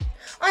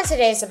On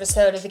today's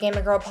episode of the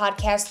Gamer Girl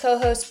podcast,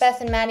 co-hosts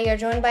Beth and Maddie are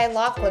joined by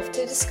Lockliff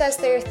to discuss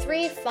their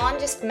 3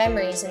 fondest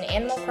memories in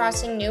Animal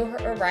Crossing New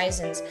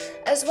Horizons,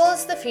 as well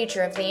as the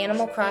future of the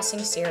Animal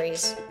Crossing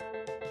series.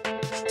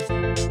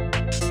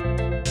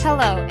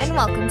 Hello, and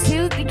welcome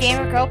to the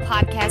Gamer Girl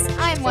podcast.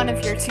 I'm one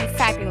of your 2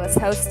 fabulous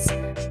hosts,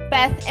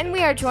 Beth, and we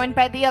are joined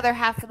by the other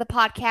half of the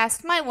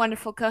podcast, my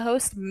wonderful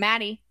co-host,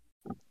 Maddie.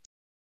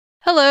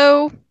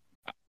 Hello.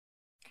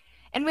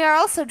 And we are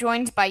also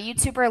joined by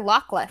YouTuber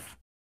Lockliff.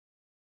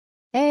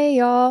 Hey,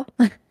 y'all.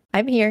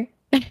 I'm here.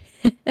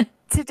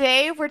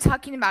 Today, we're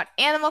talking about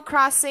Animal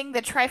Crossing,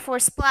 the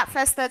Triforce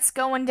Splatfest that's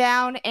going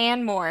down,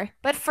 and more.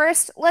 But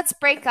first, let's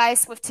break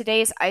ice with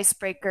today's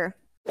icebreaker.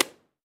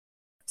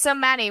 So,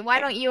 Maddie, why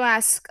don't you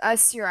ask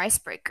us your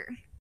icebreaker?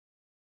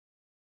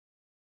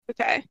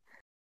 Okay.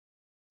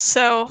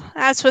 So,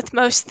 as with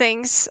most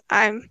things,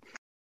 I'm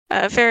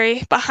a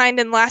very behind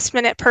and last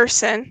minute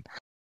person.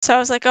 So I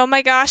was like, oh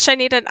my gosh, I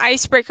need an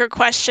icebreaker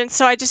question.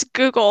 So I just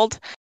Googled,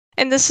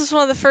 and this is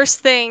one of the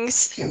first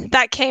things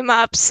that came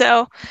up.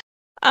 So,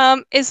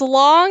 as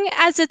long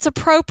as it's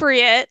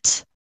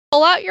appropriate,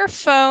 pull out your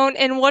phone,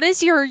 and what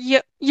is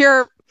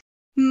your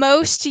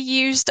most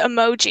used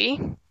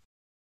emoji?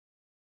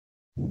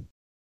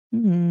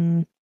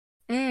 The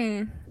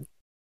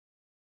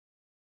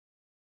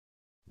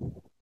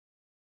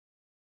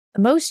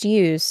most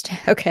used.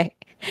 Okay.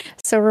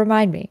 So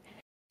remind me.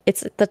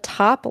 It's the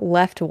top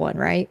left one,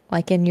 right?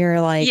 Like in your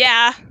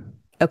Yeah.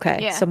 Okay.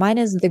 Yeah. So mine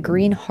is the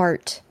green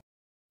heart.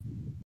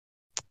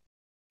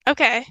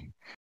 Okay.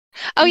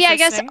 Oh yeah, I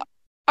guess.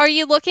 Are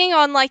you looking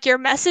on like your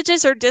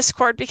messages or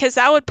Discord? Because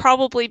that would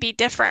probably be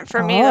different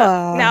for me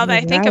now that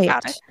I think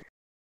about it.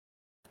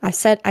 I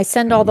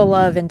send all the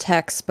love in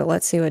text, but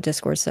let's see what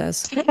Discord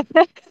says.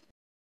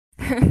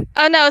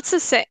 Oh no, it's the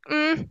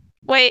same.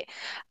 Wait.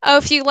 Oh,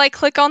 if you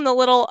click on the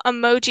little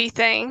emoji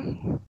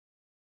thing.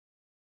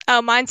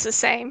 Oh, mine's the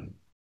same.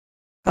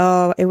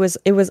 Oh, it was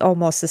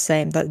almost the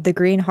same. The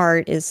green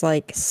heart is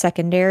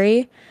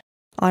secondary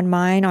on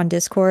mine on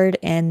Discord,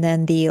 and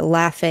then the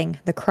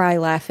cry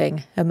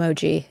laughing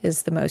emoji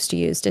is the most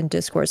used in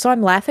Discord. So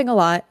I'm laughing a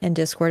lot in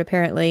Discord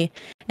apparently,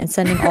 and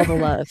sending all the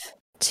love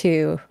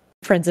to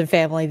friends and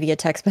family via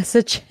text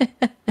message.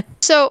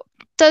 So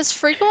does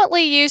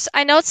frequently use,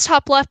 I know it's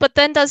top left, but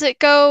then does it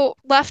go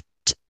left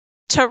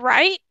to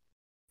right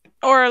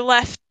or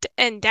left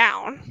and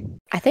down?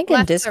 I think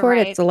in Discord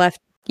it's left.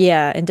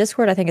 Yeah, in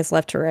Discord I think it's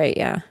left to right,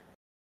 yeah.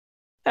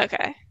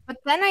 Okay. But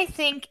then I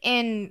think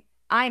in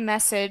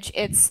iMessage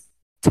it's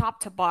top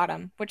to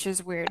bottom, which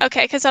is weird.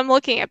 Okay, because I'm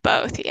looking at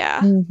both,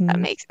 yeah. Mm-hmm. That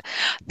makes...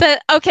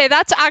 Okay,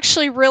 that's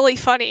actually really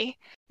funny.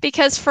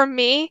 Because for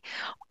me,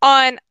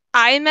 on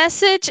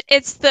iMessage,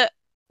 it's the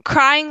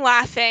crying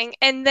laughing,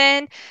 and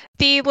then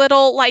the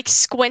little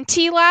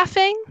squinty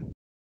laughing.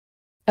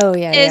 Oh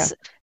yeah,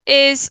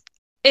 is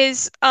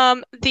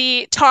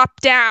the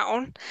top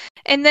down,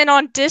 and then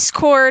on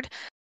Discord,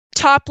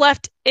 top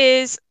left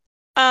is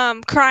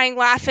crying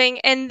laughing,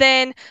 and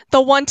then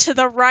the one to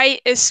the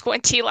right is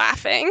squinty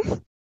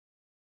laughing.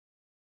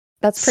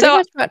 That's pretty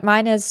much what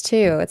mine is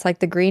too. It's like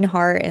the green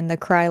heart and the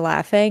cry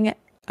laughing.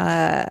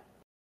 They're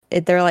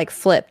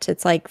flipped.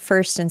 It's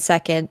first and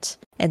second,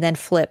 and then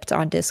flipped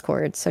on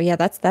Discord. So yeah,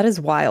 that is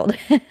wild.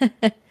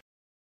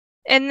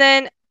 And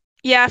then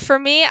yeah, for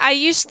me, I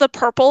use the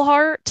purple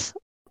heart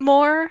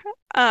more.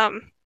 I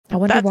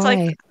wonder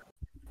why.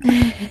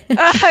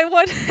 I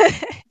would.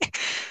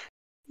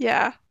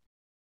 Yeah.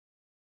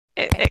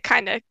 It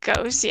kind of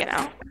goes,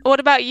 What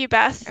about you,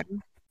 Beth?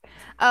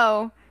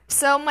 Oh,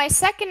 so my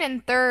second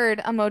and third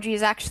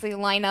emojis actually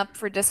line up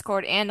for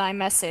Discord and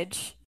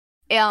iMessage.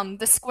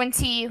 The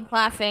squinty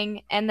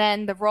laughing, and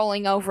then the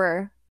rolling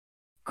over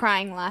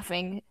crying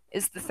laughing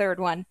is the third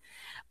one.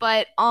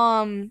 But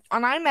on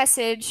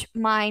iMessage,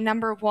 my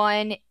number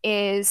 1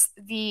 is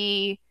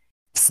the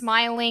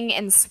smiling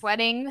and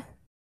sweating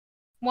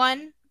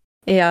one.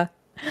 Yeah.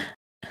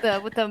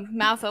 With the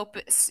mouth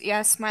open,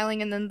 yeah,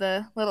 smiling, and then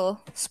the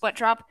little sweat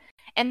drop.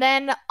 And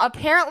then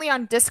apparently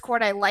on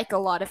Discord, I like a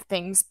lot of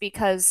things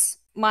because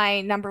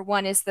my number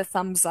 1 is the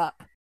thumbs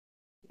up.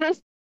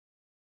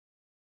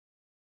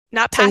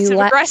 Not passive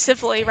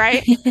aggressively,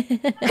 right? Maybe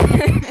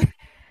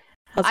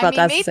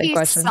the same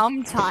question.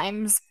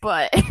 Sometimes,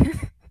 but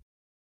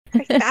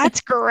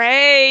that's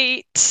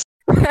great.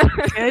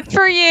 Good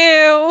for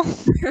you.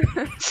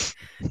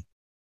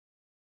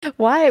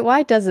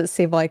 Why does it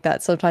seem like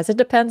that sometimes? It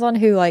depends on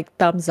who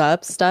thumbs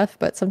up stuff,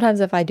 but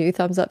sometimes if I do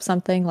thumbs up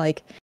something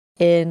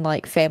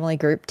in family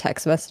group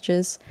text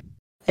messages,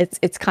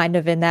 it's kind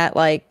of in that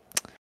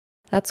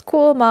that's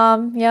cool,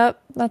 Mom.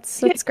 Yep,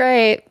 that's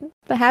great.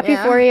 Happy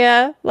for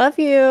you. Love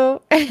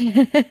you.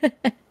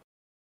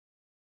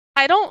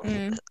 I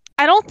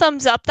don't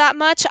thumbs up that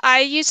much. I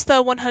use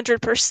the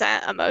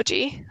 100%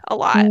 emoji a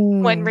lot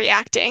when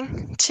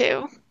reacting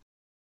to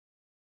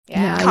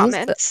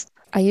comments.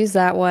 I use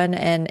that one,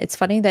 and it's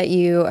funny that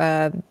you,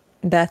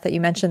 Beth, that you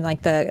mentioned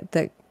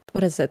the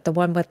what is it? The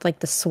one with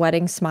the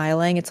sweating,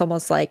 smiling. It's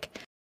almost like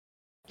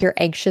you're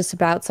anxious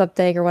about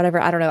something or whatever.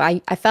 I don't know.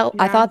 I Yeah.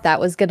 thought that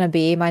was gonna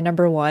be my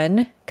number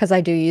one because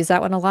I do use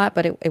that one a lot,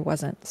 but it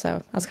wasn't.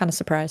 So I was kind of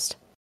surprised.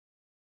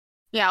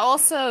 Yeah, I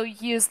also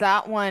use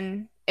that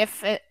one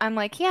if I'm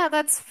like, yeah,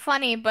 that's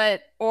funny,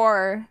 but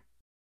or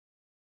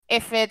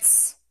if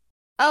it's,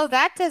 oh,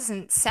 that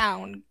doesn't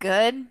sound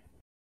good.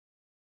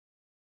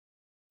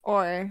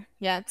 Or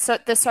yeah, so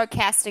the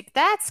sarcastic,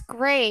 that's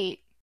great.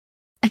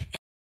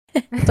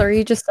 So are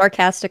you just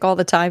sarcastic all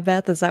the time,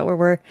 Beth? Is that what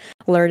we're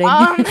learning?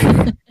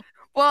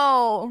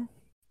 Well,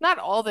 not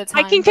all the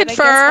I time, can but I guess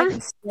I confirm.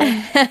 can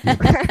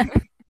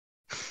still.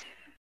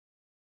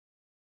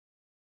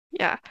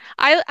 Yeah.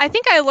 I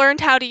think I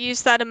learned how to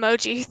use that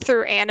emoji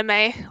through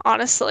anime,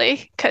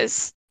 honestly,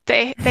 because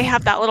they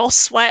have that little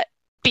sweat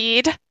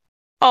bead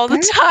all the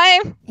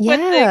time with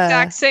the Yeah.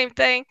 exact same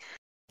thing.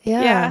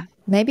 Yeah.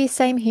 Maybe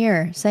same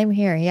here. Same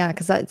here. Yeah,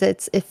 because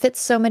it fits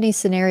so many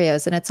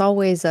scenarios, and it's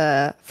always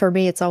for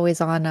me it's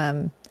always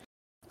on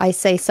I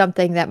say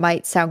something that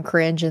might sound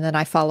cringe, and then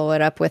I follow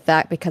it up with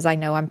that because I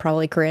know I'm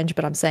probably cringe,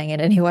 but I'm saying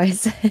it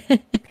anyways.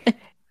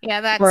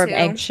 Yeah, that Or I'm too.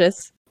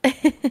 anxious.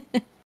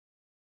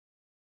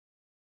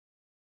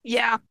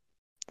 Yeah.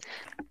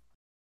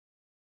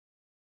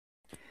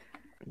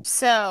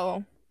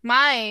 So,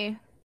 my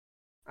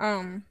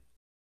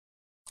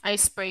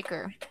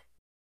icebreaker.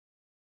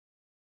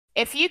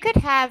 If you could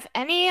have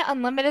any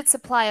unlimited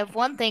supply of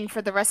one thing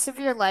for the rest of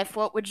your life,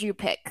 what would you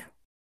pick?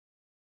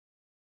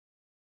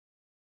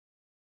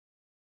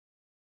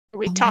 Are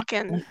we Oh my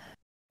talking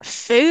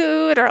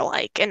food or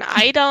like an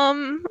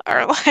item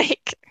or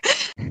like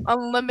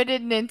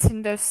Unlimited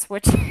Nintendo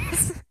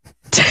Switches.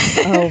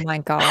 Oh my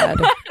God.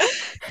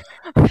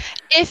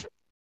 if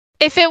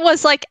it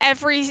was like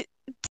every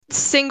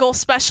single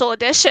special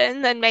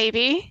edition, then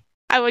maybe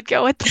I would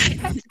go with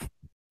that.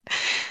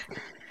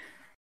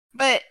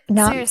 But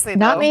Not seriously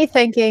not though. me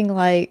thinking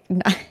like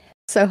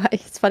so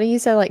it's funny you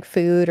said like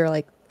food or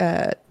like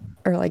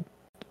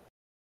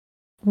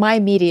my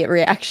immediate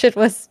reaction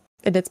was,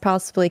 and it's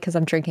possibly because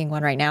I'm drinking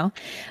one right now,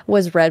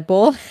 was Red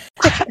Bull.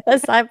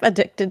 Because I'm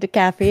addicted to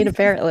caffeine,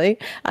 apparently.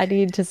 I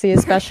need to see a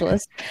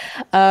specialist.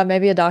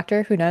 Maybe a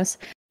doctor, who knows?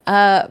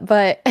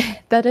 But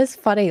that is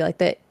funny, like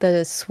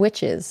the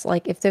switches.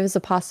 Like if there was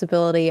a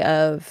possibility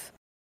of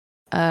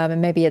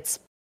and maybe it's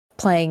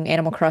playing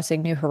Animal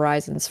Crossing New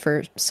Horizons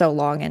for so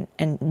long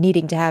and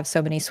needing to have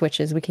so many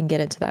switches, we can get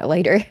into that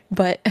later.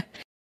 But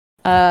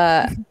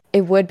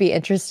it would be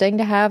interesting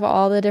to have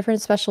all the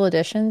different special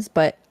editions,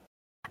 but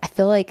I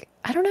feel like,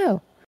 I don't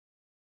know.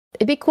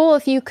 It'd be cool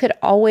if you could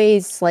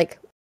always like,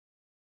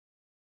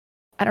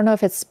 I don't know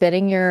if it's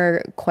spitting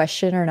your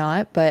question or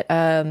not, but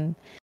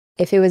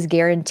if it was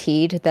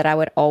guaranteed that I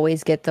would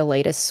always get the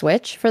latest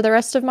Switch for the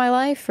rest of my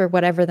life or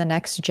whatever the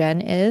next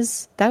gen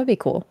is, that would be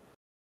cool.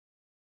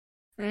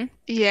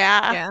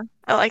 Yeah.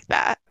 I like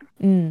that.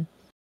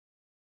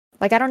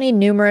 Like I don't need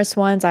numerous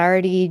ones. I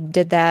already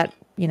did that,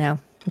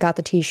 got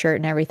the t-shirt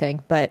and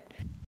everything, but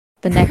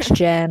the next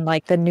gen,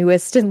 like the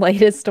newest and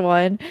latest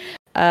one,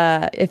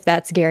 if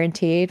that's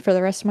guaranteed for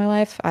the rest of my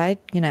life, I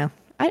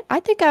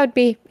think I would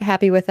be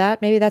happy with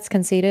that. Maybe that's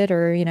conceited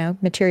or,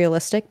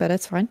 materialistic, but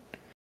it's fine.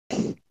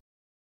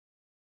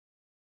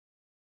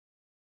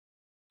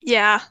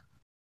 Yeah.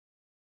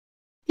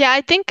 Yeah,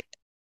 I think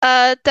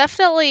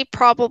definitely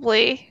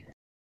probably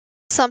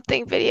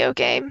something video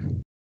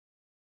game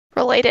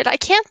related. I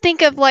can't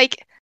think of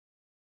like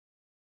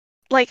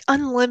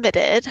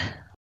unlimited.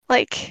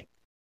 Like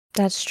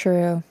That's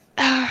true.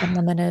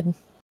 Unlimited.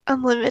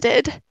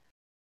 unlimited.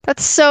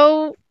 That's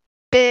so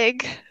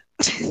big.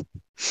 So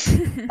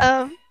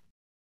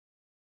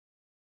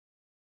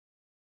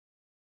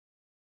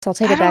I'll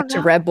take I it back don't to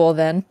know. Red Bull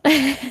then.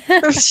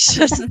 It's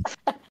just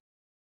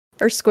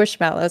Or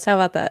Squishmallows. How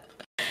about that?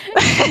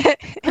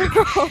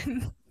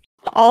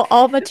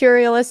 All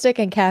materialistic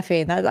and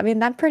caffeine.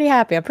 I'm pretty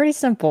happy. I'm pretty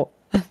simple.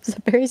 I'm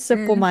very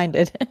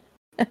simple-minded.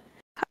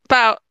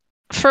 about,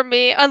 for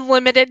me,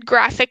 unlimited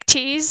graphic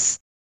tees.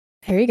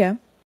 There you go.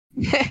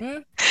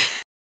 You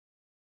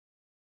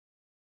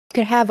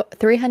could have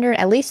 300,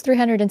 at least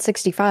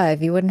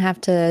 365. You wouldn't have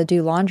to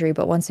do laundry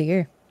but once a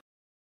year.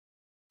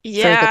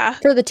 Yeah.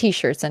 For the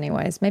t-shirts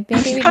anyways. Maybe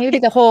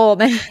the whole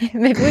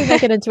maybe we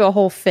make it into a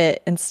whole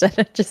fit instead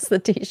of just the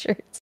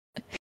t-shirts.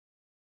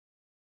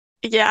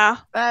 Yeah.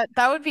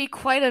 That would be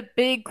quite a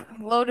big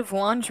load of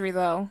laundry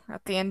though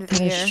at the end of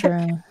the year. That's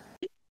true.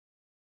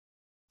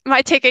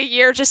 Might take a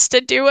year just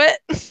to do it.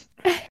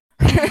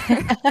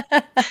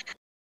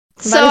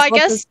 So I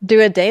guess just do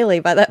it daily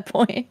by that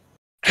point.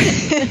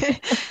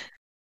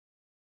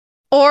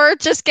 or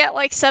just get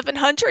like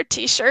 700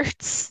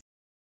 t-shirts.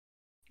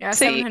 Yeah,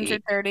 So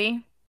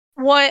 730.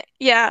 What?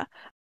 Yeah.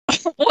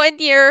 1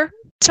 year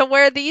to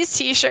wear these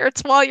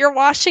t-shirts while you're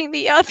washing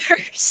the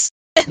others,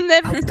 and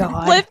then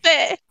flip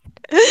it.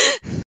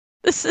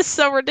 This is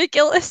so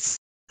ridiculous.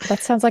 That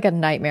sounds like a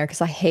nightmare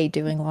because I hate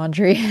doing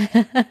laundry.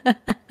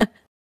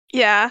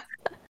 Yeah.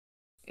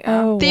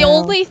 Oh, The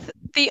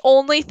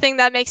only thing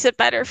that makes it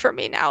better for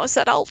me now is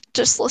that I'll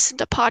just listen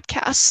to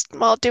podcasts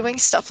while doing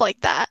stuff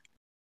like that.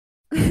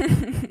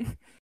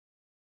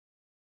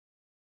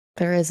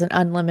 There is an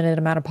unlimited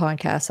amount of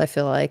podcasts, I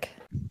feel like.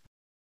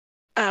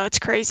 Oh, it's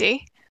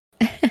crazy.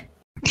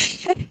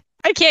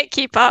 I can't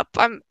keep up.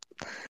 I'm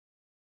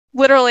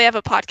literally have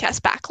a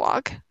podcast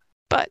backlog.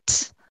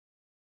 But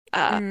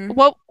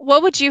what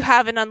would you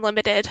have an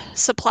unlimited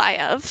supply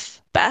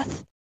of,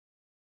 Beth?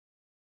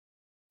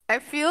 I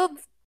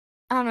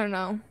don't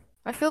know.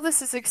 I feel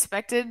this is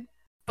expected,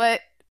 but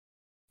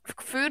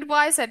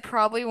food-wise, I'd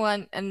probably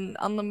want an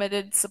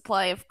unlimited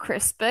supply of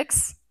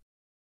Crispix.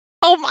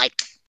 Oh my.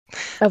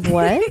 Of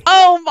what?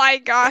 Oh my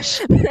gosh.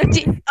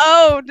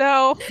 Oh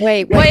no.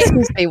 Wait,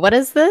 excuse me. What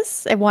is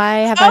this? And why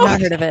have I not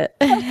heard of it?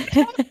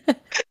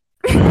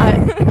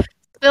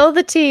 Spill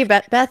the tea,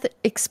 Beth.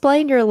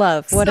 Explain your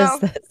love. What is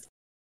this?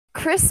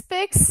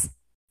 Crispix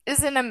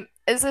is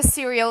a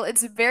cereal.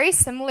 It's very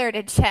similar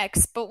to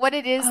Chex, but what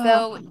it is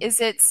though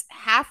is it's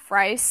half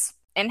rice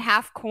and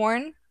half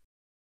corn,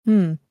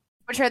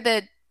 which are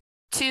the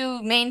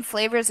two main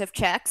flavors of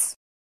Chex.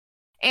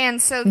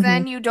 And so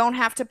then you don't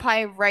have to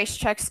buy rice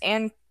Chex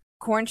and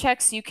corn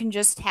Chex. You can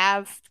just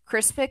have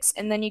Crispix,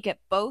 and then you get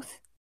both.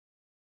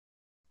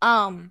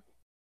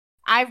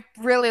 I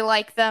really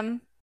like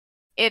them.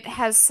 It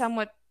has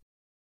somewhat.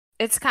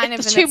 It's kind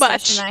of an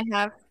obsession I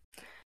have.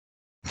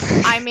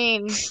 I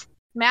mean,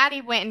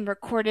 Maddie went and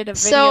recorded a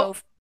video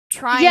of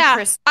trying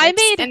Crispix.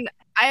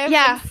 I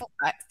have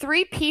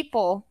 3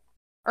 people,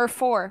 or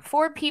 4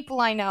 people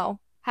I know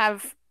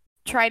have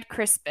tried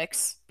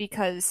Crispix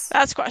because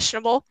that's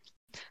questionable.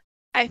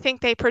 I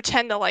think they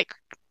pretend to like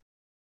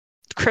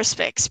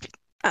Crispix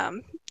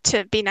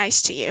to be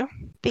nice to you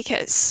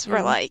because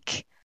we're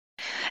like,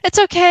 it's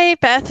okay,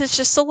 Beth is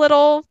just a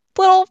little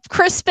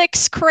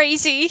Crispix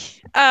crazy.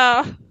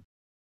 No,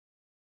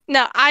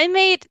 I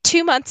made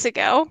 2 months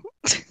ago.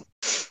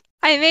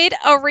 I made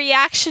a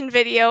reaction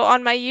video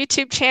on my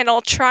YouTube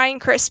channel trying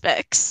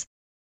Crispix.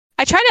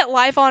 I tried it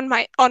live on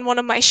one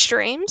of my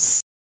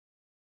streams,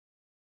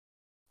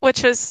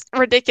 which was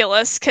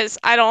ridiculous because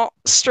I don't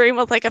stream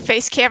with like a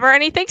face cam or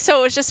anything,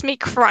 so it was just me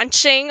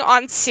crunching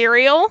on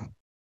cereal.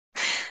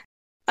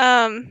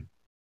 And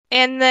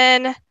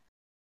then,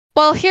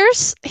 well,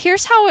 here's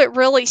how it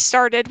really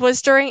started.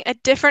 Was during a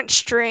different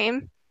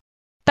stream,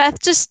 Beth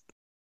just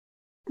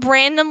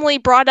randomly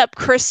brought up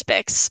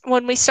Crispix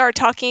when we started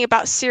talking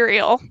about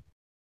cereal,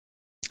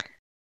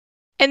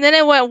 and then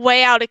it went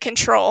way out of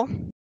control.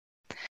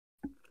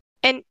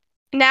 And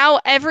now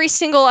every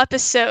single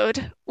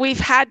episode, we've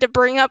had to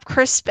bring up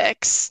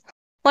Crispix.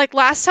 Like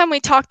last time we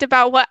talked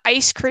about what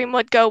ice cream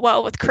would go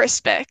well with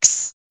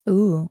Crispix.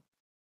 Ooh.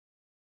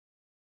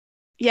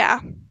 Yeah.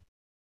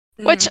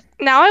 Which,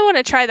 now I want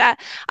to try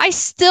that. I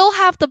still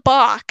have the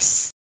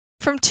box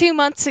from 2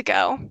 months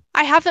ago.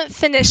 I haven't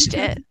finished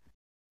it.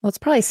 Well, it's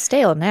probably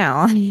stale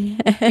now.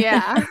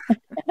 Yeah.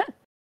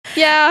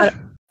 Yeah. But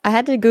I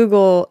had to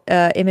Google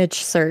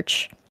image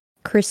search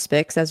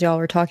Crispix, as y'all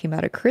were talking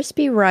about it.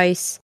 Crispy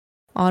rice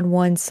on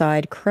one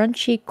side,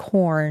 crunchy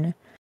corn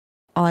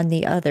on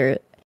the other.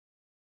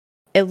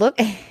 It looked.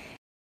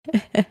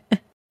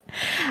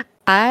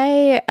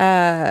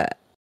 I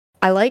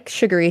like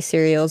sugary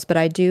cereals, but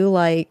I do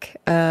like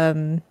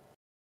I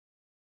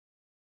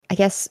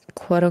guess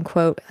quote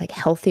unquote like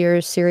healthier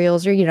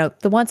cereals, or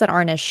the ones that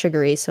aren't as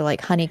sugary. So like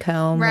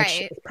honeycomb,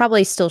 which is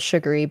probably still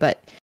sugary,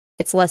 but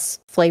it's less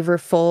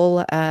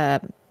flavorful.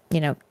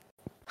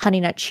 Honey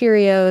Nut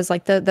Cheerios,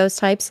 like those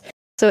types.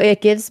 So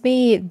it gives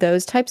me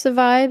those types of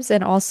vibes,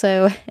 and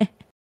also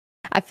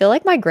I feel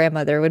like my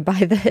grandmother would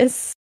buy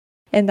this,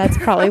 and that's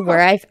probably where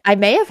I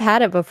may have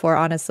had it before.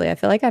 Honestly, I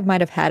feel like I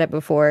might have had it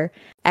before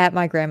at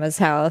my grandma's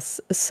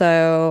house.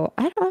 So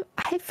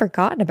I've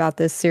forgotten about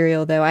this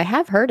cereal though. I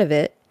have heard of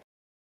it.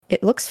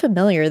 It looks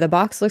familiar. The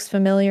box looks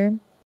familiar.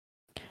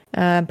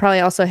 Probably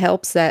also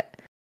helps that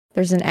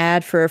there's an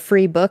ad for a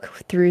free book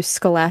through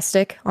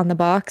Scholastic on the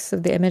box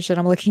of the image that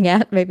I'm looking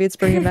at. Maybe it's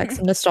bringing back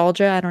some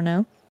nostalgia. I don't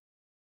know.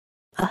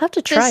 I'll have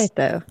to try it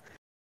though.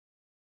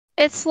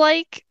 It's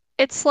like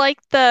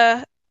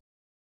the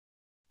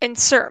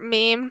insert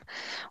meme.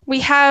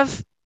 We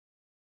have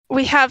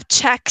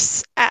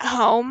Chex at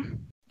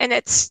home, and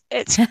it's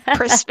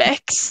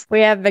Crispix.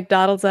 We have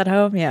McDonald's at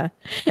home. Yeah.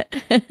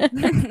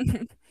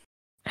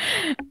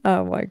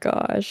 Oh my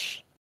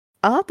gosh.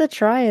 I'll have to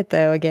try it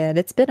though again.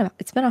 It's been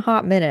a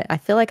hot minute. I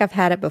feel like I've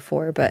had it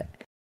before, but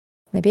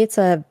maybe it's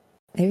a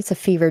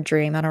fever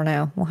dream. I don't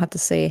know. We'll have to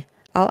see.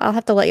 I'll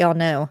have to let y'all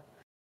know.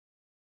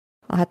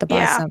 I'll have to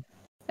buy some.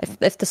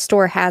 If the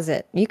store has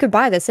it. You could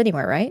buy this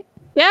anywhere, right?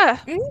 Yeah.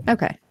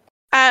 Okay.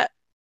 At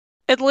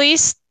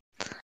least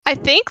I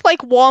think like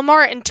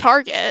Walmart and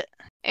Target,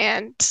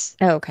 and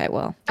okay,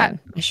 well, then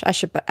I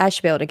should be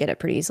able to get it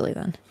pretty easily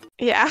then.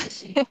 Yeah.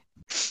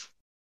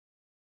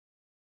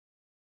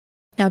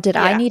 Now, did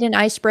I need an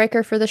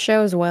icebreaker for the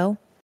show as well?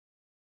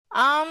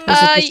 You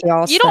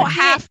don't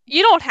have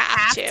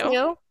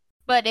to.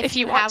 But if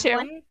you want have to.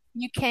 one,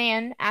 you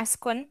can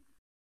ask one.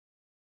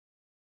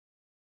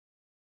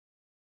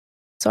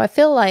 So I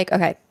feel like,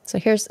 okay, so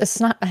it's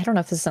not, I don't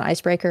know if this is an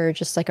icebreaker or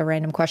just like a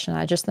random question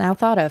I just now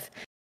thought of.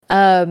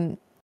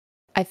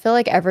 I feel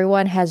like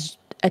everyone has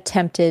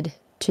attempted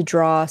to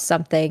draw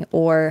something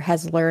or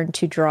has learned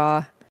to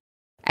draw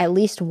at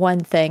least one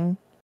thing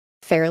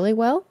fairly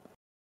well,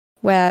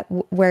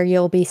 where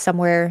you'll be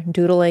somewhere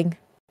doodling,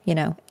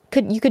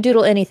 you could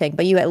doodle anything,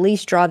 but you at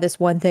least draw this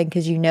one thing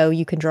because you know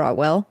you can draw it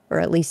well, or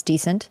at least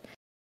decent.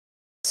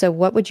 So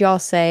what would y'all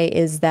say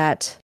is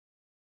that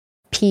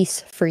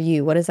piece for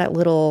you? What is that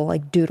little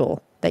like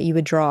doodle that you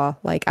would draw?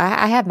 Like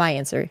I have my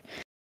answer,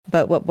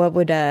 but what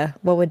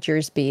would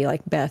yours be,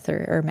 like Beth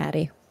or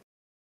Maddie?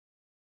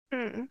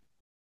 Mm.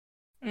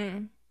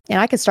 Mm. And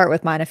I could start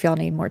with mine if y'all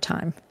need more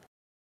time.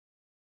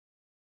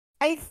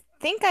 I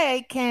think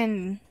I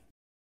can.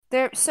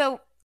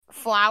 So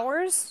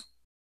flowers.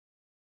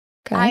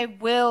 Okay.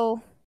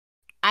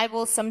 I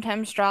will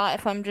sometimes draw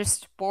if I'm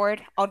just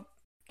bored. I'll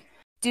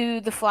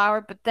do the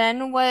flower, but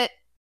then what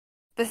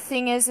the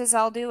thing is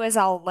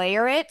I'll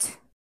layer it,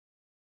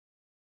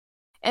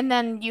 and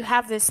then you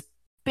have this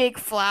big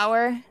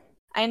flower.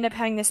 I end up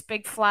having this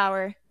big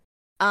flower.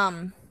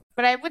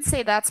 But I would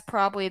say that's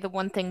probably the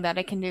one thing that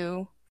I can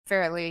do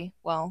fairly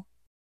well.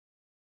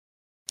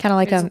 Kind of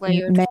like Is a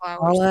layered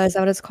flowers. mandala, is that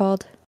what it's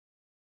called?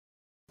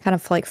 Kind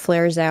of like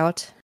flares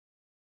out,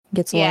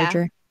 gets Yeah.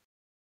 larger.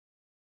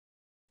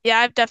 Yeah,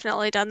 I've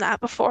definitely done that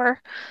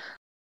before.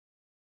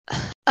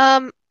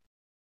 Um,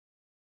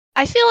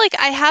 I feel like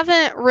I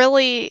haven't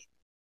really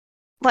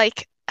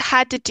like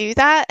had to do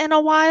that in a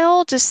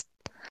while.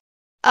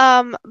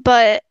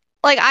 But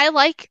like I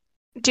like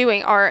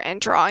doing art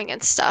and drawing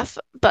and stuff,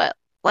 but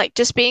like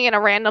just being in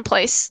a random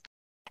place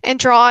and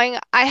drawing,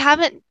 I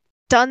haven't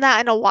done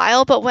that in a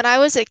while. But when I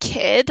was a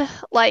kid,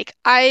 like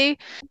I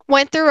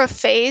went through a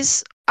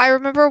phase. I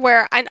remember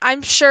where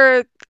I'm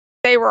sure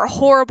they were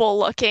horrible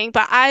looking,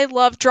 but I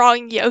loved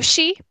drawing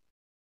Yoshi.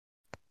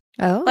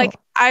 Oh. Like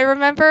I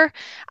remember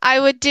I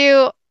would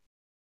do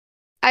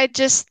I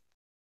just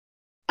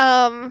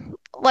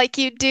like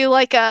you do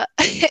like a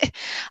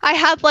I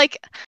had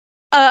like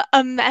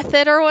a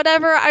method or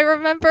whatever. I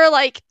remember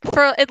like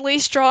for at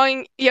least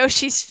drawing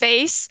Yoshi's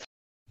face,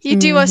 you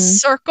do a Mhm.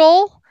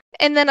 circle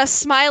and then a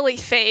smiley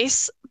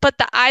face, but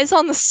the eyes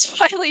on the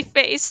smiley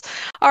face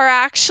are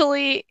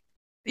actually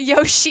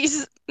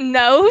Yoshi's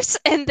nose,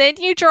 and then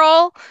you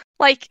draw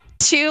like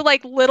two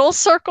like little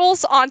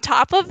circles on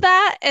top of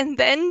that and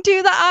then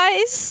do the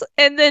eyes,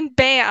 and then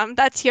bam,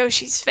 that's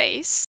Yoshi's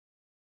face.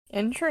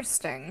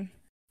 Interesting.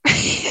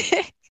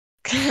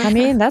 I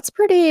mean, that's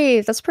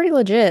pretty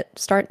legit.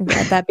 Starting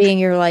at that being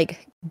your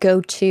like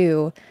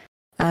go-to.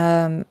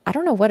 I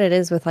don't know what it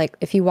is with like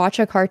if you watch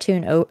a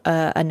cartoon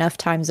enough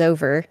times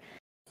over,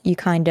 you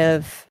kind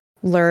of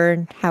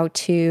learn how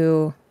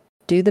to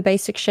do the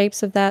basic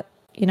shapes of that,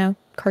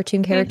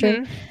 cartoon character.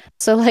 Mhm.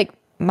 So like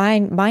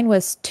mine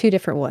was two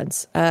different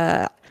ones.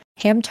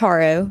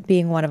 Hamtaro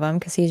being one of them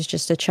because he's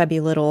just a chubby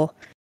little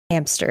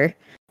hamster.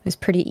 It was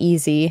pretty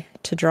easy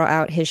to draw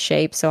out his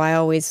shape, so I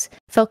always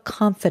felt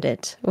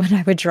confident when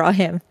I would draw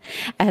him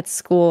at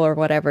school or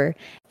whatever.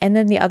 And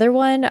then the other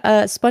one,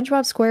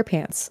 SpongeBob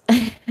SquarePants.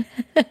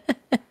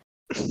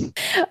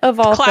 Of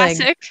all things.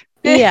 Classic.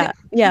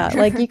 Yeah,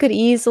 like you could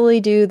easily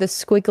do the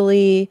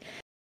squiggly,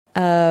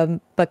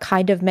 but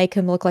kind of make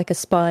him look like a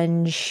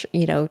sponge,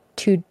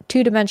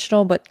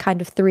 two-dimensional, but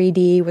kind of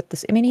 3D with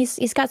this. I mean,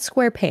 he's got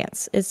square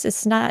pants.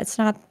 It's not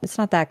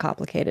that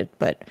complicated,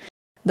 but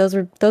those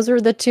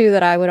were the two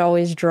that I would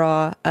always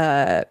draw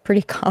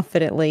pretty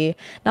confidently.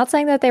 Not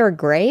saying that they were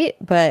great,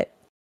 but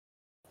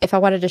if I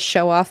wanted to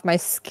show off my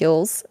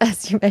skills,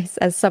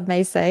 as some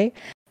may say,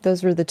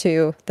 those were the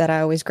two that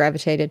I always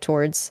gravitated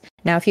towards.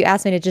 Now, if you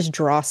asked me to just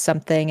draw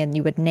something and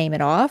you would name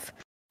it off,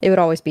 it would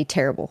always be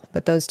terrible.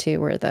 But those two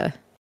were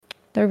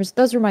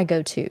those were my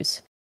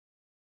go-tos.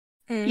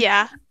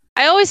 Yeah.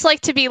 I always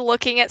like to be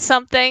looking at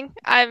something.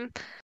 I'm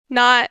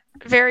not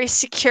very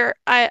secure.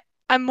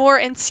 I'm more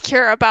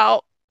insecure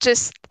about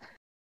just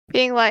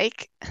being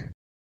like,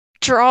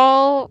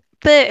 draw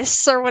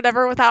this or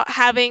whatever without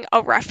having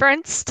a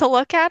reference to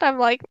look at. I'm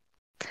like,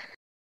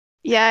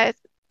 yeah,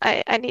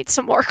 I need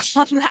some work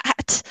on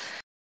that.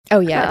 Oh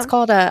yeah, it's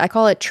called I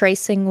call it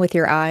tracing with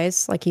your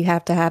eyes. Like you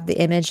have to have the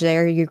image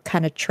there. You're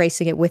kind of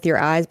tracing it with your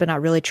eyes, but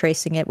not really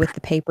tracing it with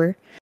the paper.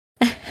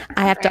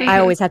 I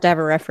always have to have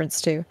a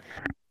reference too.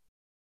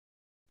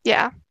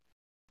 Yeah.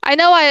 I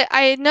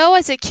know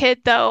as a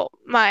kid though,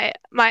 my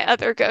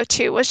other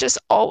go-to was just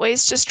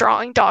always just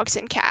drawing dogs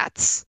and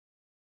cats.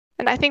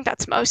 And I think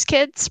that's most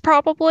kids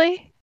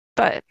probably,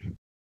 but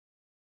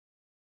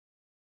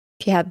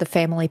If you had the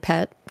family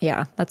pet,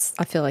 yeah,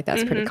 I feel like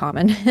that's pretty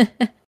common.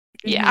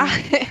 yeah.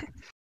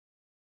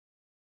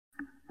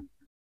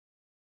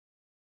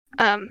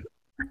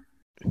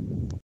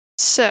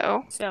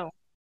 So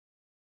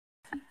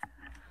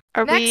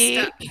are next we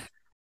up,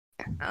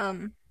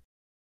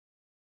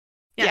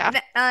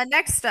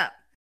 next up,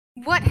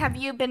 what have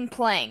you been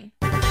playing?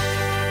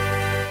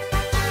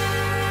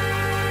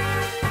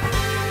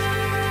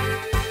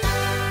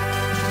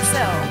 So,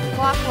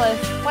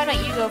 Blocklift, why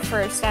don't you go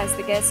first as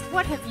the guest?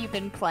 What have you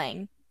been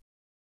playing?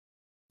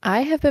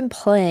 I have been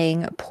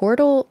playing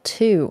Portal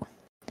 2.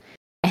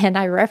 And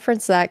I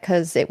reference that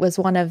because it was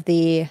one of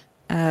the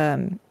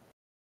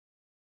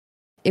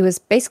it was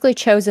basically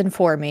chosen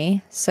for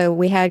me. So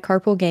we had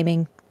carpool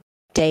gaming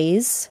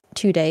days,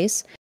 2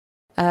 days,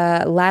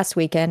 last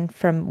weekend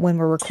from when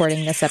we're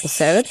recording this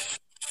episode.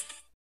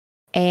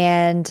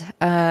 And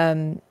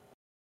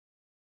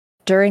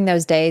during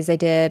those days,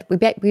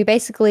 we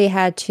basically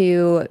had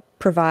to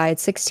provide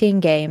 16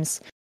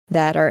 games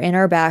that are in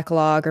our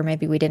backlog, or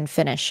maybe we didn't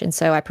finish. And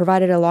so I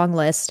provided a long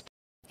list,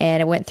 and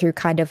it went through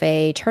kind of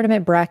a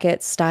tournament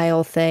bracket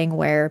style thing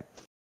where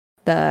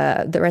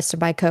the rest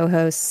of my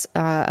co-hosts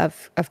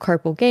of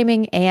Carpool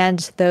Gaming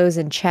and those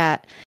in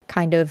chat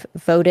kind of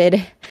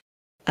voted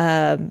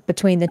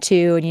between the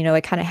two. And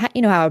it kind of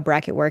you know how a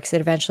bracket works.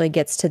 It eventually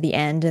gets to the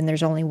end, and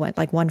there's only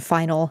one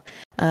final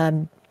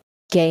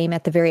game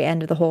at the very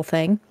end of the whole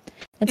thing.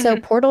 And so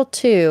Portal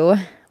 2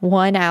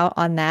 won out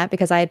on that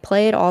because I had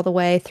played all the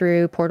way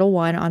through Portal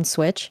 1 on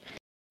Switch,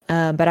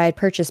 but I had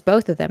purchased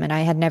both of them, and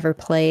I had never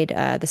played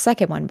the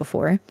second one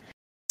before.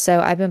 So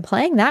I've been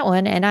playing that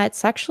one, and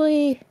it's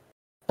actually,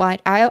 well,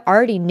 I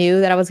already knew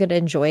that I was going to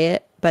enjoy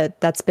it,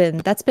 but that's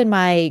been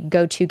my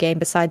go-to game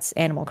besides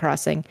Animal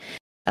Crossing.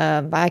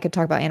 I could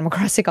talk about Animal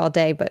Crossing all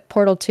day, but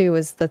Portal 2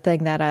 is the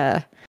thing that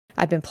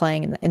I've been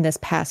playing in this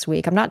past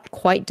week. I'm not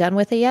quite done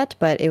with it yet,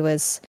 but it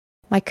was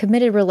my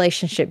committed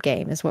relationship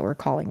game is what we're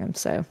calling them.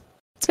 So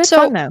it's been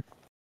fun though.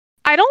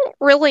 I don't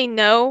really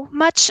know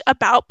much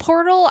about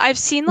Portal. I've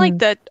seen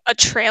like a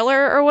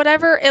trailer or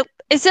whatever.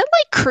 Is it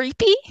like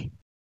creepy?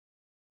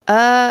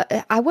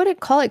 I wouldn't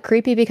call it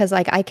creepy because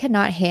like I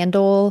cannot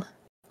handle.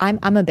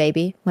 I'm a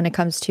baby when it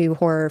comes to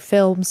horror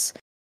films.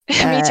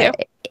 Me too.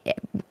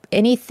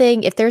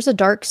 Anything, if there's a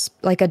dark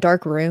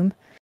room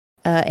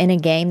in a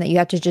game that you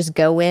have to just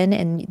go in,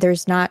 and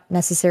there's not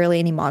necessarily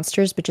any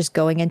monsters, but just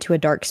going into a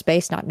dark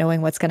space, not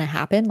knowing what's going to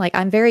happen. Like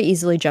I'm very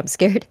easily jump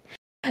scared.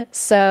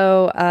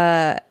 So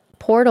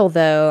Portal,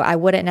 though, I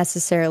wouldn't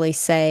necessarily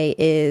say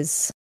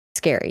is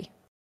scary.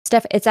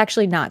 It's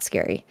actually not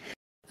scary.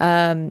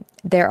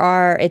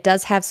 It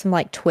does have some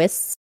like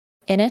twists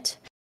in it.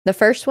 The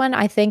first one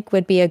I think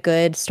would be a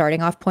good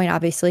starting off point,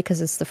 obviously,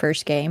 because it's the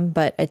first game,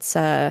 but it's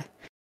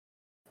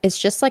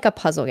just like a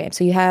puzzle game.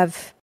 So you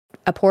have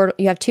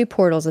two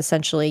portals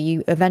essentially.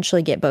 You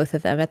eventually get both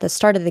of them. At the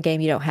start of the game,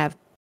 you don't have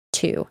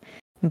two,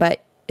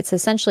 but it's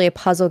essentially a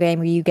puzzle game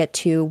where you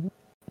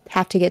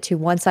have to get to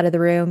one side of the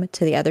room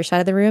to the other side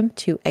of the room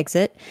to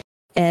exit,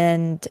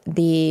 and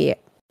the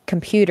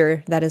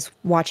computer that is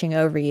watching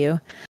over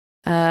you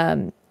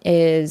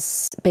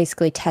is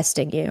basically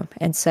testing you.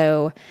 And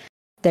so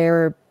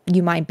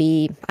you might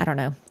be, I don't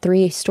know,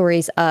 3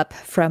 stories up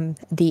from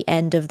the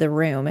end of the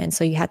room, and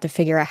so you have to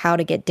figure out how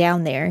to get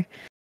down there.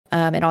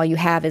 And all you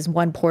have is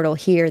one portal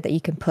here that you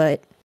can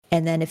put,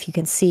 and then if you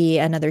can see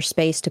another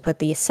space to put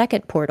the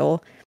second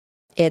portal,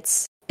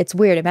 it's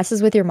weird. It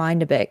messes with your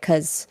mind a bit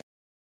because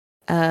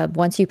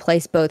once you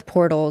place both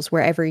portals,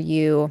 wherever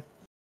you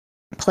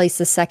place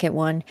the second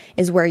one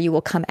is where you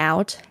will come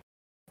out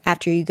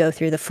after you go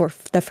through the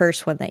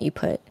first one that you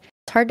put.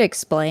 It's hard to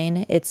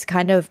explain. It's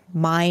kind of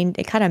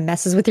it kind of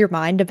messes with your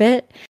mind a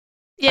bit.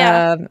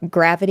 Yeah.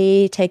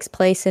 Gravity takes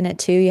place in it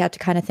too. You have to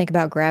kind of think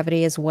about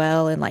gravity as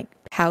well, and like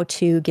how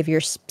to give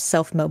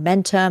yourself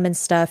momentum and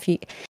stuff. You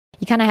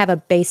kind of have a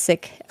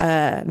basic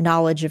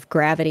knowledge of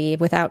gravity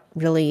without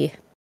really.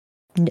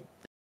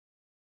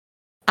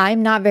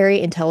 I'm not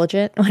very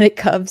intelligent when it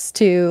comes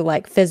to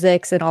like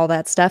physics and all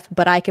that stuff,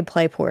 but I can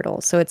play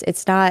Portal. So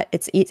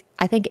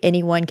I think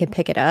anyone can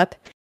pick it up,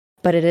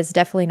 but it is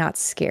definitely not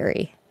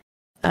scary.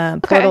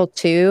 Portal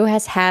 2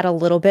 has had a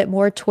little bit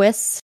more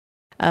twists,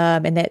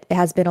 and it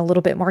has been a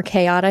little bit more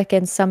chaotic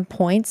in some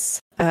points.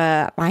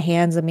 My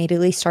hands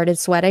immediately started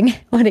sweating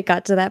when it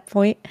got to that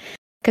point,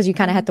 because you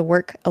kind of had to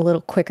work a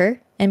little quicker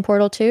in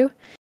Portal 2.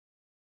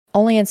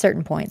 Only in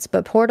certain points,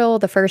 but Portal,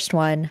 the first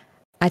one,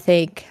 I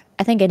think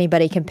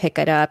anybody can pick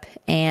it up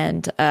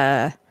and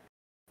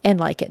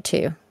like it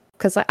too,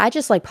 because I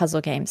just like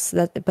puzzle games.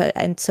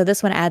 And so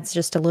this one adds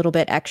just a little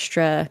bit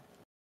extra.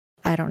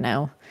 I don't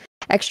know,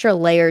 extra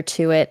layer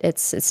to it.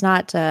 It's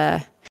not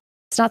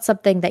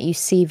something that you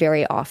see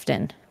very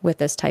often with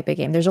this type of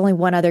game. There's only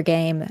one other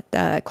game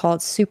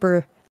called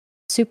Super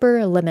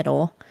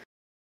Liminal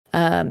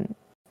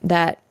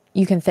that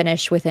you can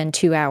finish within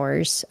 2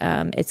 hours.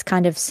 It's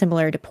kind of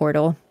similar to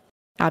Portal,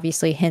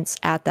 obviously hints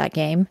at that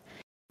game,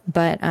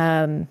 but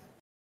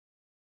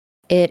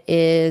it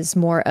is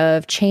more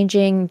of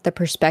changing the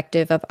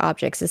perspective of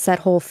objects. It's that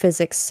whole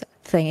physics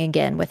thing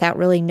again. Without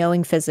really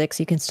knowing physics,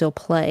 you can still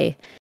play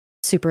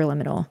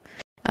Superliminal.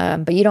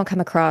 But you don't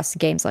come across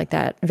games like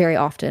that very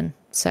often.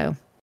 So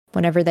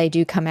whenever they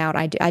do come out,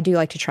 I do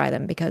like to try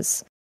them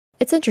because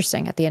it's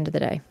interesting at the end of the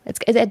day.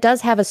 It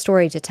does have a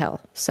story to tell.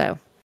 So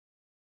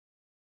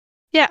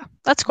yeah,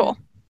 that's cool.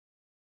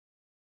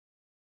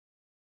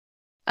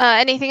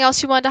 Anything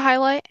else you wanted to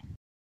highlight?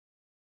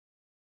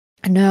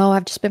 No,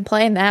 I've just been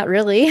playing that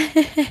really.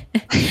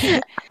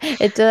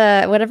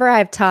 Whenever I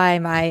have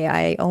time,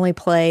 I only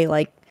play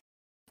like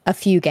a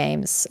few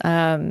games.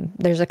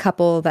 There's a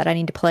couple that I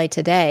need to play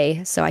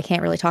today, so I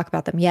can't really talk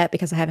about them yet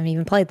because I haven't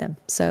even played them.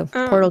 So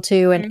Portal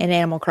 2 and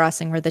Animal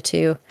Crossing were the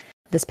two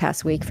this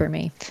past week for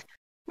me.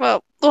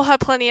 Well, we'll have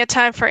plenty of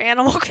time for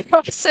Animal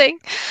Crossing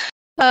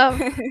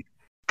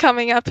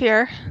coming up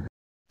here.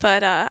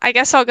 But I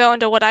guess I'll go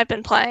into what I've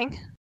been playing.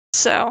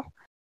 So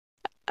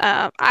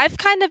I've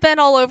kind of been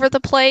all over the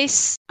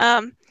place.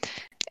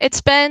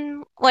 It's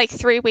been like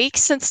 3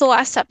 weeks since the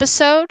last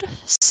episode.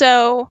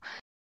 So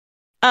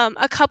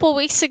a couple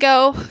weeks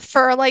ago,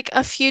 for like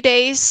a few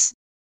days,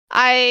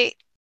 I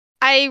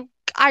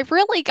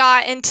really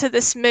got into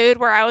this mood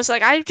where I was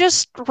like, I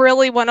just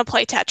really want to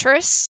play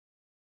Tetris.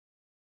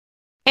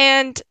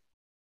 And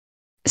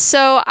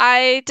so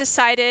I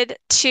decided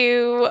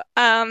to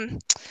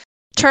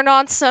turn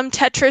on some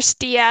Tetris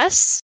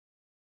DS.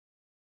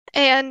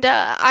 And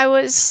I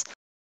was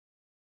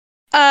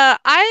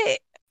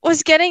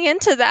getting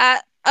into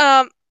that.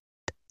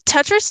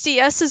 Tetris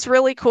DS is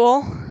really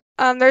cool.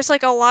 There's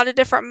like a lot of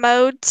different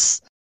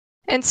modes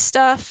and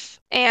stuff,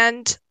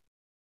 and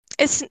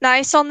it's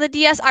nice on the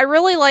DS. I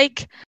really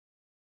like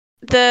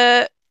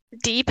the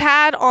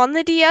D-pad on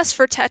the DS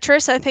for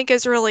Tetris. I think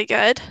is really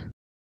good.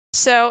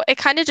 So it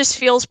kind of just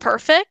feels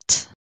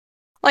perfect.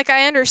 Like,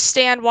 I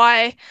understand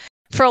why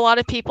for a lot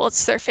of people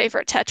it's their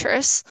favorite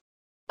Tetris.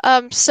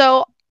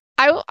 So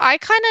I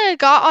kind of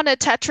got on a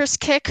Tetris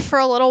kick for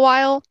a little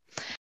while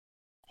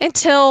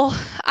until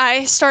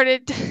I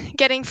started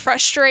getting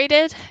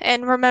frustrated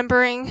and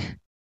remembering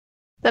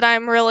that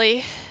I'm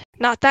really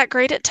not that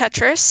great at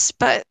Tetris,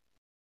 but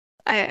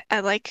I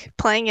like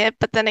playing it,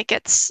 but then it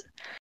gets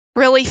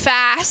really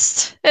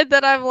fast, and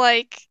then I'm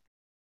like,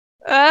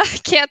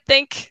 can't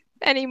think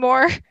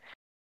anymore.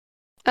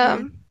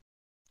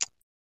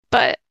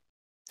 But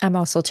I'm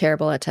also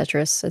terrible at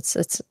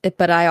Tetris.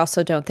 But I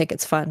also don't think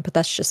it's fun, but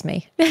that's just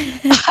me.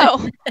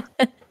 Oh.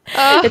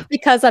 It's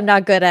because I'm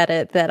not good at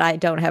it that I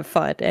don't have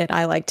fun, and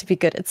I like to be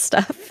good at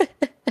stuff.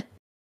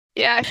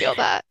 Yeah, I feel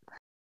that.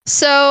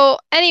 So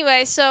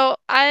anyway,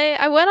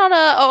 I went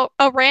on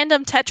a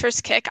random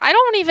Tetris kick. I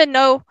don't even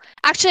know.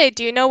 Actually, I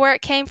do know where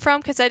it came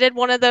from because I did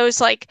one of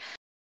those like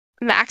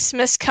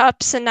Maximus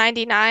Cups in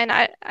 '99.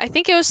 I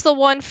think it was the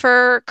one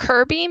for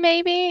Kirby,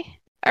 maybe,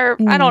 or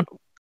I don't.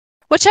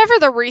 Whichever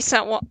the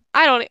recent one.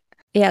 I don't.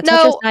 Yeah,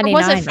 no, Tetris 99, it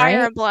wasn't Fire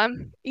right?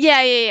 Emblem.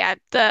 Yeah.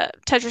 The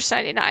Tetris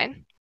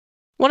 99.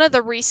 One of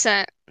the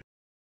recent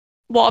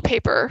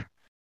wallpaper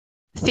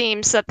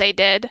themes that they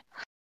did.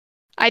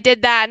 I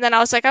did that, and then I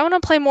was like, I want to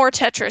play more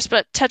Tetris,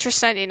 but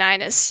Tetris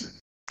 99 is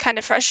kind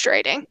of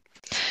frustrating.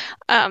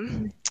 Yeah,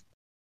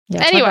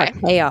 anyway,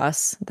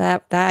 chaos.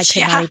 That I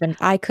could not even.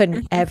 I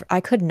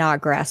could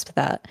not grasp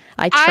that.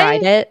 I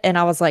tried it, and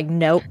I was like,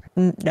 nope,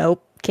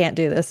 can't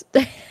do this.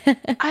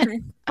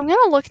 I'm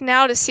gonna look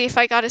now to see if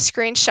I got a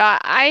screenshot.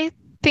 I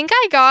think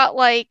I got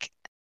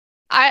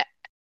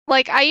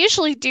I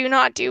usually do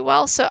not do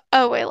well, so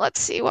wait, let's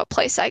see what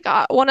place I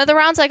got. One of the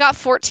rounds I got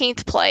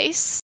 14th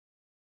place.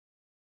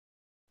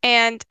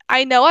 And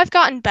I know I've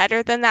gotten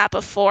better than that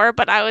before,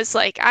 but I was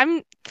like,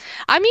 I'm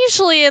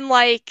usually in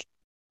like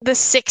the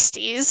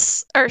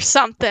 60s or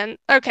something.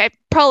 Okay,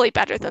 probably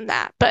better than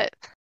that, but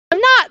I'm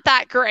not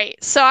that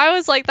great. So I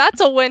was like,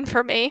 that's a win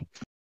for me.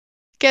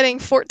 Getting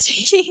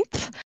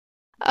 14th.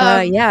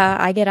 Yeah,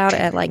 I get out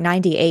at like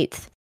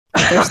 98th.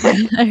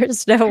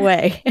 There's no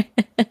way.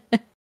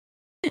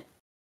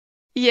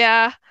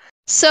 Yeah.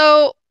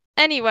 So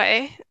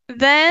anyway,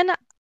 then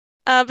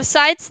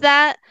besides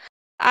that,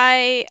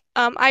 I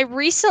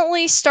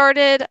recently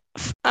started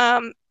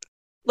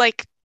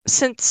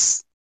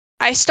since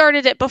I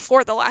started it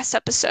before the last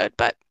episode,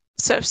 but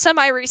so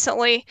semi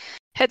recently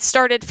had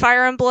started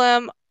Fire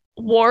Emblem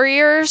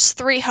Warriors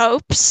 3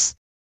 Hopes.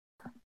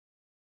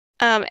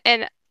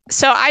 And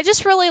so I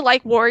just really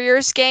like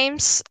Warriors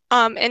games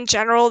in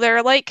general.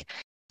 They're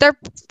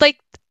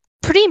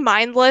pretty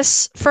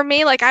mindless for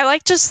me. Like, I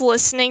like just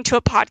listening to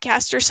a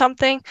podcast or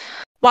something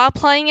while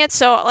playing it.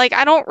 So like,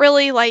 I don't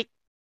really like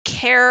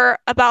care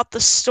about the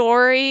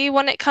story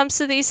when it comes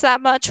to these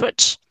that much,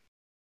 which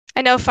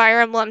I know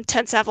Fire Emblem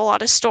tends to have a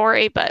lot of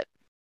story, but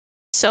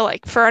so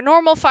like for a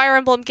normal Fire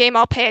Emblem game,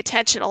 I'll pay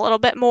attention a little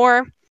bit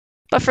more.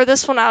 But for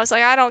this one, I was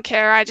like, I don't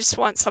care. I just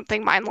want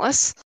something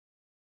mindless.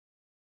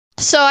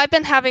 So I've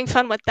been having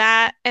fun with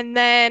that. And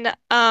then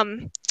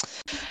a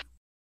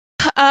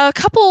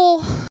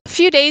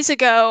few days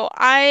ago,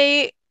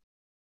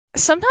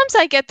 sometimes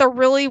I get the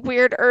really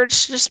weird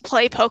urge to just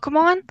play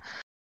Pokemon.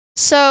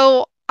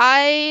 So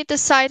I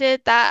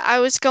decided that I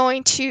was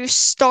going to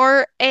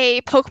start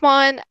a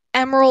Pokemon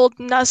Emerald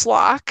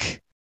Nuzlocke.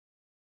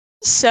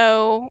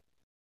 So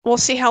we'll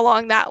see how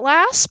long that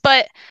lasts.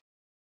 But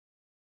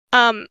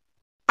I've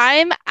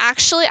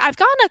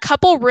gotten a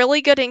couple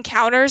really good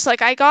encounters.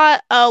 Like, I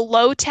got a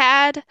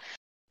Lotad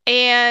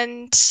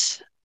and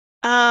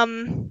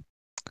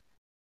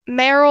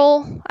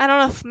Meryl. I don't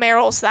know if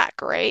Meryl's that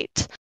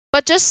great,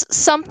 but just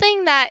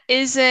something that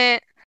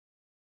isn't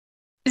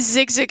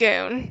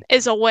Zigzagoon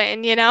is a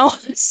win, you know?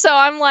 So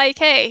I'm like,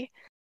 hey,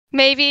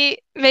 maybe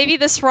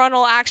this run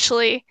will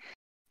actually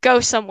go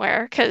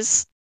somewhere,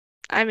 because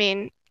I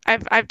mean,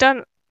 I've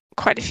done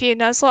quite a few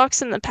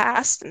Nuzlocks in the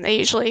past, and they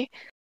usually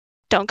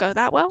don't go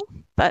that well,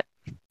 but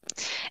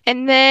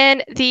And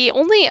then the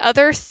only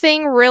other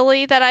thing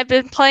really that I've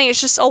been playing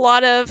is just a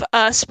lot of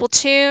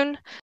Splatoon,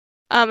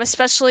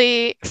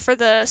 especially for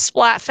the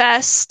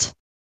Splatfest.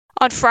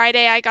 On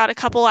Friday, I got a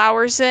couple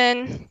hours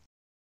in,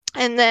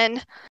 and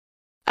then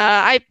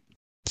I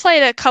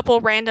played a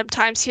couple random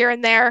times here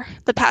and there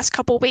the past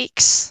couple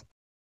weeks.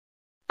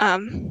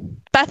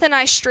 Beth and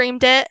I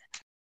streamed it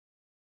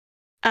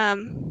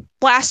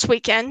last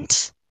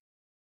weekend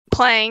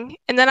playing,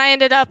 and then I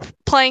ended up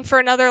playing for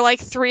another like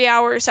 3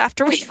 hours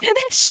after we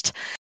finished.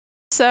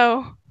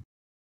 So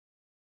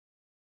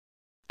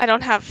I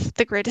don't have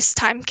the greatest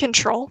time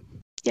control,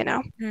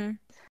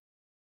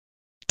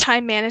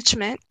 time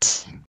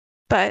management.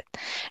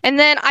 And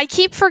then I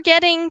keep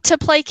forgetting to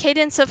play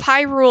Cadence of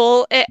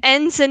Hyrule. It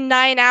ends in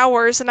 9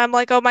 hours, and I'm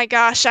like, oh my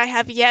gosh, I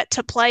have yet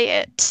to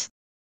play it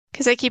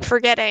because I keep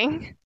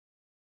forgetting.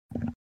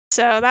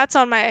 So that's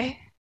on my.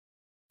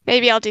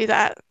 Maybe I'll do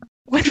that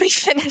when we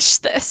finish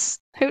this.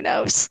 Who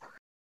knows?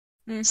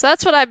 So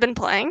that's what I've been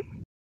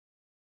playing.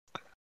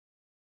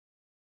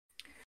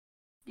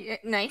 Yeah,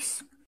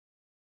 nice.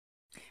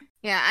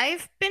 Yeah,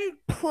 I've been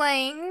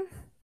playing.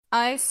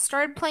 I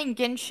started playing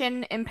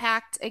Genshin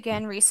Impact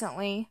again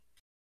recently.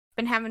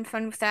 Been having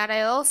fun with that.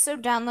 I also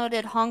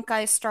downloaded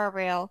Honkai Star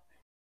Rail,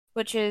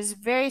 which is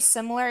very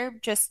similar,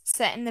 just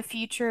set in the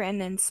future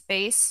and in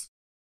space,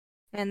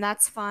 and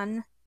that's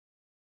fun.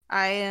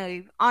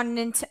 On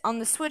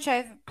the Switch,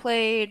 I've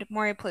played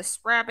Mario plus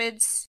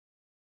Rabbids.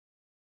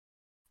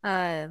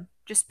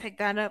 Just picked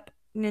that up.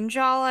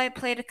 Ninjala, I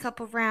played a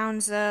couple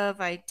rounds of.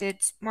 I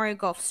did Mario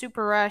Golf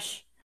Super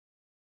Rush.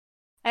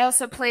 I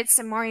also played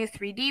some Mario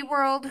 3D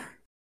World,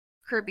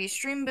 Kirby's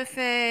Dream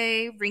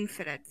Buffet, Ring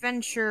Fit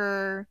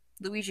Adventure,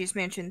 Luigi's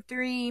Mansion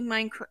 3,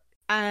 Minecraft.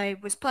 I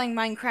was playing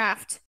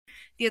Minecraft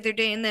the other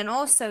day, and then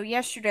also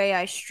yesterday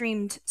I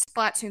streamed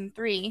Splatoon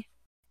 3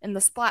 in the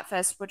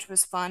Splatfest, which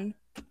was fun.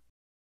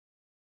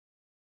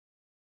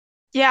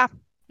 Yeah.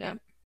 Yeah.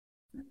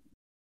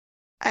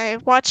 I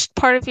watched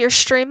part of your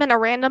stream in a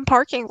random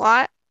parking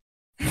lot.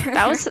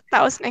 That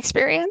was an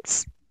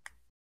experience.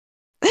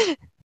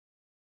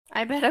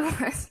 I bet it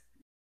was.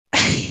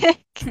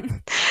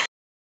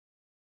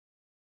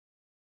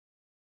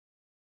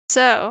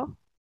 So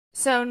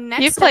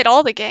next you've played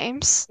all the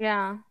games.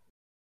 Yeah.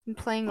 Been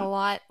playing a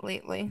lot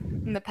lately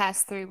in the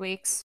past 3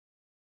 weeks.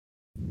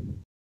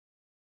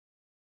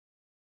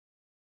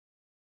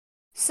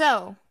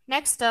 So,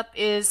 next up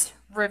is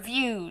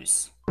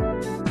reviews.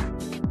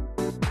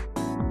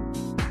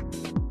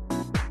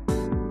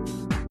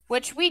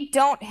 Which we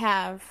don't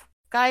have.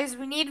 Guys,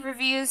 we need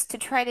reviews to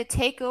try to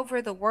take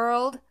over the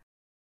world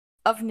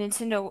of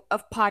Nintendo,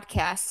 of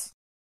podcasts.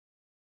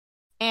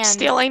 And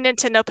stealing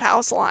Nintendo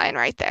Pal's line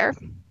right there.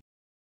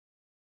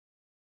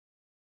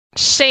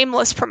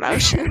 Shameless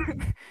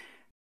promotion.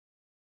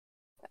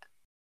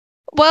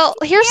 Well,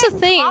 here's the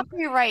thing.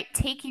 Copyright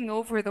taking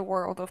over the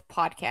world of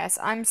podcasts.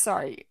 I'm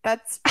sorry.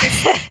 That's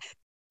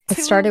it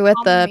started with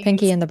the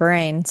Pinky and the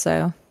Brain,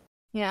 so.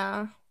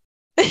 Yeah.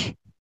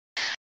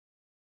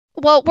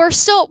 Well, we're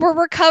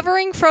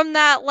recovering from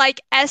that like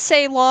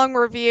essay long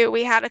review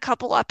we had a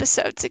couple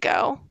episodes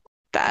ago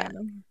that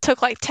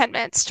took like 10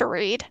 minutes to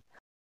read.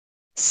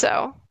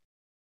 So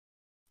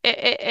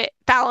it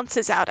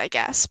balances out, I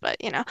guess. But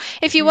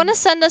if you want to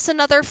send us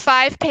another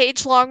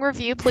 5-page long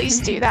review, please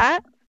do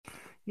that.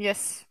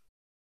 Yes.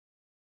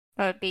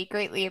 That would be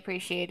greatly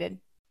appreciated.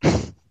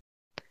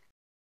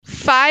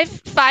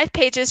 5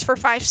 pages for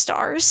 5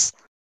 stars.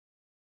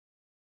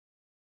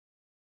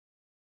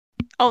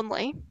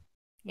 Only.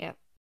 Yep.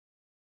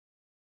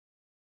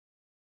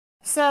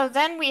 So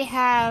then we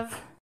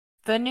have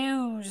the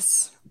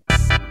news.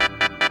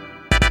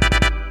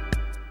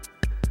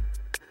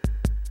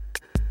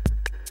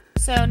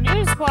 So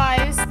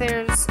news-wise,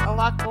 there's a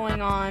lot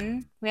going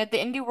on. We had the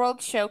Indie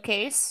World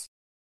Showcase.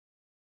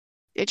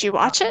 Did you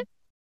watch it?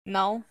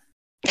 No.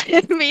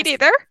 Me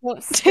neither.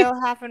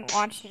 Still haven't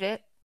watched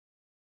it.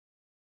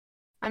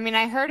 I mean,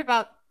 I heard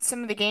about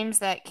some of the games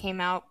that came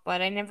out,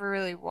 but I never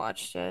really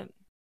watched it.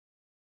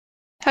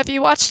 Have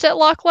you watched it,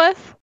 Lachlan?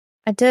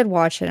 I did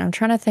watch it. I'm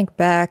trying to think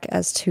back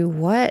as to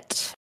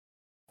what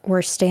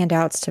were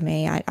standouts to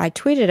me. I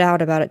tweeted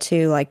out about it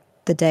too, like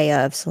the day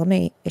of. So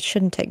it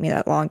shouldn't take me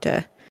that long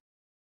to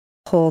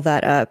pull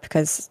that up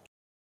because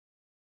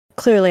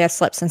clearly I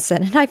slept since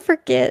then and I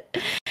forget.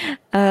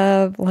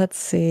 Let's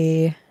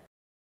see.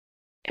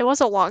 It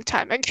was a long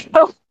time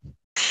ago.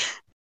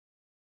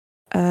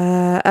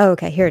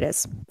 Okay, here it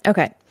is.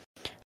 Okay.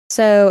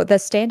 So the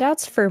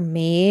standouts for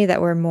me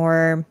that were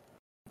more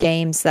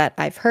games that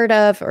I've heard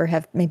of or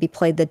have maybe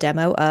played the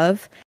demo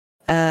of,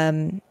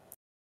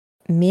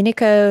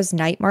 Minico's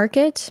Night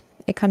Market.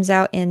 It comes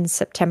out in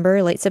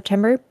September, late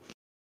September.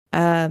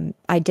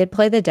 I did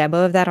play the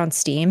demo of that on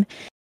Steam,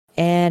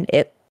 and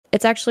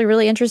it's actually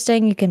really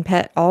interesting. You can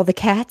pet all the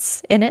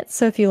cats in it,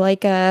 so if you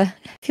like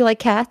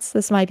cats,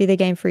 this might be the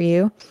game for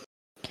you.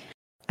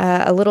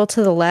 A little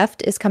to the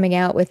left is coming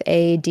out with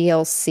a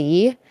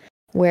DLC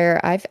where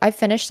I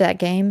finished that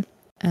game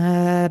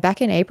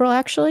back in April,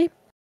 actually.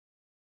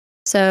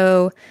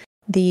 So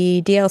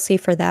the DLC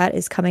for that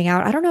is coming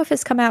out. I don't know if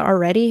it's come out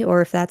already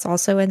or if that's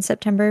also in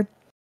September.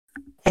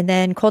 And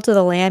then Cult of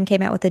the Lamb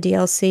came out with a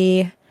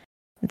DLC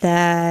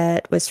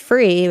that was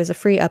free. It was a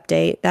free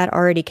update that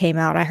already came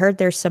out. I heard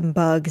there's some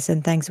bugs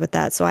and things with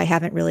that, so I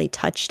haven't really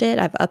touched it.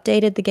 I've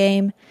updated the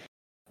game,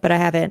 but I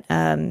haven't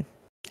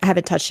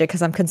touched it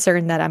because I'm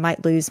concerned that I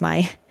might lose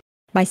my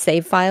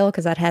save file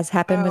because that has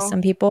happened with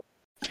some people.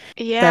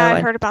 Yeah,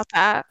 I heard about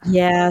that.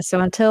 Yeah, so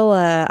until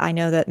I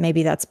know that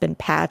maybe that's been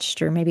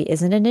patched or maybe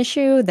isn't an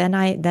issue, then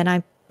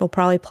I will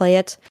probably play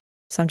it.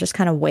 So I'm just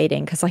kind of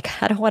waiting because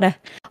like I don't want to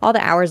all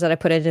the hours that I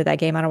put into that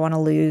game, I don't want to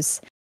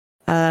lose.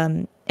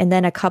 And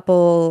then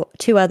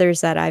two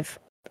others that I've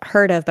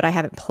heard of but I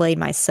haven't played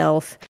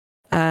myself.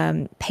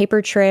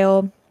 Paper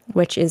Trail,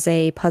 which is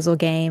a puzzle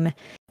game,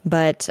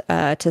 but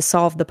to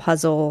solve the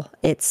puzzle,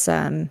 it's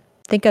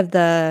think of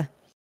the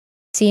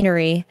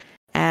scenery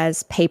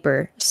as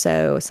paper.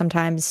 So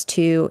sometimes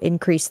to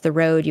increase the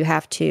road, you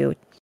have to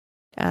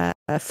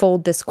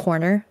fold this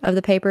corner of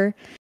the paper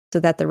so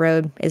that the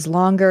road is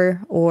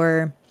longer,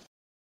 or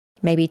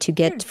maybe to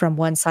get from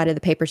one side of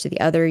the paper to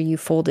the other, you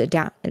fold it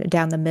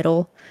down the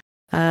middle,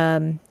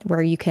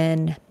 where you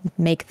can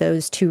make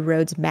those two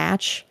roads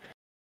match.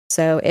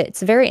 So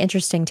it's a very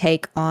interesting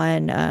take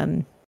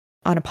on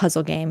a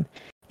puzzle game.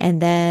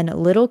 And then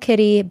Little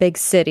Kitty, Big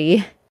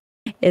City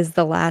is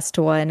the last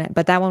one,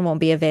 but that one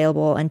won't be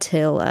available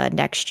until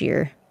next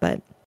year.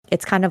 But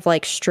it's kind of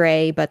like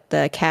Stray, but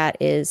the cat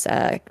is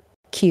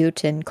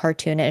cute and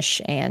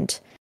cartoonish and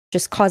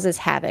just causes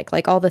havoc,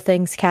 like all the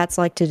things cats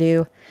like to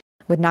do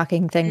with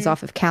knocking things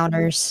off of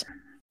counters,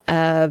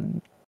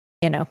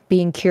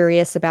 being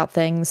curious about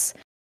things,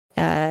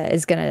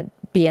 is gonna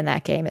be in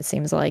that game, it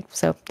seems like.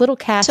 So little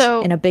cat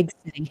in a big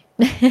city.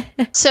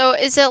 So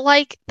is it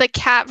like the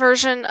cat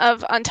version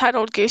of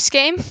Untitled Goose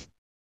Game?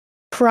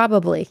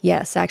 Probably,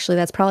 yes. Actually,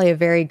 that's probably a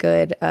very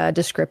good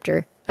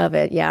descriptor of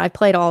it. Yeah, I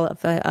played all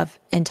of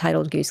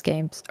Entitled Goose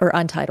Games or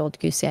Untitled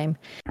Goose Game.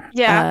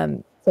 Yeah.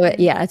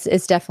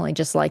 It's definitely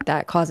just like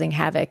that, causing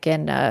havoc.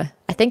 And I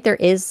think there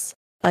is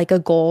like a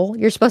goal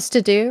you're supposed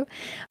to do,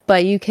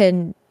 but you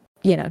can,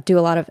 do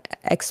a lot of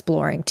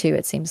exploring too.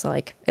 It seems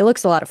like it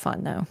looks a lot of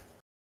fun though.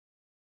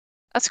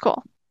 That's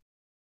cool.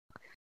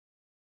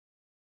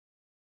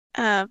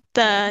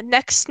 The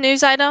next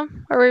news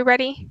item. Are we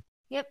ready?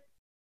 Yep.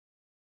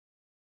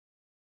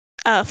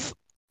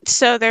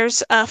 So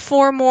there's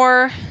 4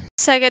 more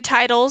Sega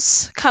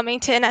titles coming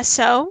to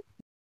NSO.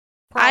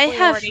 Probably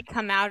already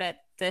come out at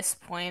this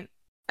point.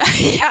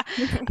 Yeah.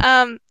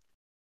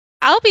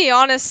 I'll be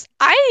honest,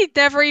 I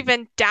never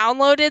even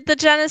downloaded the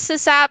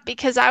Genesis app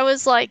because I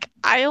was like,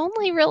 I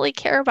only really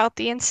care about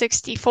the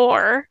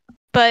N64.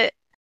 But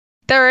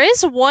there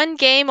is one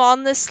game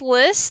on this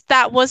list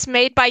that was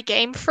made by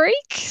Game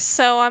Freak,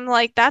 so I'm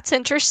like, that's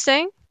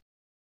interesting.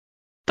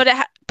 But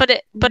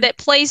it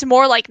plays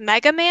more like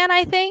Mega Man,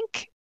 I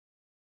think.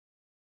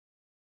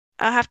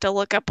 I'll have to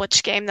look up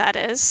which game that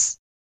is.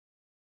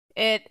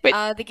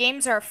 The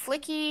games are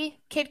Flicky,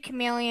 Kid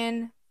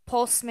Chameleon,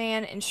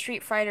 Pulseman, and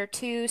Street Fighter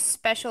 2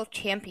 Special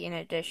Champion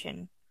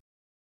Edition.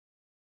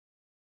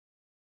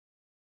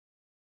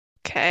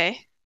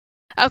 Okay,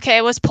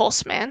 it was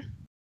Pulseman.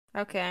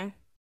 Okay.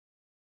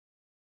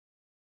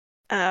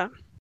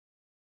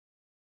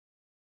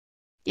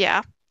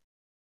 Yeah.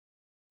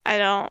 I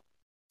don't.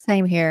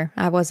 Same here.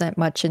 I wasn't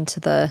much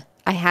into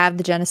I have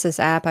the Genesis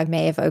app. I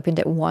may have opened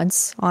it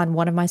once on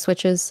one of my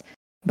Switches,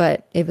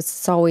 but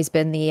it's always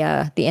been the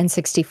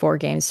N64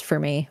 games for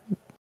me.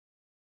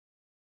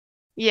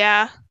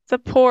 Yeah, the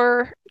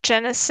poor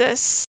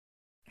Genesis.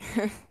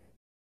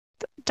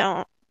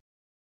 Don't.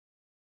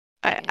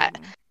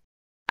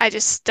 I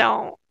just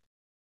don't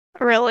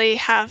really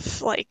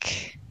have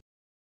like.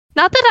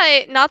 Not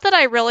that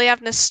I really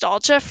have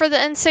nostalgia for the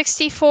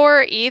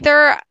N64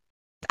 either.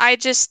 I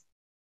just,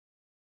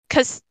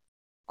 cause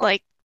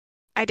like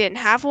I didn't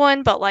have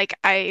one, but like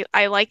I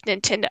like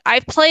Nintendo.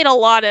 I've played a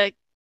lot of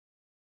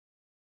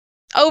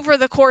over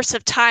the course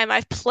of time.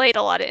 I've played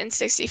a lot of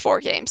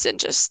N64 games and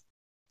just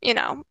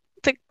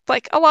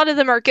like a lot of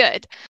them are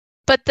good,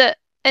 but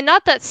and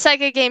not that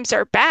Sega games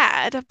are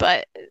bad,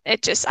 but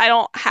it just I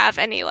don't have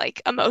any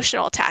like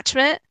emotional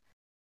attachment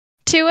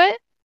to it.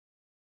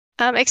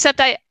 Except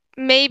I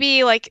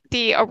maybe like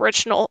the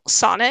original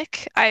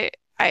Sonic I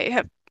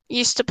have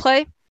used to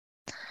play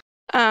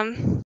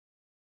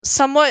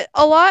somewhat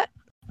a lot.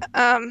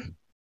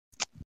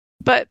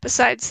 But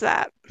besides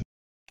that,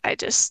 I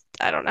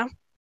don't know.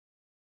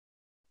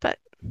 But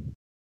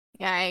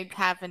yeah, I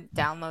haven't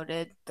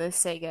downloaded the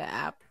Sega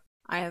app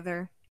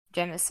either.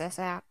 Genesis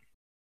app.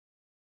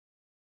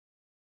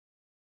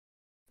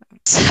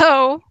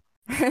 So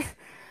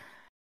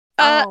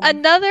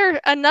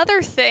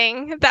another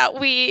thing that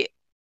we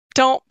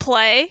don't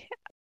play.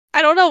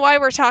 I don't know why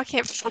we're talking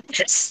about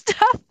this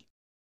stuff.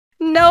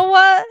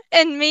 Noah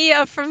and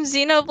Mia from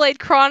Xenoblade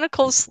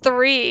Chronicles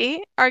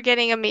 3 are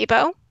getting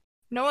amiibo.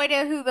 No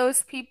idea who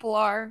those people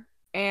are,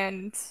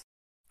 and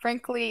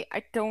frankly,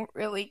 I don't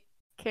really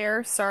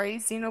care. Sorry,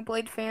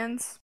 Xenoblade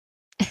fans.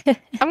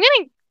 I'm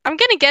I'm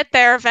gonna get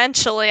there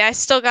eventually. I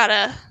still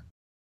gotta.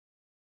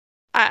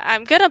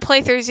 I'm gonna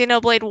play through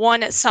Xenoblade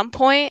 1 at some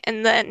point,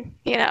 and then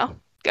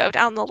go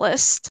down the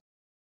list.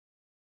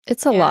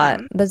 It's a Yeah. lot.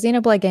 The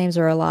Xenoblade games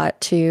are a lot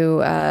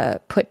to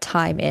put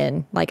time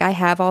in. Like I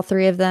have all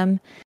three of them.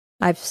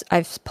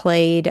 I've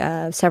played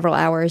several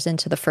hours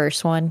into the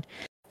first one.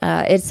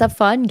 It's a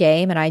fun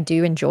game, and I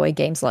do enjoy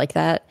games like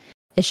that.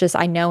 It's just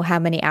I know how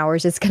many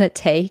hours it's gonna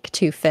take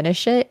to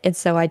finish it, and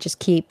so I just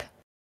keep.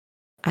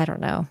 I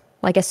don't know.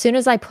 Like as soon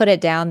as I put it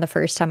down the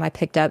first time I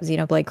picked up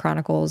Xenoblade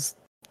Chronicles,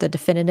 the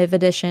definitive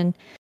edition,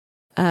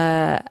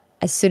 uh,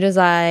 as soon as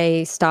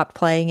I stopped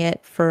playing it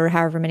for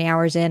however many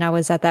hours in, I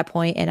was at that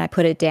point and I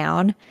put it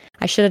down.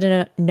 I should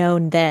have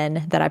known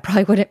then that I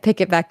probably wouldn't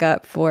pick it back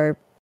up for,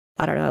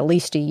 I don't know, at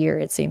least a year,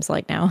 it seems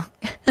like now.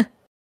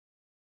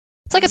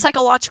 It's like a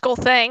psychological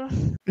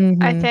thing,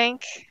 I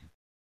think.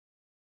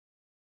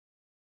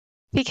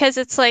 Because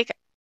it's like,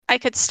 I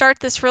could start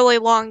this really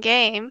long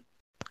game,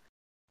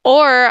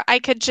 or I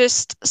could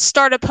just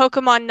start a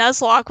Pokemon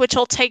Nuzlocke, which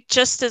will take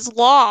just as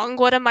long.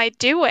 What am I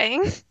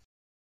doing?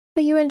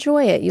 But you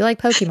enjoy it. You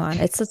like Pokemon.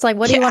 It's like,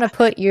 what do you want to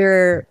put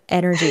your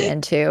energy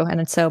into?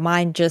 And so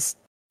mine just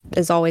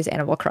is always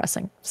Animal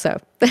Crossing. So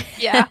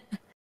Yeah.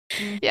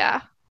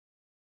 Yeah.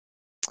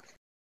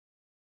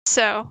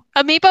 So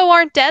Amiibo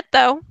aren't dead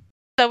though.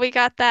 So we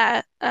got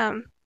that. I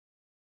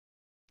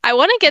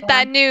want to get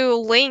that new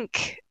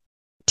Link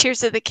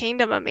Tears of the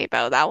Kingdom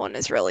amiibo. That one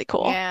is really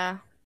cool. Yeah.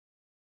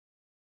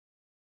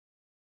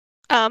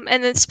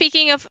 And then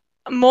speaking of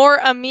more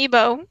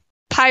amiibo,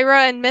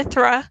 Pyra and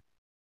Mithra.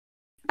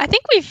 I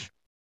think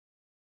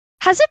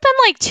has it been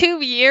like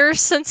 2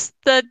 years since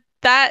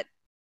that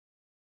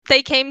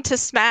they came to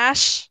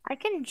Smash? I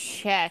can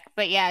check,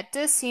 but yeah, it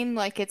does seem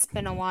like it's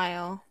been a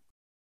while.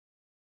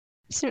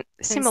 Seem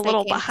a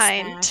little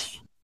behind.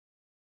 Smash.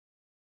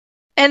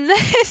 And then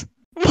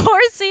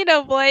more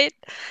Xenoblade.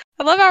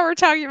 I love how we're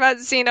talking about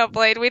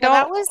Xenoblade.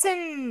 That was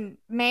in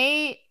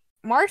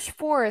March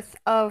 4th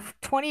of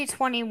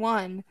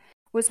 2021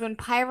 was when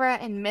Pyra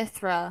and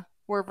Mithra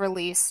were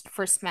released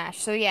for Smash.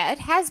 So yeah, it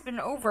has been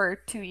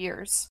over 2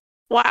 years.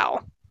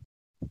 Wow.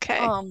 Okay.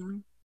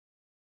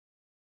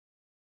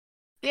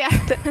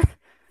 Yeah.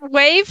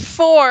 Wave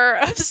 4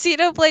 of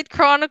Xenoblade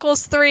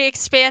Chronicles 3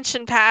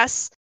 expansion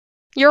pass.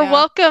 You're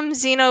welcome,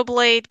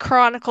 Xenoblade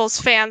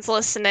Chronicles fans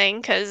listening,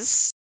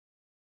 because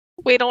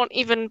we don't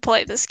even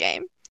play this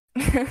game.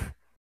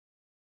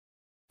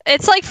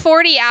 It's like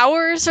 40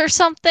 hours or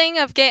something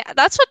of game.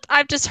 That's what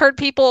I've just heard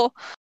people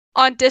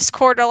on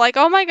Discord are like,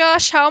 oh my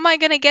gosh, how am I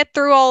going to get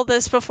through all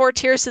this before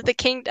Tears of the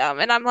Kingdom?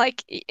 And I'm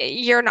like,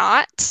 you're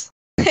not.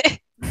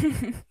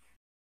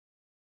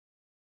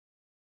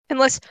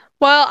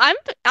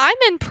 I'm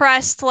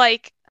impressed,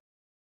 like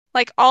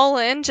All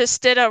In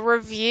just did a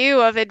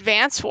review of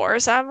Advance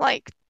Wars. I'm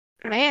like,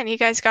 man, you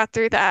guys got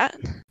through that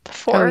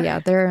before.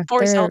 They're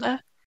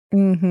Zelda.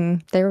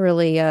 They're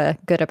really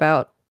good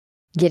about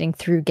getting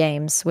through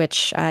games,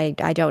 which I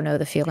don't know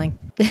the feeling.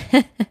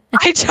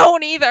 I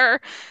don't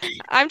either.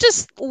 I'm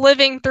just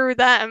living through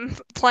them,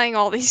 playing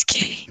all these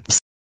games.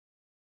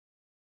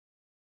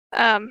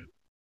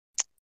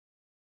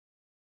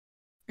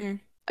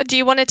 Do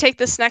you want to take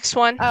this next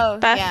one? Oh,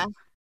 Beth? yeah.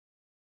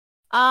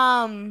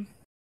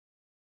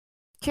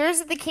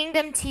 Tears of the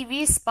Kingdom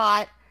TV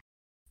spot.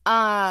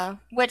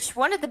 Which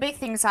one of the big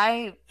things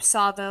I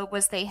saw though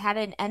was they had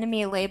an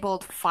enemy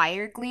labeled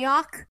Fire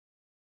Gleeok,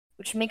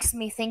 which makes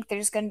me think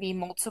there's going to be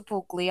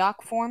multiple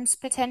Gleeok forms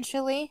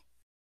potentially.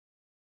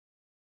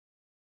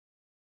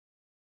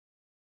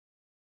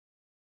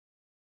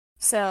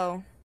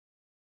 So,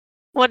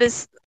 what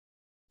is?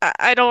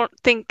 I don't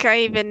think I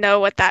even know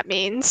what that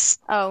means.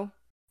 Oh,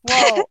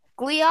 well,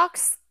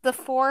 Gleeok's the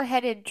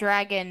four-headed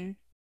dragon.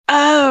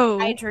 Oh,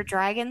 Hydra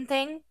dragon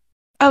thing.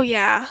 Oh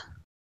yeah,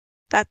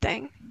 that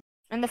thing.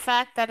 And the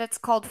fact that it's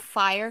called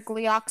Fire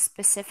Gleeok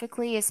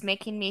specifically is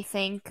making me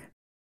think,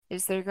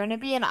 is there going to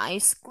be an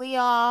Ice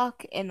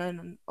Gleeok and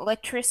an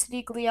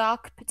Electricity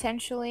Gleeok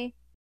potentially?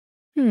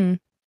 And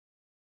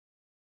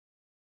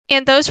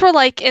those were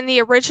like in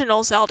the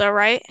original Zelda,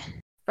 right?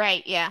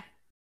 Right, yeah.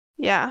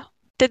 Yeah.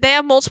 Did they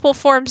have multiple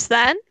forms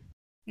then?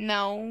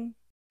 No.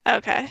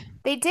 Okay.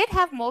 They did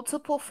have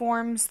multiple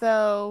forms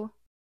though.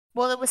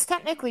 Well, it was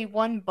technically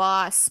one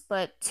boss,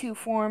 but two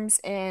forms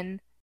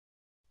in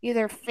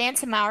either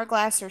Phantom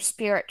Hourglass or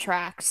Spirit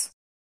Tracks.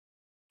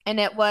 And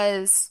it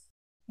was,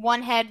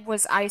 one head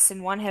was ice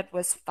and one head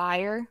was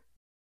fire.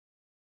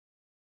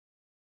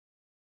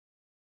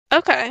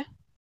 Okay.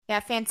 Yeah,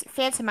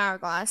 Phantom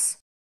Hourglass.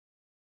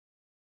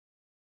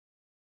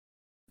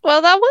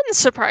 Well, that wouldn't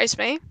surprise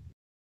me.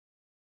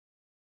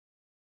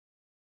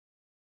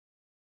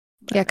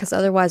 Yeah, because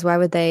otherwise, why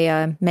would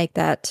they make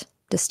that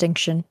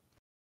distinction?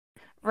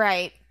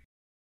 Right.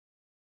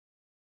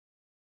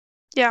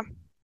 Yeah.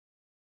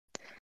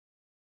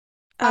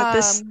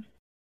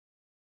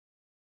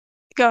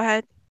 Go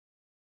ahead.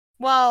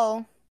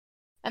 Well,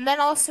 and then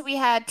also we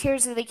had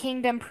Tears of the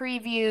Kingdom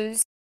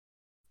previews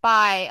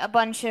by a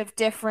bunch of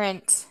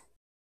different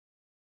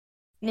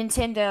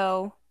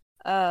Nintendo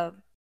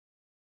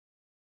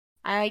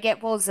I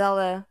get both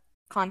Zelda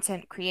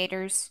content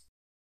creators.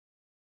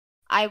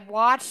 I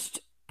watched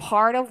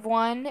part of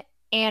one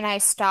and I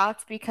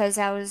stopped because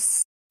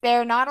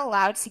they're not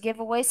allowed to give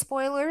away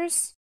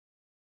spoilers,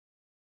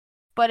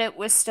 but it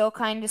was still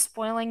kind of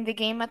spoiling the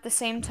game at the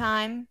same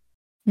time.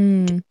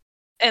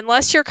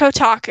 Unless you're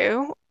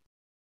Kotaku.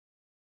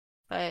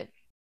 But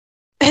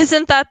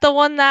Isn't that the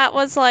one that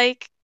was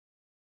like,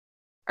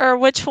 or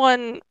which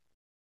one?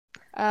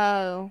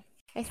 oh,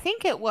 I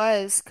think it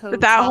was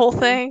That whole Kotaku.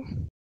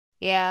 thing?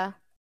 Yeah,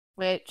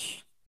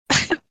 which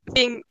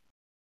Being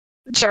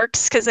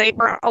jerks because they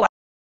weren't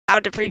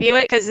allowed to preview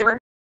it because they were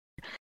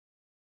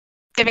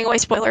giving away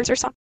spoilers or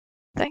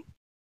something.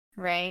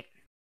 right.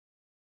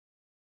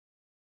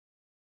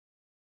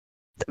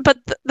 But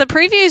the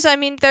previews, I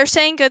mean, they're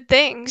saying good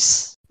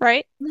things,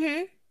 right?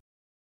 Mm-hmm.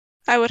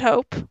 I would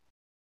hope.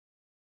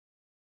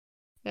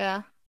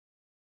 Yeah.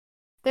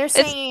 They're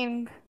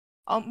saying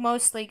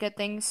mostly good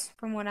things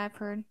from what I've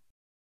heard.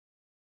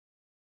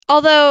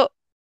 Although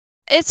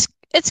it's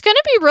going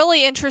to be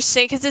really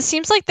interesting because it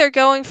seems like they're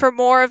going for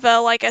more of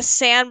a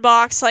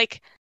sandbox,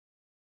 like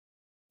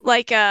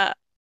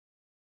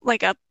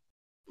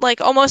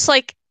almost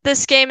like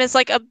this game is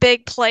like a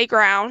big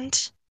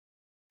playground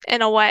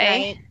in a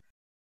way. Right.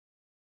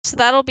 So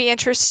that'll be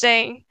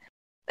interesting.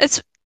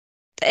 It's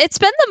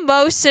been the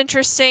most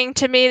interesting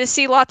to me to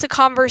see lots of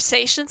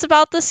conversations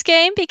about this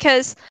game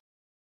because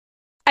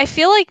I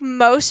feel like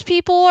most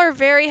people are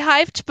very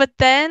hyped, but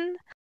then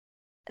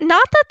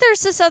not that there's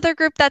this other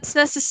group that's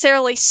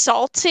necessarily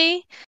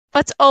salty,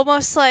 but it's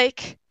almost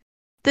like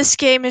this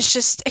game is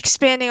just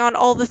expanding on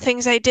all the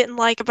things I didn't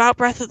like about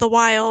Breath of the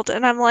Wild,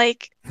 and I'm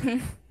like,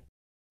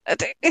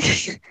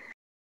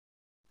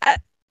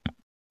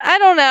 I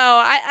don't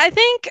know. I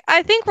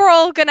think we're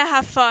all gonna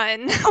have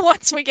fun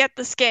once we get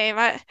this game.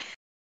 I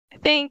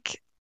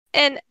think,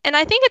 and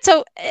I think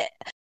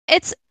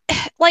it's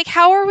like,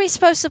 how are we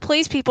supposed to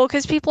please people?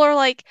 Because people are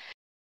like,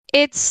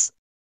 it's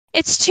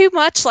too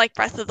much like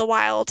Breath of the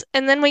Wild,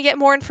 and then we get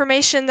more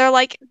information. They're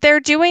like, they're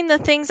doing the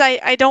things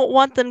I don't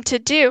want them to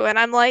do, and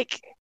I'm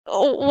like,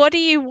 oh, what do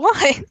you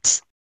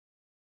want?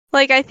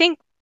 Like, I think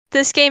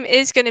this game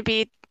is going to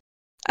be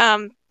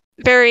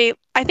very.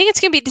 I think it's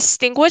going to be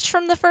distinguished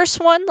from the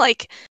first one.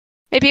 Like,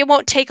 maybe it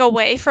won't take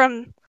away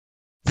from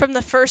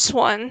the first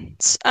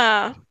one's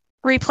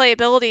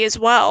replayability as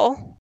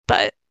well,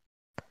 but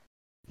I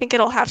think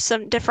it'll have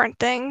some different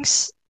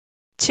things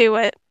to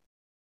it.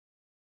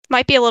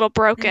 Might be a little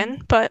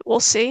broken, but we'll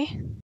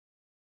see.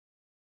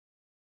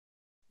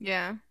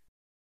 Yeah.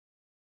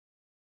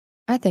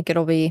 I think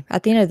it'll be,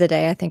 at the end of the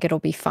day, I think it'll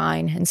be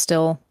fine and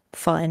still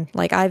fun.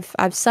 Like I've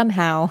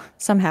somehow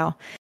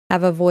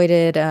have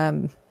avoided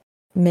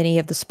many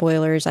of the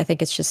spoilers. I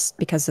think it's just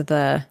because of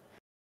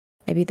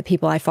maybe the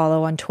people I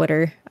follow on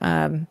Twitter.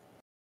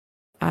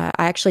 I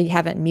actually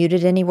haven't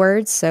muted any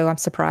words, so I'm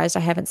surprised I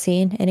haven't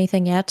seen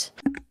anything yet.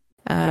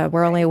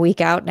 We're only a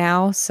week out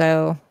now,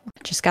 so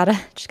just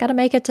gotta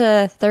make it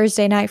to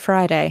Thursday night,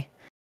 Friday,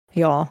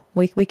 y'all.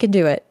 We can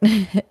do it.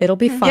 It'll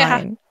be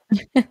fine.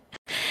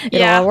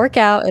 It'll all work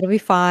out. It'll be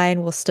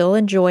fine. We'll still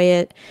enjoy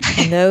it.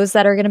 And those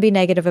that are going to be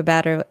negative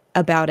about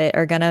it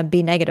are going to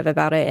be negative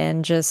about it,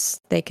 and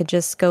they could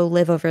just go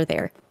live over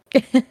there.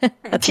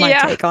 That's my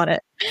take on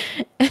it.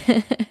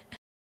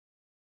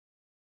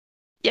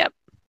 Yep.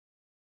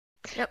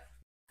 Yep.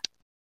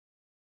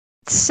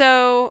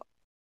 So,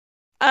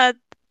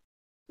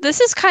 this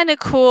is kind of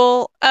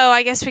cool. Oh,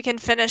 I guess we can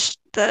finish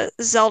the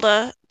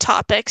Zelda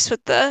topics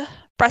with the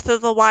Breath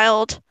of the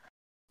Wild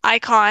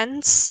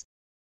icons.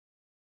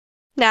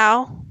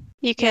 Now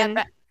you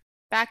can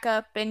back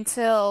up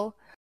until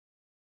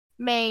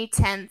May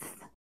 10th.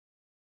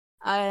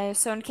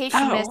 So in case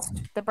you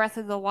missed the Breath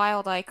of the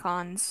Wild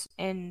icons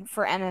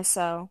for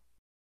NSO,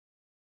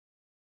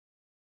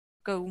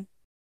 go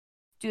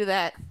do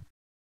that.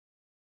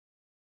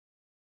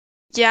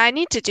 Yeah, I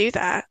need to do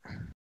that.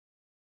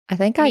 I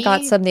think I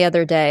got some the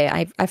other day.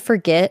 I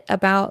forget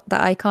about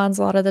the icons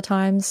a lot of the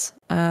times.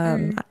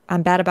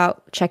 I'm bad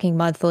about checking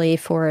monthly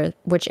for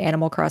which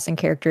Animal Crossing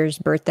character's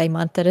birthday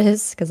month it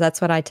is, because that's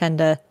what I tend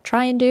to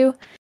try and do.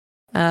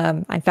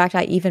 In fact,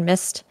 I even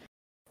missed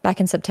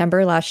back in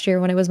September last year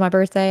when it was my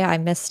birthday. I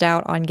missed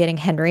out on getting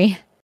Henry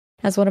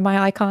as one of my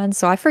icons,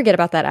 so I forget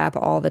about that app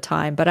all the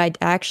time. But I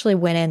actually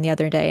went in the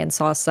other day and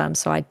saw some,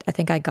 so I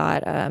think I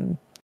got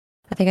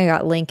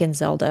Link and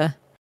Zelda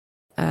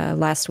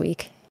last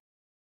week.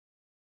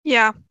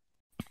 Yeah.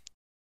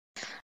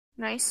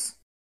 Nice.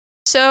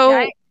 So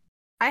yeah,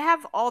 I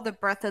have all the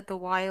Breath of the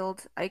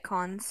Wild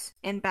icons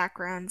and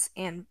backgrounds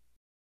and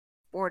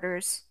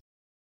borders.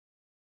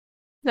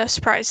 No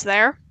surprise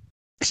there.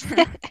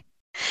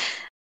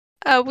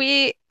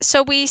 We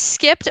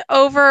skipped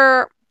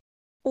over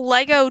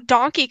Lego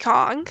Donkey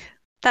Kong.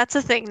 That's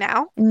a thing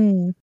now.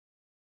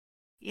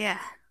 Yeah.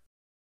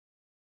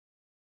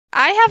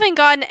 I haven't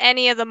gotten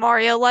any of the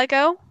Mario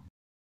Lego.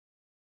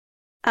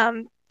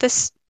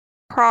 This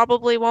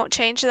probably won't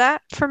change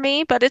that for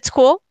me, but it's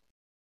cool.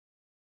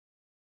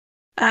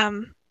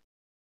 Isn't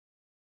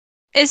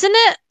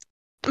it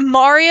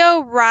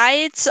Mario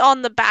rides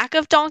on the back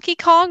of Donkey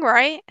Kong,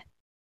 right?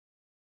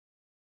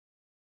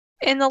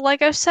 In the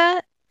Lego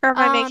set? Or am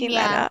I making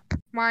that Yeah. up?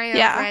 Mario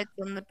Yeah. rides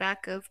on the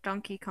back of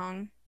Donkey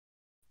Kong.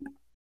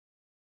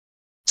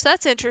 So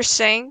that's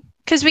interesting.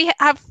 Because we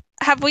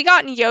have we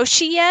gotten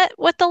Yoshi yet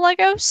with the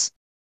Legos?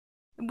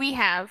 We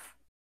have.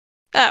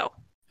 Oh.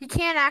 He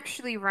can't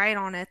actually ride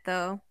on it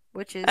though,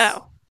 which is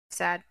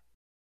sad.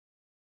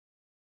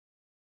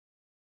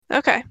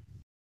 Okay.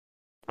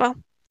 Well,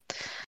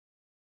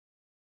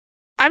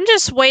 I'm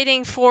just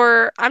waiting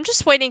for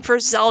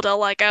Zelda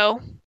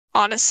Lego,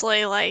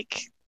 honestly.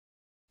 Like,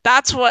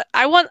 that's what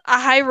I want, a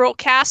Hyrule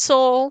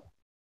Castle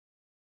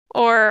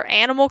or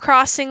Animal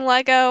Crossing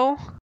Lego.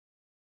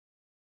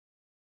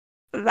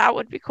 That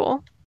would be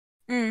cool.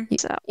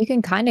 So You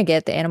can kind of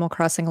get the Animal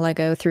Crossing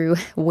Lego through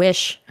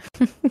Wish.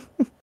 is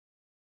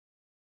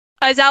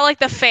that like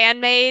the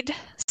fan-made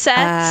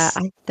sets?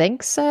 I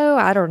think so.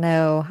 I don't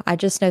know. I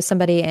just know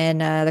somebody in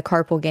the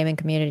carpool gaming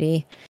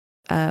community,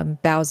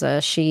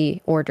 Bowza.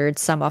 She ordered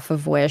some off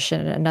of Wish,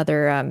 and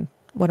another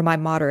one of my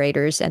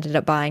moderators ended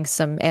up buying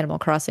some Animal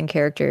Crossing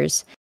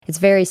characters. It's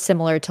very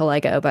similar to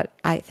Lego, but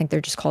I think they're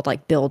just called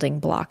like building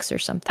blocks or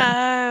something.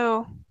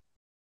 Oh,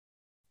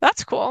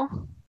 that's cool.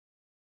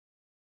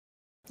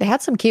 They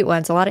had some cute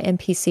ones, a lot of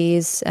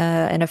NPCs,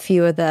 and a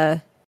few of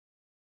the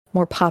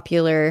more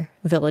popular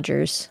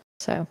villagers.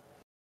 So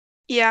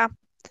Yeah.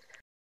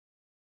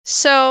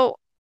 So,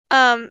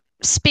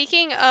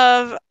 speaking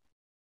of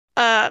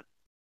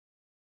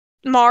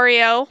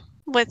Mario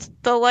with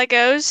the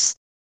Legos,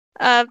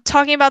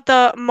 talking about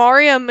the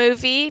Mario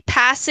movie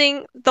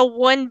passing the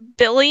 1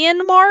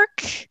 billion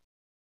mark,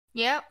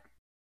 Yep.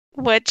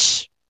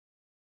 which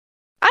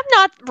I'm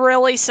not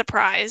really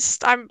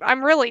surprised.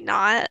 I'm really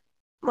not.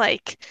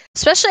 Like,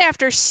 especially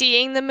after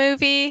seeing the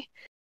movie,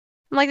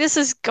 I'm like, this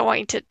is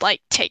going to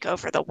like take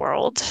over the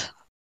world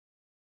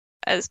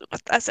as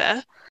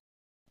a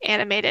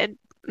animated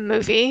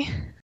movie.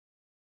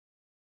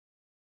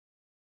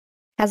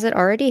 has it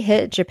already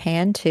hit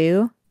Japan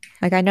too?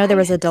 Like I know there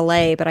was a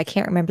delay, but I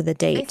can't remember the I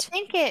date.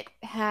 think it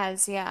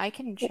has. Yeah, I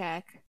can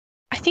check.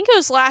 I think it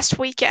was last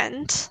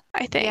weekend,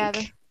 I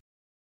think.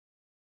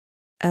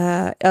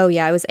 Oh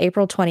yeah, it was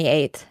April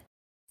 28th.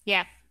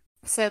 Yeah.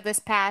 So this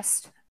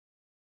passed,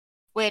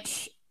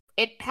 which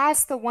it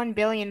passed the 1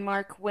 billion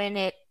mark when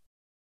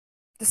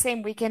the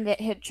same weekend it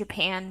hit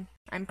Japan,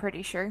 I'm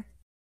pretty sure.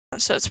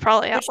 So it's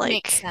probably at Which like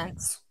makes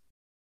sense.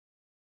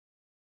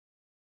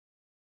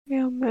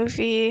 Real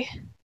movie.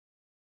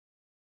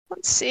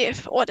 Let's see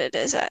what it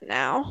is at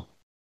now.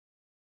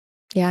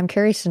 Yeah, I'm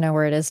curious to know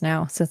where it is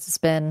now since it's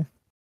been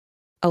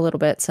a little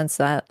bit since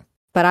that.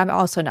 But I'm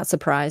also not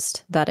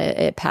surprised that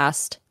it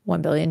passed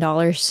 $1 billion.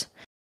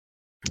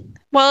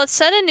 Well, it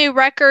set a new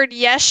record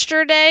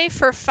yesterday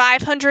for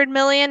 500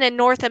 million in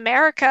North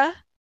America.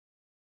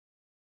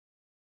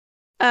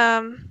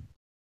 In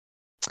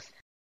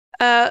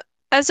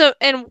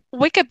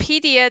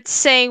Wikipedia, it's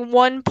saying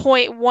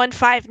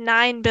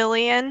 1.159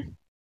 billion.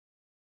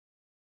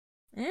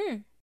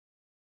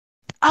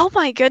 Oh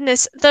my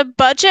goodness, the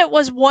budget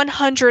was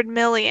 100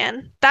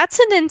 million. That's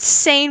an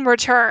insane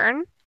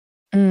return.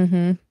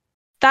 Mm-hmm.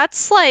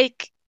 That's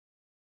like,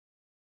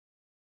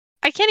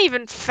 I can't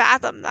even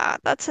fathom that.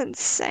 That's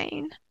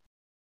insane.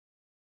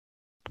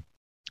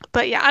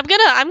 But yeah,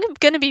 I'm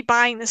gonna be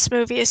buying this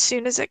movie as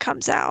soon as it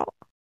comes out.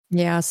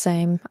 Yeah,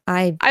 same.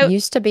 I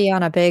used to be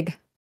on a big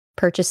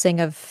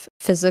purchasing of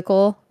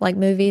physical like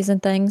movies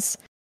and things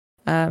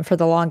for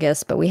the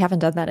longest, but we haven't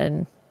done that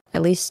in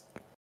at least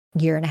a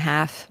year and a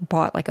half.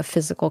 Bought like a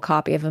physical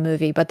copy of a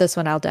movie, but this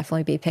one I'll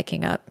definitely be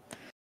picking up.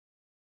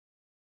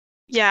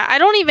 Yeah, I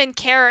don't even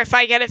care if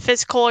I get it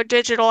physical or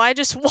digital. I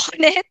just want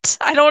it.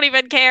 I don't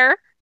even care.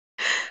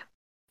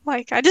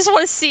 Like, I just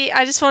want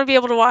to be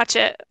able to watch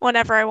it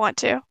whenever I want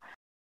to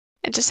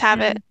and just have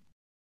it.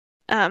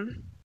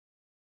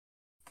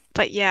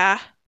 But yeah,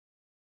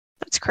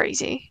 that's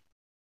crazy.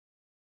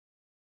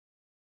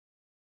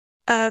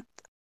 I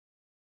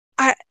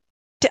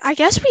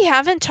guess we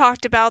haven't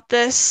talked about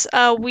this.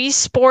 Wii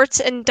Sports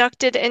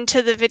inducted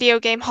into the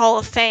Video Game Hall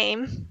of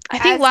Fame. I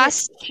think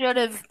it should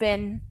have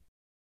been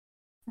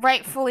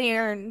rightfully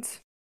earned.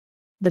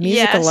 The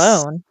music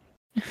alone.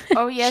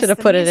 Oh yes, should have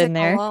put it in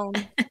there.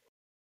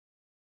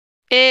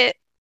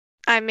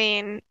 I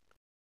mean,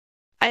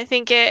 I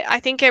think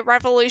it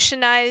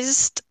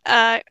revolutionized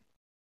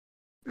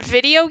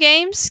video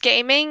games,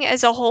 gaming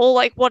as a whole.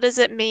 Like, what does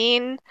it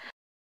mean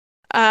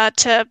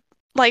to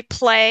like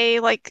play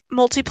like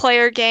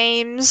multiplayer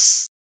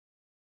games?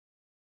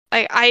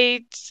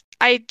 I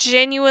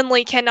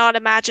genuinely cannot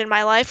imagine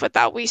my life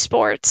without Wii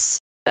Sports.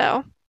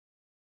 So,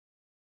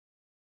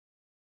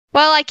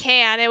 well, I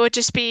can. It would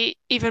just be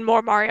even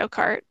more Mario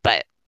Kart,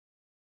 but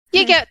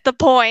you get the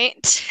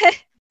point.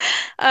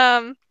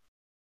 Yeah.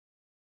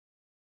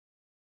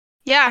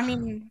 I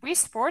mean, Wii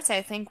Sports,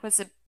 I think, was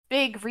a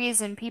big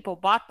reason people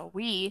bought the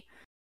Wii.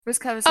 Was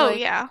because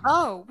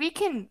we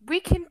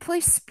can play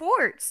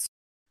sports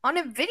on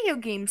a video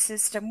game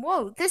system.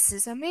 Whoa, this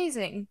is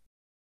amazing.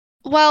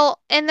 Well,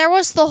 and there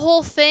was the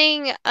whole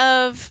thing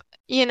of,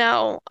 in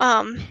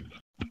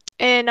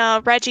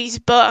Reggie's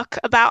book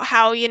about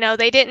how,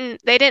 they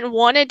didn't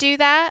want to do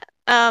that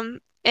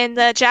in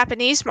the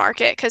Japanese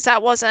market because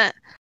that wasn't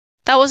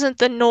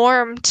the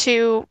norm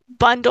to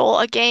bundle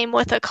a game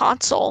with a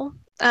console.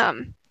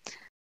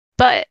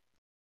 But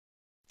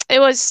it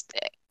was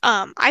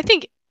I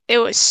think it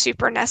was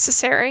super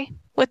necessary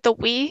with the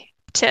Wii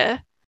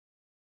to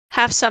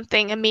have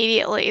something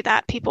immediately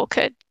that people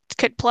could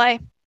play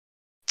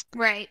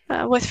Right.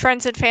 with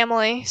friends and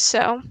family.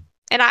 So,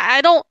 and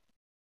I don't.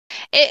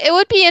 It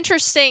would be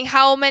interesting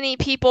how many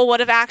people would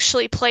have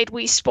actually played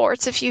Wii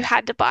Sports if you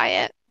had to buy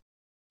it.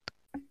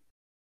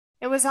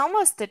 It was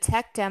almost a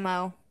tech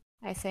demo,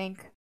 I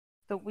think.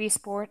 The Wii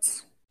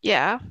Sports.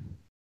 Yeah,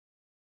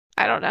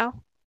 I don't know,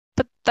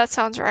 but that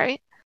sounds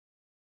right.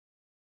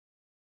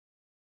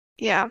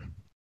 Yeah,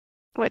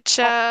 which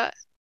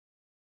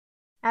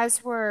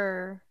As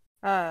we're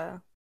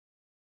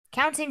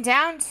counting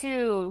down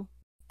to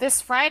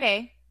this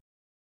Friday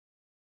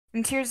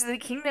and Tears of the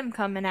Kingdom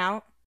coming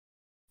out,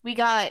 we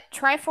got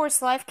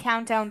Triforce Live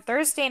Countdown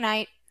Thursday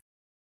night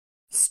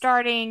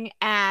starting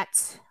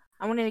at,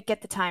 I want to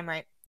get the time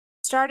right,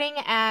 starting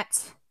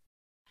at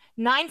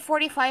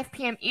 9:45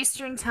 p.m.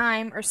 Eastern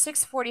Time or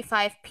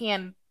 6:45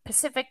 p.m.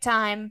 Pacific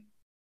Time.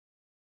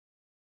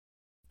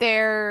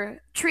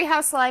 Their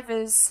Treehouse Live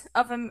is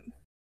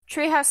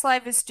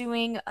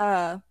doing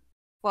a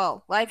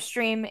live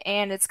stream,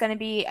 and it's going to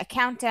be a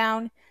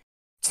countdown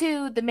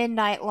to the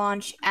midnight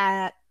launch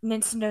at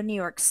Nintendo New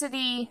York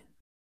City.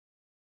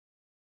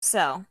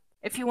 So,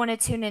 if you want to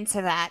tune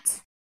into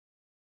that.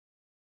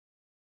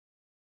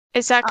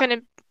 is that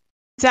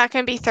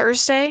gonna be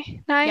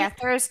Thursday night? Yeah,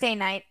 Thursday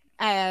night,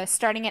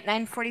 starting at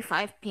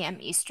 9:45 p.m.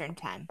 Eastern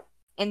Time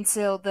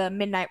until the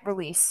midnight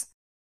release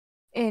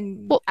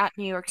at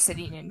New York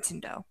City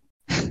Nintendo.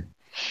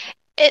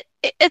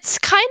 It's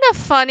kind of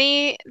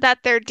funny that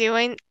they're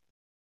doing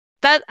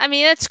that. I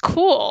mean, it's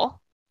cool.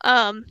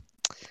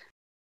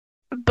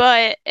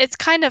 But it's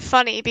kind of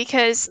funny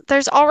because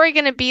there's already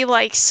going to be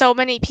like so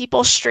many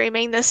people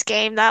streaming this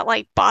game that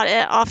like bought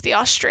it off the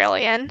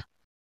Australian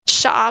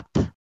shop.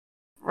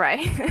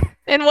 Right.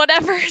 And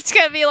whatever, it's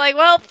going to be like,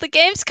 well, the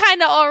game's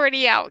kind of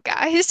already out,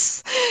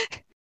 guys.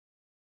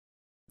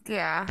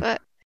 Yeah.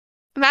 But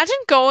imagine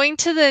going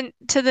to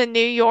the New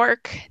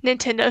York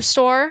Nintendo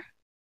store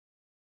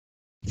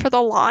for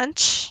the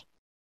launch.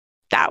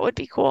 That would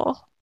be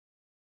cool.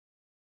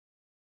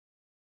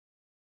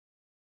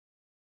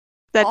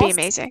 That'd be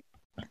amazing.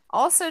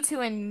 Also,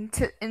 in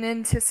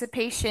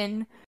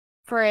anticipation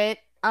for it,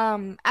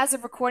 as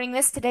of recording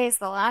this, today is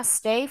the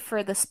last day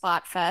for the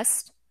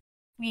Splatfest.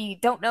 We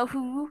don't know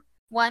who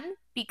won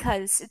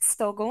because it's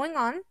still going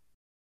on.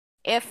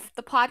 If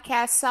the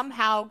podcast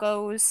somehow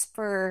goes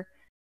for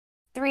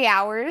 3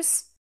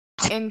 hours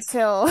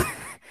until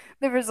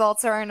the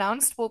results are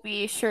announced, we'll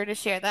be sure to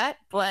share that.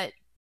 But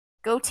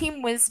go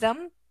Team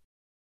Wisdom.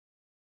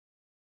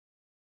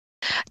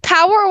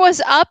 Power was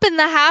up in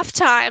the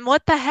halftime.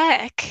 What the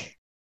heck?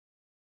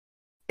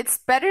 It's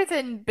better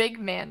than Big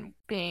Man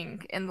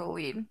being in the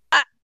lead.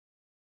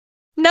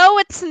 No,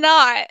 it's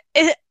not.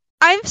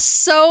 I'm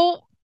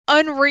so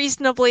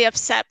unreasonably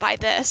upset by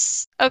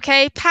this.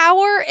 Okay?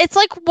 Power, it's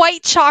like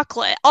white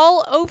chocolate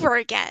all over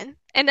again,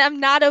 and I'm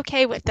not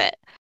okay with it.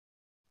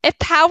 If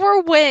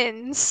Power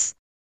wins,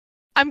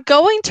 I'm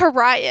going to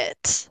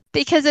riot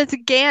because it's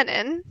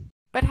Ganon.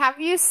 But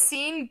have you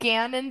seen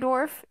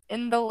Ganondorf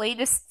in the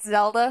latest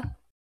Zelda?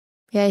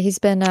 Yeah, he's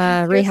been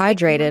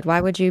rehydrated.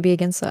 Why would you be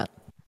against that?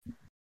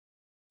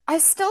 I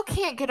still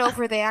can't get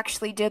over they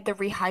actually did the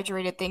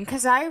rehydrated thing,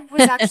 because I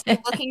was actually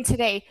looking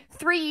today.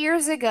 3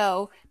 years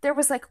ago, there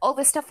was like all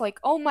this stuff like,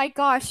 oh my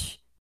gosh,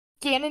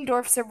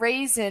 Ganondorf's a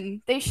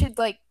raisin. They should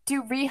like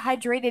do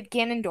rehydrated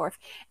Ganondorf.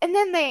 And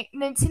then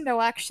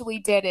Nintendo actually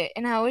did it,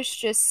 and I was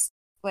just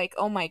like,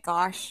 oh my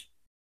gosh.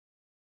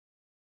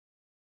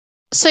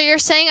 So you're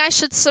saying I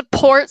should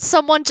support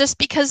someone just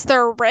because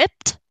they're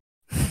ripped?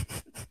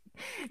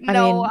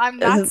 No, I'm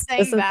not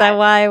saying isn't that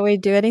why we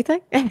do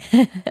anything?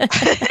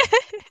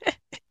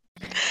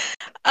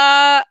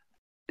 Not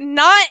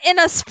in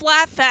a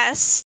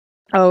Splatfest.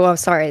 Oh,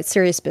 sorry. It's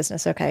serious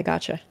business. Okay,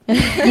 gotcha.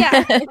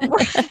 Yeah.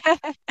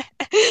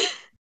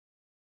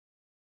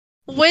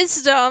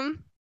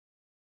 Wisdom.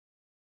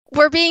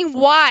 We're being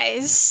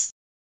wise.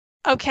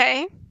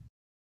 Okay?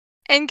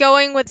 And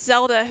going with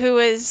Zelda, who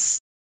is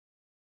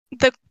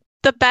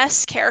the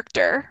best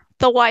character,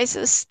 the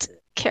wisest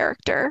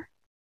character.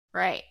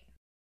 Right.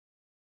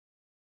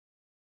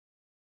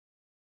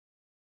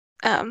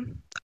 Or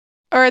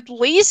at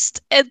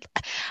least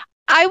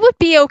I would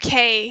be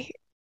okay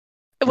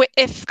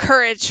if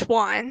Courage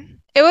won.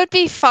 It would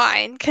be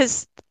fine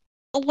because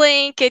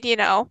Link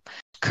and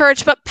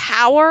Courage, but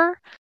Power,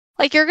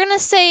 like you're gonna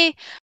say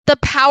the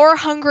power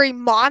hungry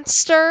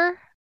monster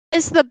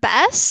is the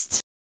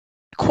best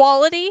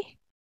quality?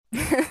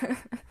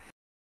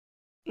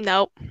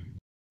 Nope.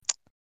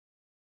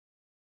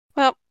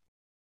 Well,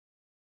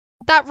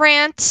 that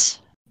rant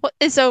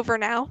is over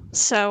now,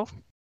 so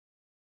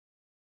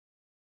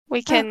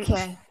we can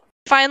Okay.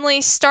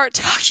 finally start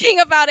talking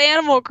about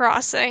Animal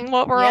Crossing,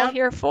 what we're all Yep.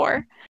 here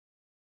for.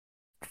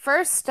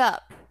 First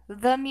up,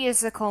 the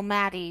musical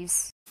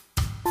Maddies.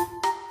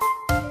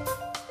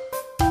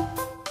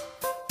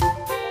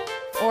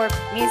 Or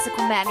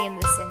musical Maddie in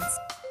this sense.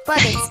 But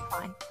it's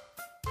fine.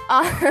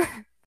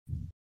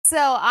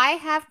 So I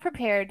have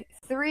prepared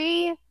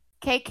 3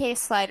 KK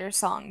Slider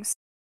songs.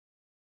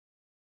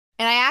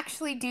 And I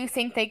actually do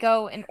think they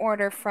go in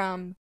order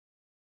from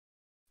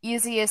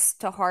easiest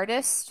to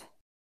hardest.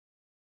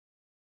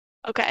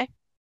 Okay.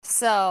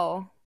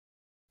 So,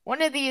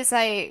 one of these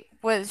I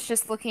was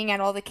just looking at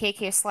all the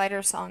KK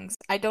Slider songs.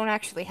 I don't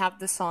actually have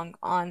the song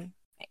on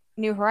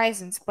New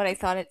Horizons, but I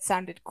thought it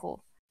sounded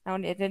cool. I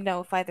didn't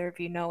know if either of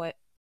you know it.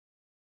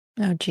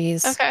 Oh,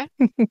 geez. Okay.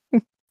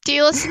 Do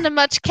you listen to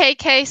much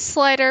KK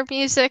Slider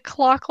music,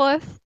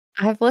 Lachlan?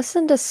 I've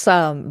listened to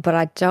some, but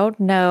I don't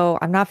know.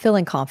 I'm not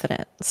feeling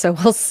confident, so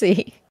we'll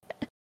see.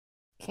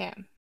 Okay.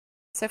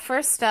 So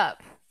first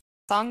up,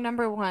 song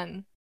number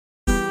 1.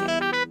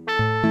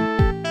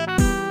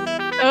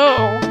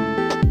 Oh.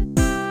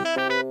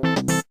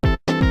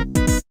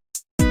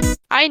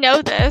 I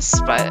know this,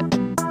 but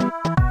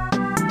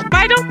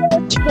I don't know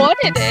which one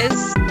it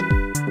is.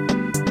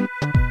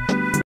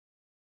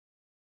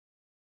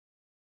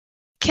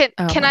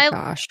 Can I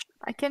Gosh.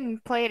 I can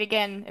play it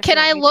again. Can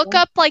I look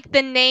up like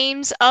the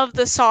names of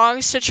the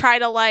songs to try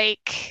to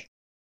like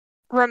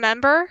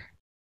remember?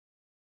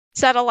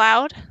 Is that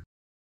allowed?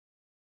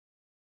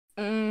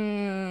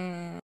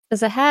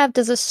 Does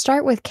it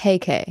start with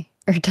KK?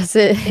 Or is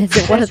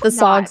it one of the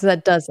songs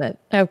that doesn't?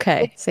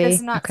 Okay. It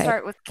does not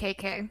start with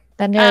KK.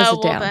 That narrows Oh,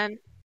 it well down. then.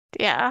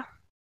 Yeah.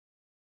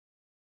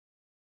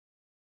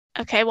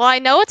 Okay, well I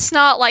know it's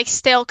not like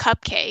stale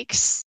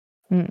cupcakes.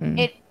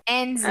 It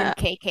ends in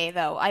KK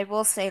though, I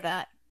will say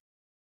that.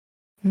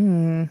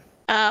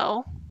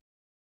 Oh.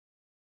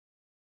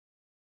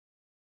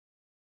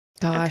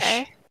 Gosh.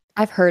 Okay.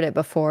 I've heard it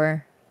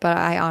before, but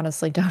I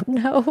honestly don't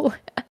know.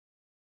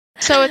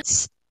 So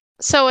it's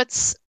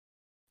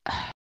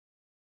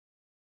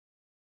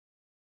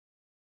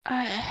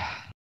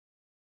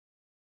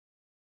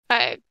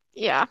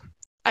yeah,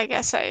 I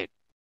guess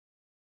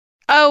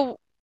oh,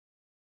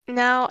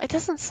 no, it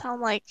doesn't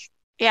sound like,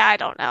 yeah, I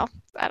don't know.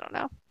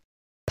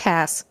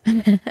 Pass.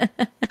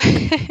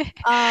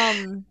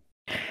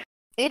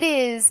 It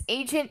is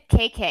Agent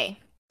KK.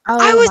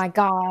 Oh my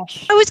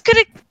gosh. I was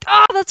gonna,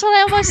 that's what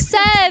I almost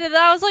said, and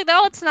I was like,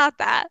 no, it's not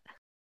that.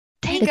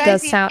 It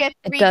does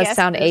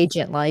sound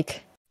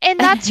agent-like. And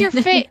that's your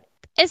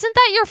isn't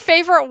that your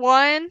favorite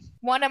one?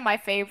 One of my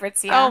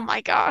favorites, yeah. Oh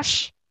my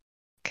gosh.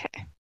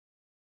 Okay.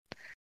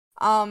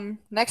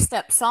 Next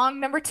up, song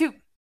number 2.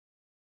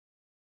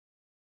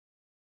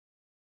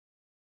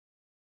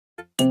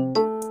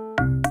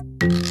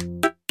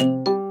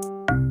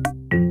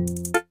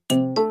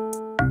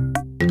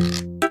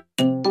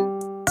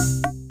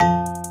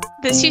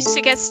 This used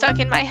to get stuck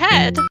in my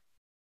head.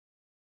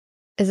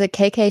 Is it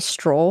KK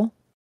Stroll?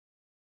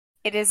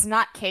 It is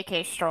not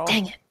KK Stroll.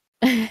 Dang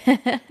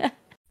it.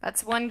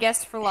 That's one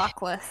guess for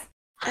Lockleth.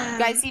 You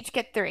guys each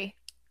get 3.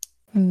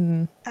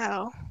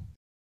 Oh.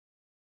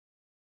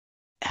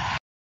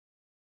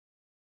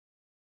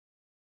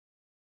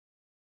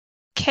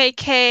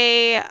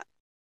 KK,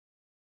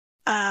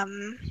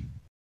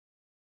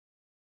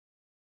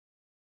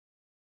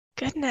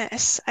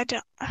 goodness, I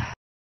don't.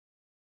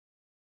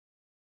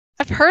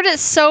 I've heard it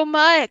so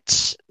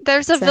much.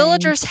 There's a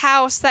villager's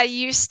house that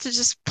used to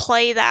just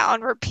play that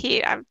on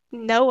repeat. I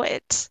know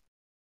it.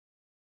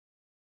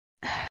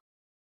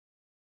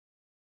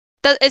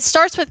 It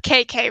starts with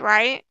KK,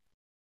 right?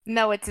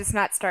 No, it does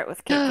not start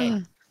with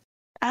KK.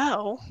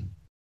 Oh.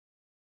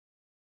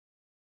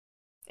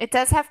 It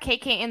does have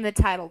KK in the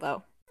title,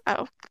 though.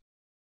 Oh.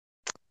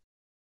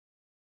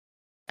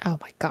 Oh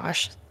my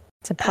gosh.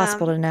 It's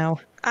impossible to know.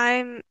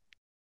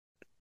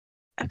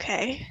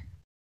 Okay.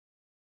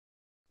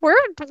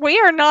 We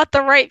are not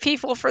the right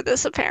people for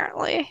this,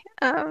 apparently.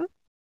 Oh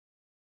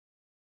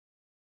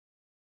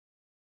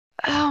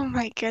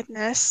my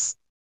goodness.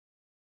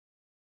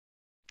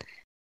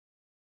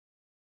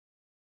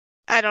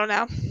 I don't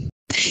know.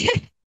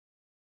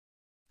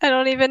 I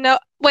don't even know.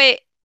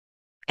 Wait.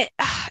 It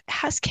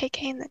has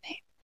KK in the name.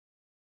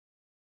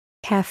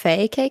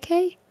 Cafe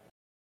KK?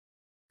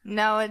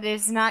 No, it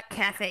is not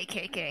Cafe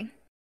KK.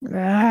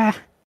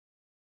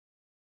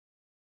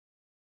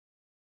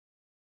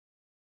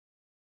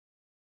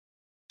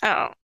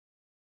 Oh.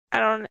 I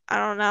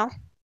don't know.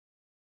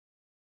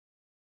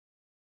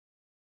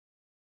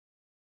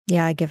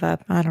 Yeah, I give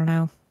up. I don't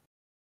know.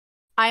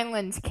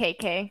 Islands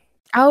KK.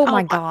 Oh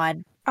my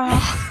god.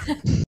 Oh.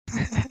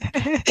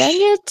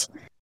 Dang it.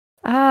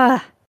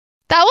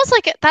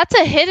 That's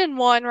a hidden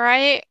one,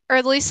 right? Or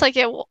at least like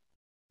it.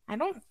 I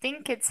don't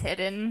think it's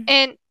hidden.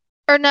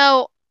 Or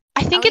no,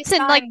 I think it's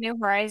in like New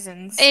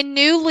Horizons. In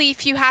New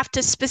Leaf, you have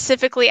to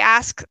specifically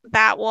ask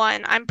that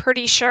one. I'm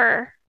pretty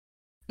sure.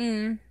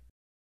 I'm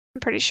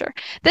pretty sure.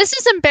 This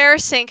is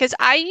embarrassing because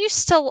I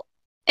used to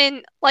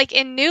in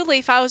New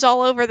Leaf, I was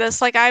all over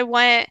this. Like I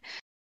went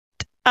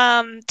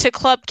to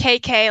Club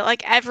KK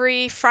like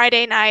every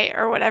Friday night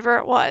or whatever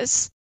it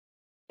was,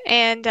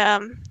 and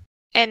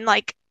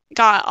like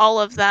got all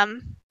of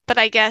them. But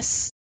I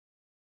guess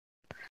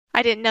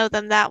I didn't know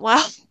them that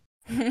well.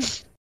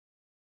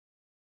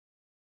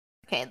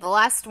 Okay, the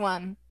last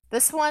one.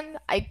 This one,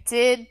 I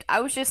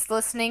was just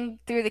listening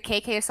through the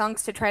KK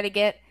songs to try to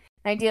get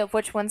an idea of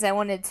which ones I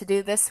wanted to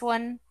do. This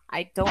one,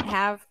 I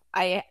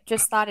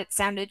just thought it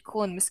sounded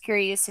cool and was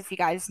curious if you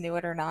guys knew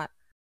it or not.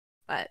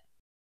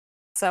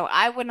 So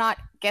I would not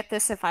get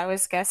this if I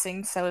was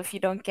guessing, so if you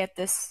don't get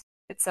this,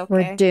 it's okay.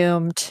 We're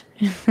doomed.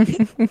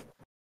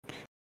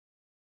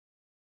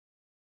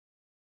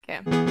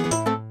 Okay.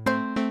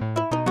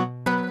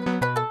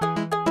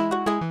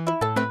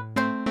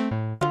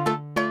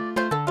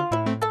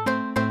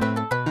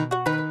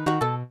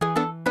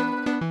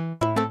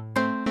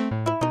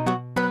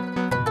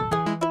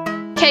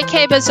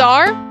 KK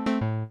Bazaar?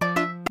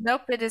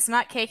 Nope, it is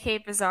not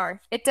KK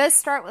Bazaar. It does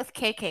start with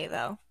KK,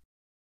 though.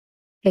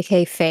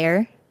 KK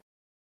Fair.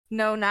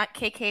 No, not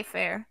KK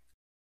Fair.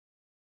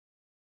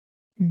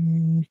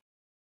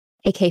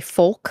 KK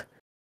Folk.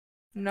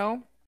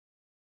 No.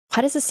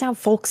 Why does it sound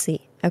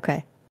folksy?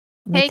 Okay.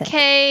 let me think.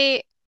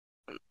 KK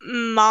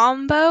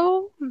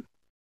Mambo?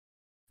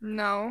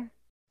 No.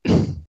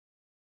 You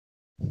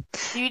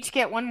each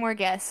get one more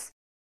guess.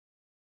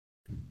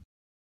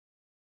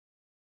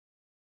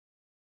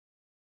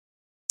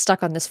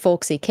 Stuck on this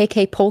folksy.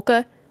 KK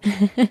Polka.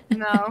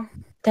 No.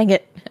 Dang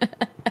it.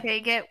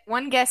 Okay, get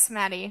one guess,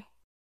 Maddie.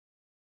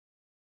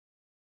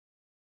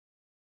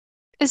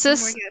 Is One more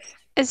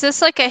this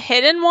guess. like a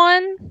hidden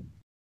one?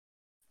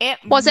 It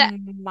Was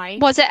might.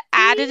 it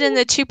added in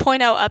the 2.0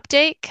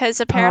 update? Because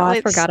Oh, apparently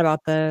I forgot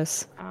about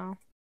this. Oh.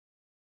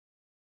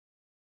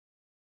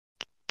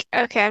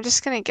 Okay, I'm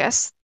just gonna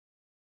guess.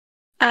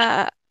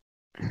 Yeah,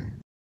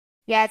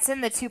 it's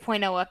in the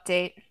 2.0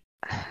 update.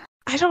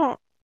 I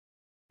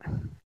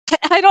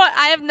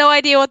have no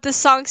idea what this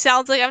song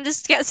sounds like. I'm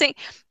just guessing.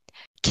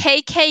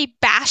 KK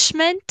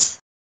Bashment?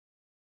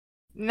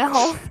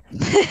 No.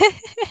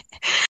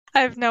 I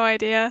have no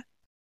idea.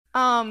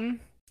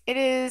 It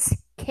is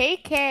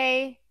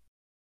KK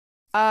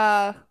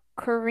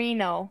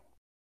Carino.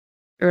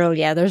 Oh,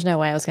 yeah, there's no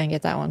way I was going to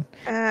get that one.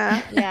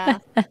 Yeah.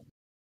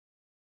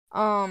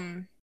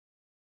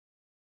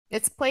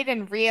 It's played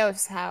in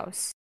Rio's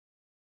house.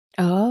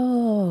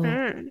 Oh.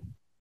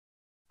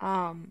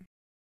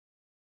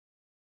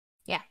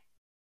 Yeah.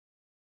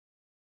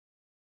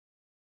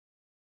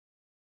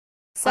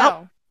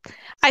 Well,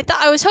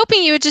 I was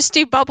hoping you would just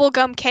do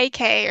Bubblegum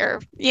KK or,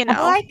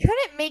 Well, I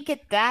couldn't make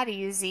it that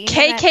easy.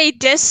 KK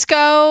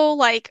Disco,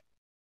 like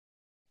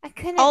I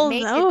couldn't all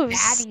make those. it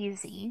that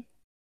easy.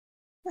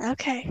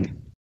 Okay.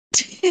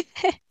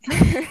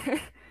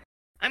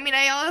 I mean,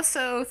 I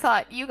also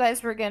thought you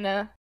guys were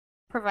gonna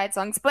provide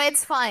songs, but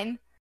it's fine.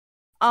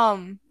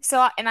 And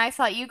I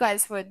thought you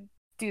guys would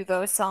do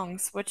those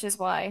songs, which is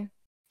why.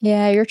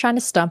 Yeah, you're trying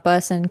to stump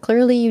us, and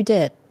clearly you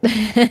did.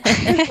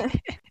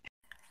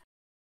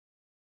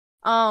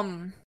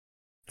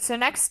 So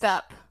next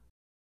up,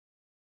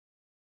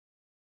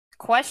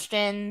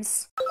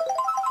 questions.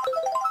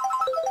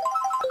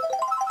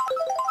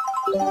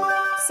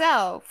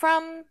 So,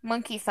 from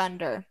Monkey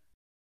Thunder,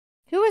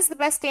 who is the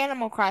best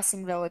Animal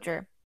Crossing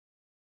villager?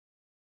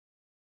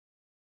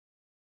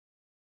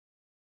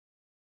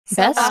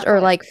 Best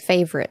or like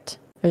favorite?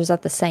 Or is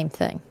that the same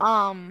thing?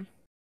 I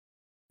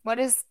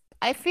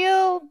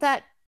feel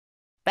that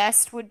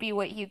best would be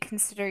what you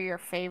consider your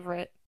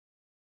favorite.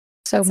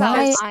 So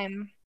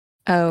I'm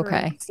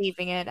okay.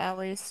 receiving it, at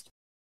least.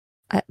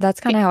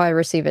 That's kind of how I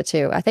receive it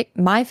too. I think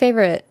my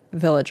favorite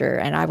villager,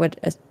 and I would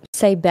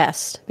say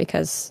best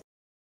because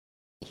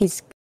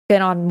he's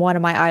been on one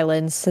of my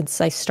islands since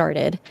I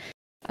started,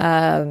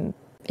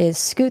 is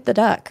Scoot the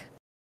Duck.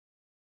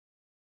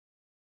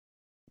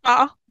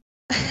 Oh.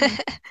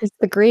 He's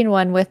the green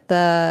one with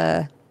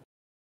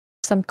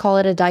some call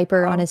it a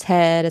diaper on his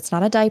head. It's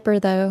not a diaper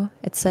though.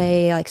 It's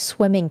a like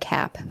swimming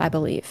cap, I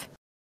believe.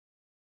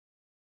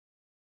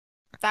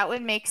 That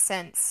would make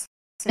sense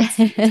since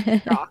he's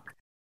a duck.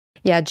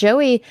 Yeah,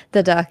 Joey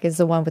the duck is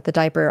the one with the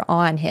diaper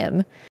on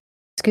him.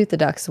 Scoot the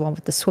duck's the one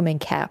with the swimming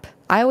cap.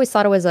 I always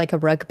thought it was like a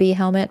rugby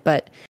helmet,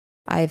 but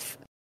I've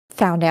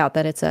found out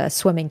that it's a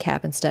swimming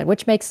cap instead,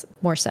 which makes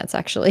more sense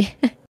actually.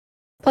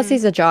 Plus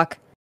he's a jock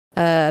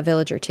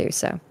villager too,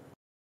 so.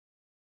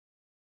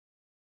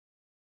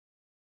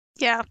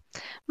 Yeah.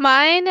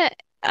 Mine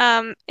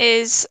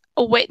is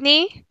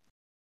Whitney.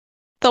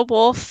 The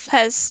wolf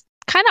has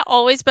kind of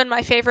always been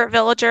my favorite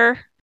villager.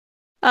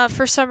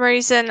 For some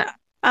reason,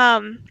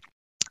 I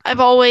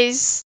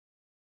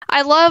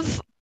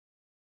love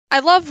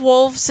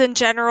wolves in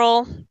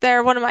general.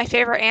 They're one of my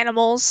favorite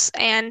animals,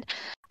 and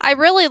I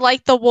really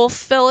like the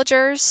wolf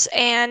villagers,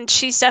 and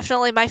she's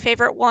definitely my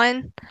favorite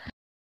one.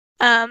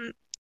 I've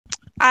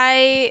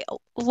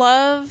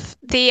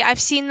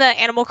seen the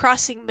Animal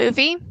Crossing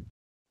movie.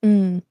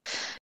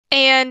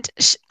 And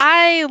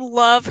I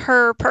love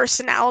her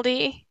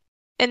personality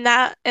in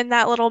that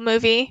little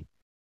movie.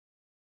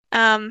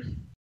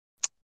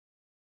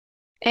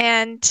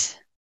 And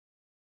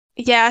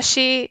yeah,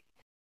 she's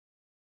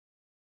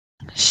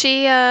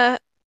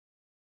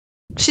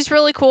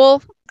really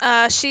cool.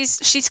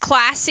 She's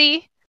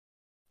classy.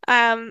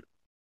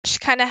 She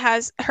kind of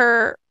has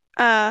her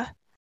I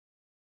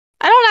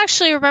don't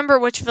actually remember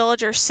which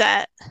villager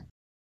set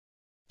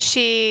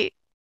she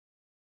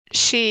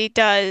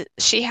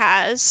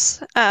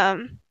has.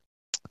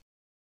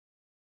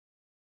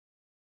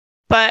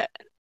 But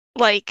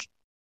like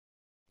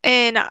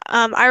in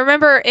I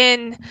remember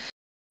in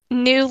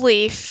New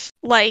Leaf,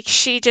 like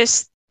she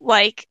just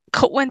like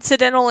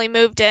coincidentally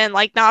moved in,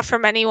 like not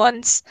from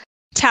anyone's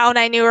town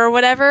I knew or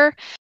whatever.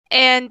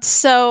 And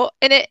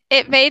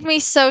it made me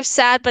so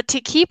sad, but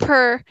to keep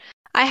her,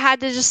 I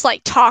had to just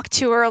like talk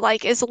to her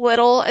like as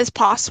little as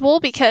possible,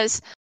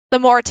 because the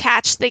more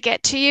attached they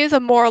get to you, the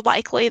more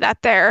likely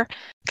that they're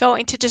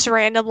going to just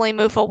randomly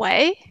move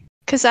away,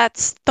 because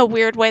that's the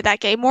weird way that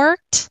game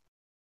worked.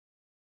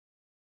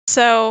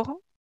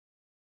 So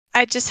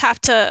I just have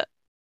to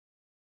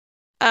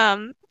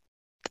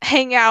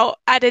hang out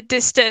at a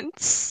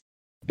distance.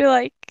 Be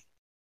like,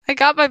 I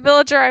got my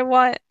villager I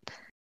want,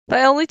 but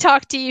I only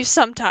talk to you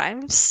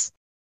sometimes.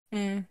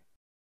 Mm.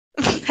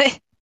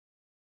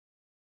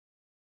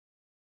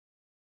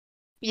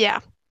 Yeah.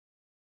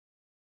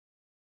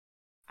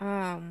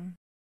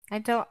 I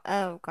don't.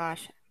 Oh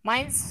gosh,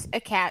 mine's a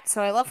cat,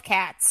 so I love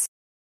cats.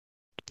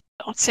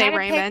 Don't say Trying to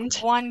Raymond.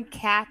 pick one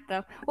cat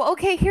though. Well,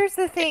 okay, here's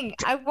the thing.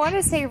 I want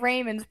to say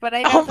Raymond, but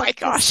I know Oh my that's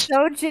gosh. just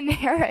so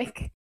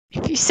generic.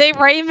 If you say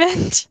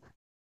Raymond,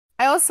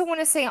 I also want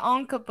to say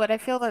Anka, but I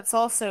feel that's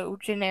also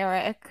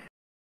generic.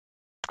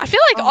 I feel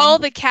like all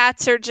the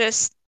cats are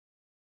just.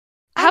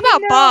 How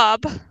about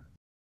Bob?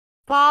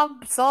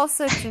 Bob's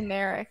also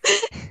generic.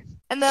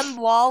 And then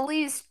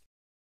Wally's,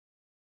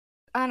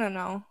 I don't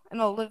know.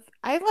 And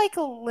I like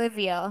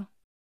Olivia,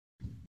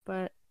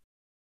 but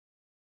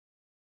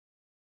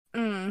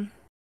trying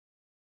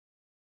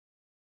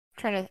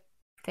to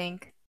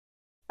think.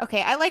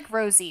 Okay, I like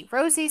Rosie.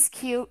 Rosie's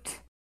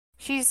cute.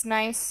 She's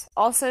nice.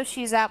 Also,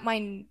 she's at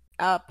my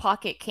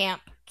pocket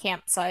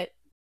campsite.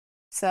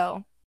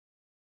 So.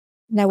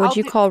 Now, would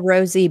you call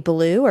Rosie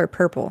blue or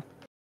purple?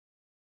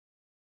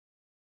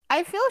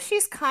 I feel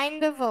she's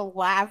kind of a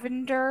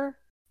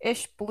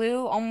lavender-ish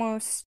blue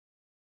almost,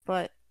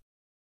 but.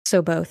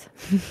 So both.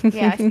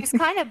 Yeah, she's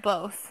kind of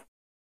both.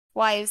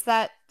 Why, is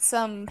that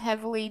some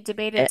heavily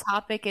debated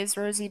topic? Is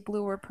Rosie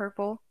blue or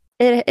purple?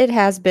 It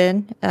has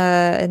been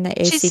in the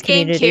AC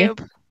community.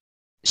 GameCube.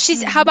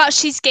 How about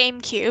she's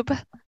GameCube?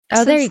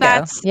 Oh, there you go.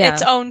 That's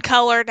its own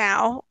color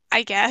now,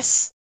 I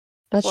guess.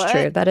 That's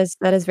true. That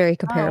is very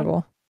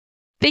comparable.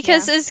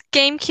 Because is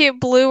GameCube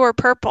blue or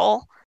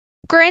purple?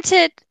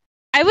 Granted,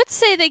 I would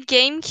say the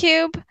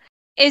GameCube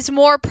is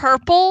more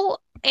purple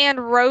and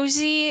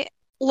Rosie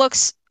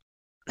looks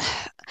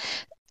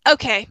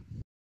okay.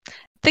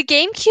 The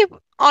GameCube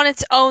on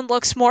its own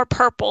looks more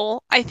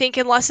purple, I think,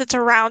 unless it's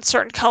around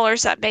certain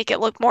colors that make it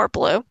look more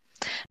blue.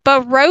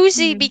 But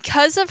Rosie,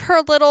 because of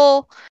her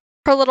little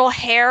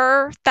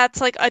hair that's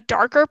like a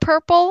darker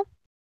purple,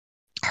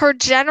 her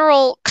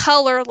general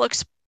color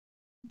looks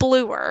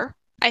bluer,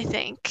 I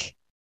think.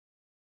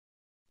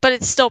 But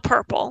it's still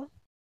purple.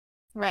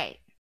 Right.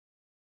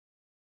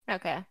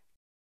 Okay.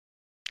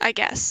 I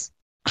guess.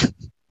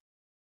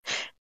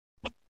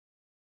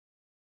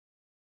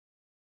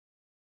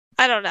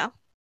 I don't know.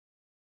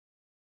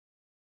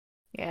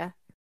 Yeah.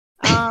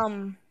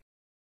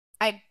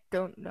 I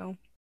don't know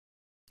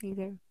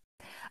either.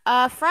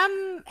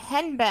 From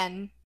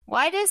Henben,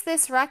 why does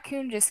this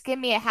raccoon just give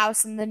me a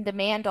house and then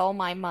demand all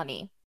my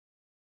money?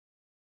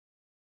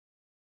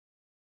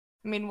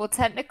 I mean, well,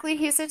 technically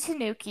he's a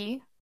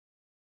Tanuki,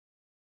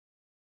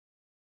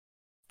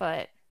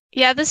 but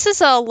yeah, this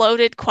is a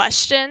loaded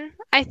question,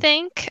 I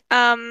think.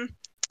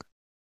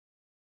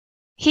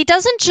 He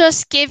doesn't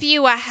just give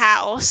you a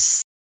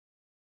house.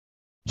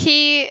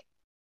 He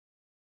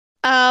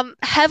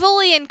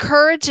heavily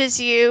encourages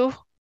you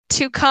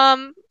to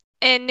come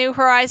in New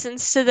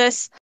Horizons to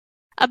this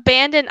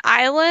abandoned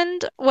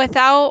island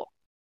without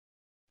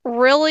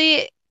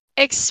really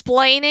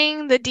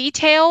explaining the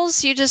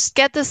details. You just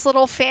get this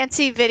little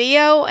fancy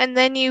video and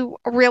then you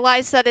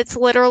realize that it's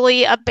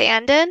literally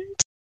abandoned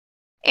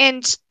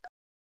and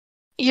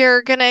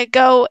you're gonna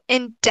go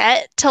in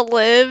debt to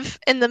live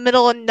in the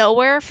middle of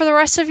nowhere for the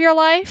rest of your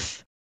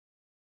life.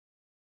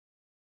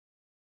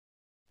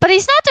 But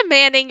he's not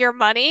demanding your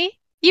money.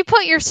 You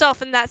put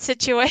yourself in that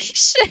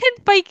situation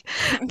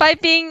by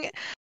being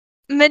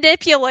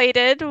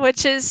manipulated,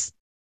 which is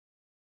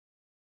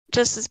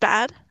just as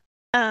bad.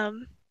 Yeah.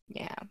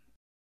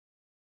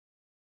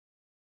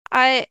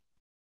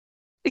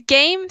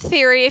 Game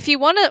theory, if you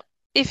want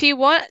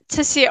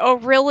to see a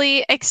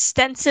really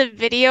extensive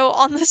video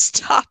on this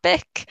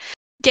topic,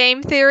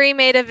 Game Theory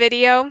made a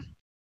video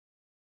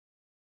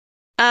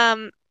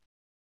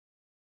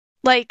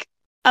like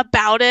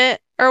about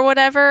it or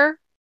whatever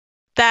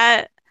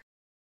that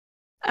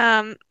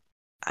I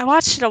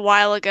watched it a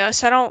while ago,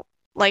 so I don't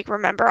like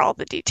remember all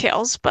the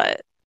details,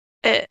 but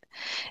it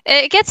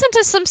gets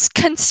into some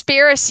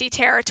conspiracy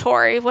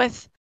territory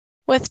with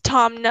with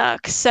Tom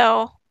Nook.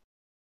 So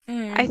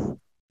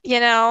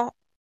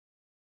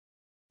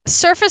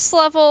surface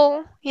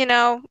level,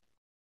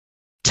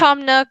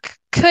 Tom Nook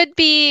could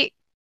be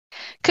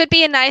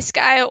a nice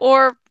guy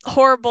or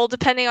horrible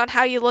depending on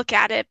how you look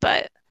at it,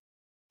 but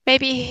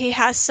maybe he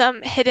has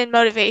some hidden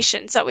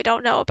motivations that we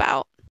don't know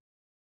about.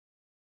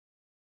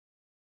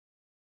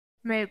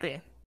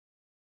 Maybe.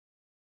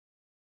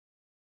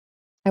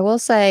 I will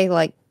say,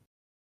 like,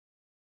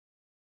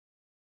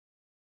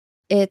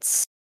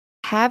 it's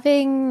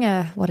having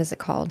what is it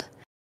called?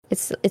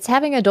 It's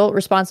having adult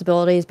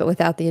responsibilities, but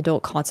without the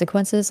adult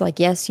consequences. Like,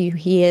 yes,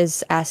 he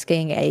is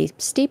asking a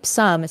steep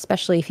sum,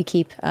 especially if you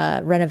keep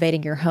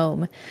renovating your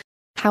home.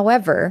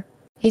 However,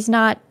 he's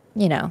not,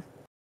 he's not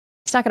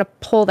going to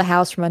pull the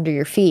house from under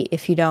your feet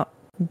if you don't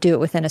do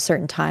it within a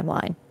certain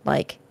timeline.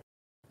 Like,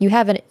 you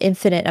have an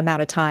infinite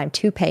amount of time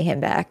to pay him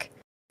back,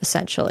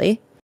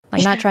 essentially.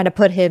 Like, not trying to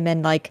put him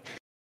in like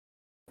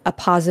a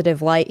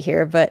positive light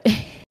here, but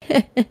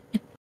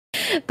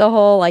the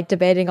whole like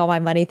debating all my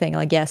money thing,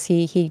 like, yes,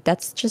 he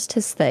that's just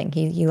his thing.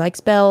 He likes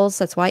bells.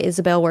 That's why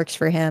Isabel works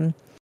for him.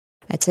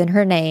 It's in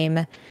her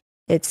name.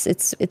 It's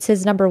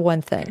his number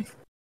one thing.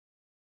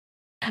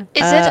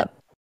 Is it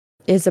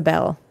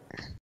Isabel?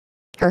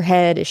 Her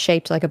head is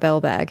shaped like a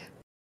bell bag.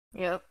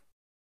 Yep.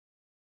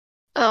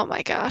 Oh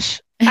my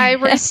gosh.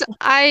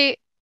 I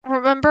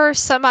remember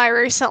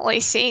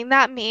semi-recently seeing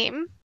that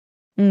meme.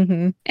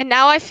 Mm-hmm. And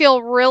now I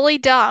feel really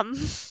dumb.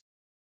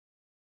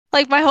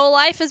 Like my whole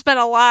life has been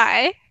a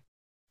lie.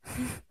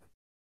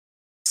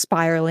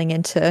 Spiraling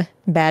into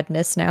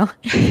badness now.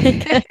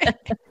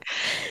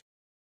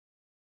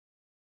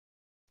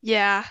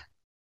 Yeah.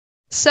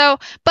 So,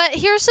 but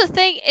here's the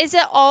thing, is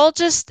it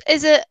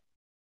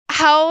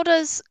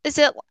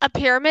a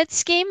pyramid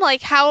scheme?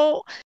 Like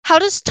how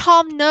does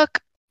Tom Nook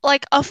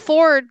like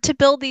afford to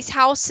build these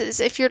houses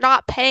if you're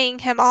not paying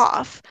him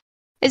off?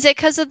 Is it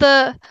because of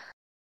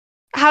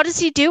how does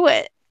he do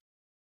it?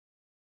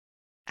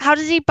 How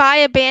does he buy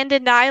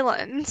abandoned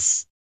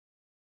islands?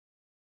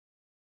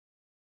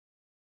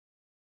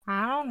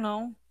 I don't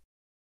know.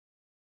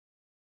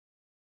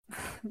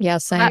 Yeah,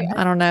 same.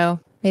 I don't know.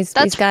 He's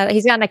got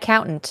an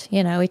accountant.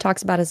 He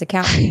talks about his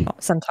accountant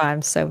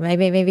sometimes. So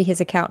maybe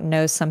his accountant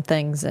knows some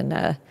things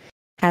and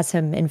has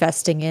him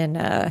investing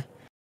in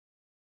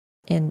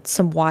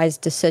some wise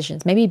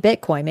decisions. Maybe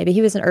Bitcoin. Maybe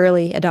he was an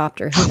early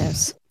adopter. Who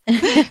knows?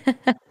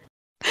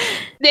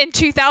 In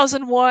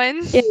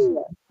 2001.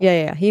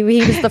 Yeah. He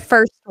was the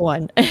first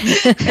one.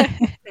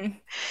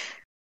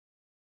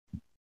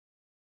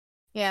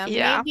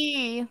 Yeah.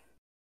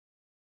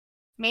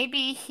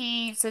 Maybe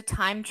he's a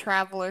time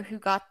traveler who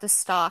got the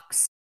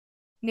stocks,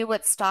 knew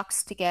what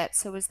stocks to get,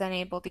 so was then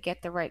able to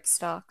get the right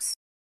stocks.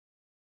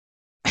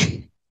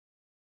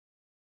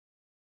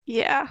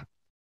 Yeah.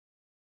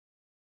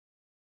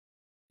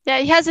 Yeah,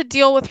 he has a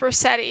deal with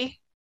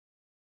Rossetti.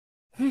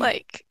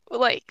 like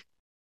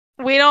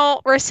we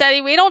don't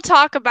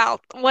talk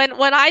about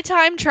when I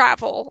time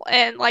travel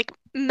and like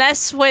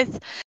mess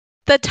with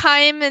the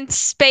time and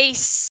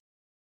space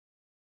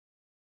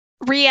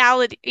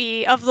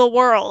reality of the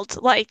world.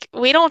 Like,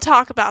 we don't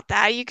talk about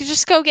that. You can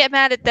just go get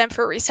mad at them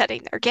for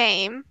resetting their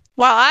game,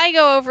 while I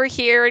go over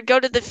here and go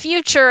to the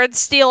future and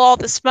steal all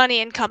this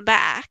money and come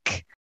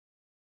back.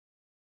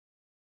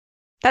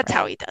 That's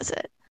how he does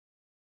it.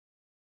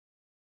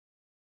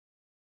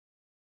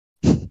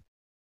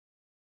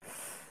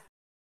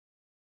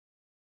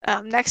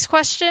 Next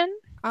question?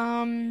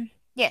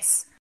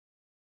 Yes.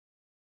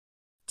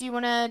 Do you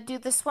want to do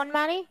this one,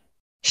 Maddie?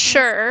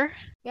 Sure.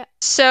 Yeah.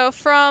 So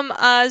from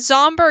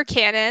Zomber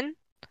Cannon.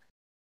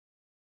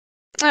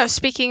 Oh,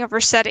 speaking of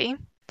Rossetti,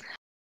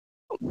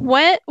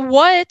 when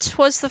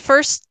was the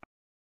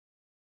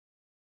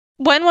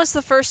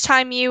first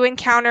time you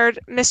encountered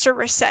Mr.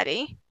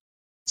 Rossetti?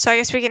 So I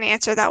guess we can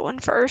answer that one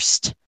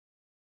first.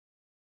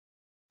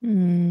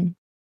 I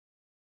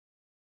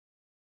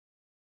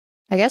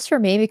guess for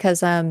me,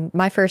 because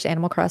my first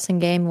Animal Crossing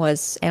game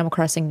was Animal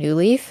Crossing New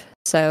Leaf,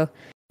 so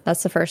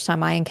that's the first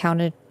time I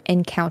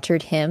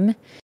encountered him.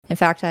 In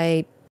fact,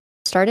 I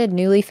started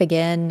New Leaf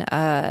again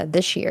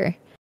this year,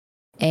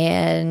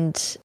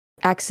 and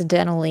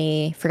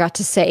accidentally forgot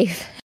to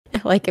save.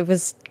 Like, it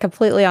was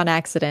completely on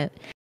accident.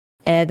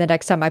 And the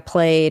next time I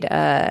played,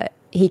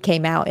 he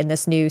came out in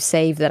this new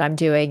save that I'm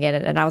doing,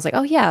 and I was like,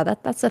 oh yeah,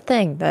 that's a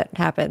thing that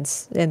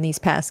happens in these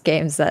past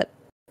games that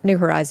New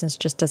Horizons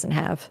just doesn't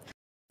have.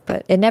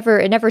 But it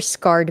never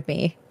scarred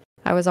me.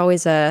 I was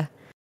always a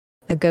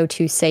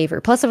go-to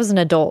saver. Plus, I was an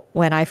adult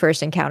when I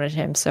first encountered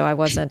him, so I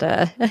wasn't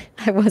I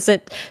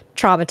wasn't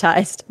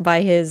traumatized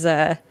by his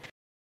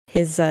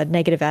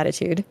negative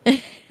attitude.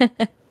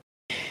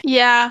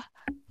 Yeah.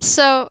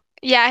 So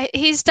yeah,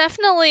 he's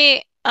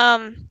definitely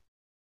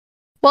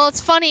well,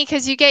 it's funny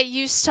because you get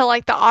used to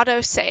like the auto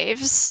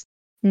saves.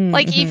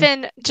 Like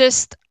even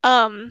just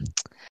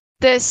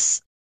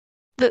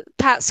the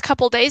past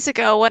couple days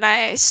ago when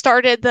I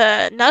started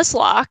the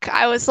Nuzlocke,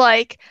 I was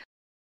like,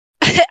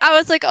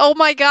 oh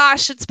my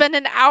gosh, it's been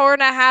an hour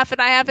and a half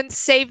and I haven't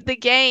saved the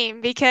game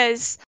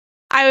because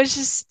I was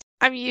just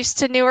I'm used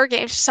to newer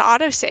games just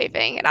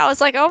auto-saving, and I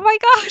was like, oh my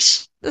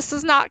gosh, this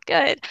is not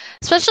good.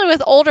 Especially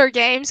with older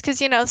games, because,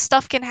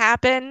 stuff can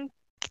happen.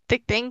 The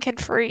thing can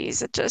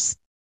freeze. It's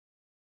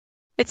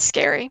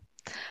scary.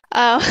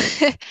 Uh,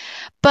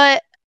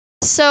 but,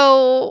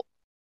 so,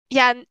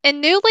 yeah,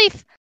 and New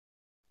Leaf,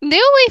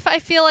 I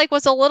feel like,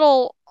 was a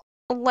little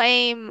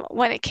lame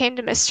when it came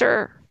to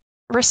Mr.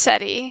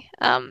 Rossetti.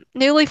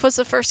 New Leaf was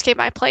the first game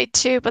I played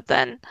too, but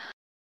then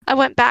I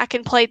went back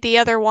and played the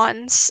other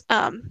ones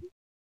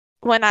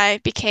when I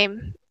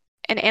became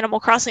an Animal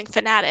Crossing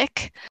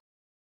fanatic.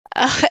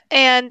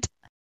 And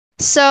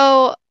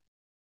so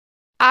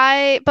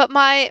but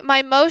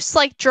my most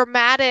like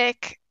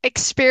dramatic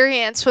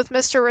experience with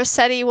Mr.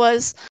 Rossetti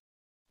was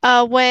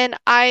when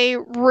I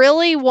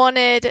really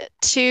wanted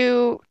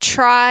to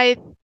try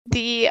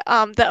the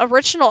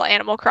original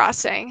Animal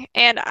Crossing,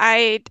 and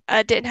I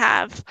didn't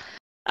have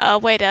a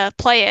way to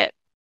play it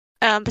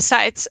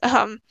besides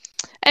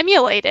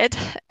emulated.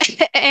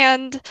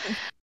 And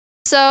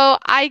so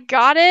I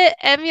got it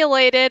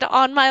emulated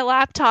on my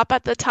laptop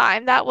at the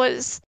time. That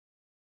was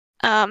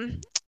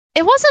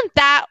it wasn't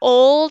that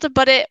old,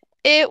 but it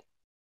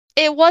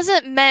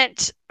wasn't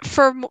meant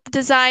for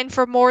designed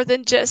for more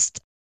than just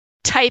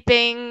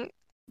typing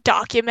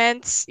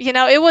documents.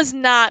 It was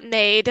not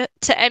made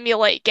to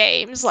emulate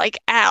games like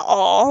at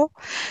all.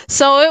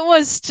 So it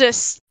was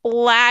just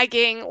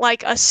lagging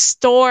like a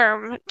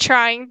storm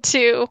trying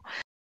to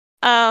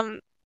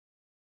emulate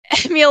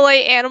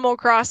Animal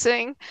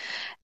Crossing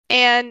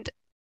and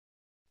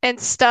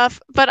stuff.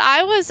 But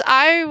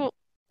I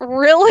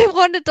really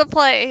wanted to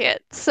play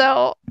it.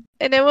 So,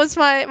 and it was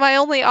my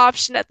only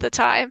option at the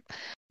time.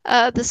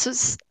 This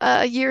was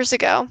years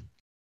ago.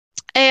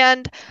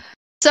 And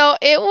so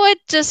it would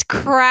just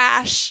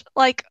crash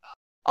like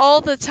all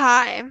the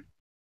time.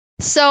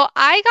 So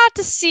I got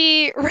to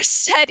see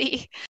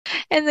Rossetti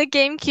in the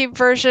GameCube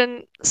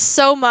version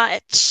so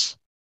much.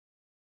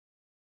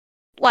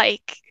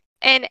 Like,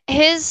 and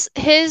his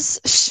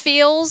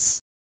feels,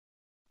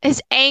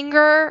 his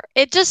anger,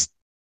 it just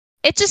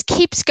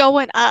keeps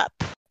going up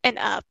and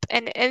up.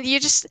 And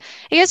it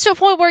gets to a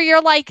point where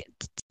you're like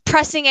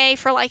pressing A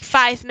for like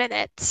 5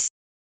 minutes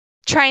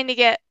trying to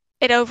get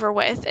it over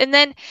with. And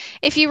then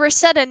if you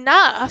reset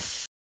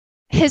enough,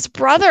 his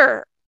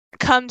brother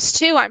comes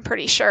too, I'm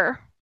pretty sure.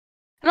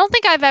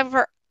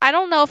 I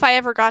don't know if I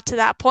ever got to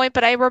that point,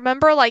 but I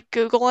remember like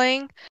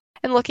Googling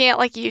and looking at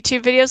like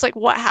YouTube videos, like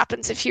what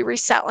happens if you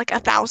reset like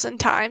 1,000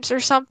 times or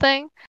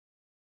something.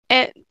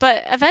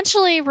 But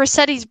eventually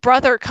Rossetti's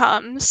brother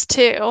comes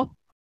too.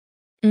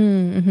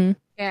 Mm-hmm.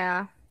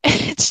 Yeah.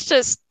 It's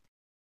just,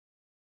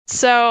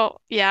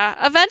 so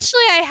yeah,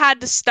 eventually I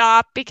had to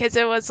stop because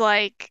it was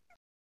like,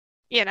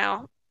 it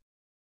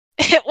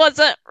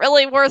wasn't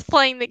really worth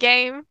playing the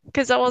game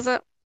because it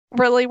wasn't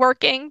really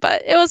working,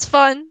 but it was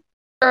fun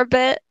for a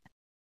bit.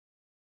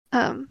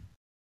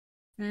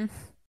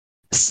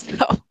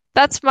 So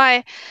that's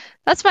my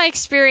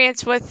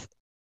experience with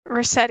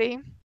Rossetti,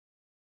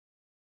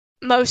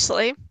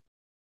 mostly.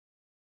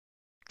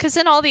 Because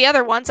in all the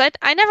other ones,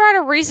 I never had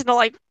a reason to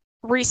like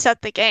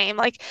reset the game.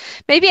 Like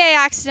maybe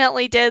I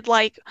accidentally did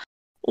like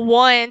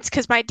once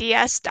because my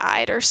DS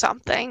died or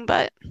something,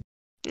 but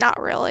not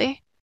really.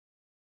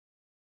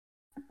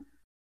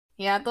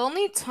 Yeah, the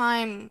only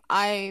time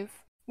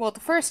the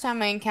first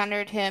time I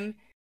encountered him,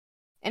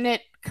 and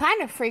it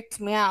kind of freaked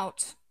me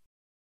out,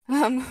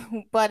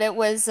 but it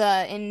was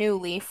in New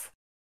Leaf,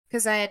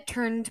 because I had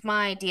turned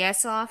my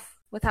DS off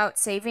without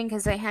saving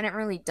because I hadn't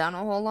really done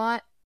a whole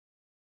lot.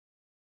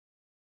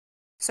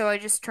 So I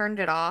just turned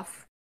it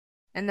off,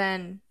 and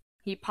then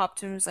he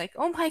popped and was like,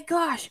 "Oh my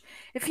gosh,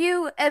 if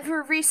you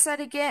ever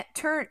reset again,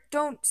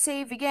 don't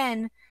save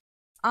again,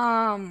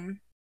 then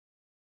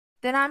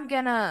I'm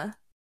gonna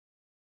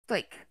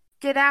like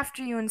get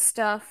after you and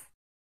stuff."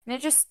 And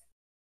it just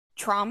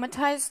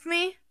traumatized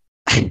me.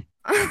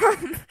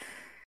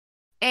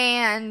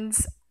 And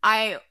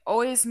I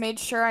always made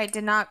sure I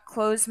did not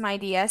close my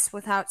DS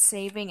without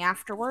saving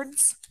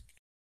afterwards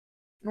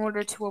in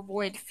order to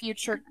avoid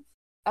future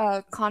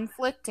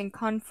conflict and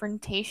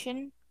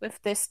confrontation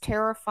with this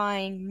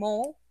terrifying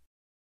mole.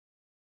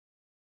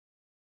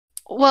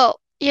 Well,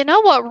 you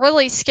know what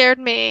really scared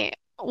me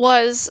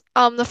was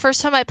the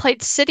first time I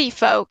played City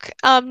Folk.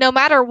 No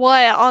matter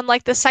what, on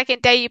like the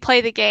second day you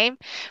play the game,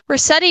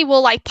 Rossetti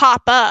will like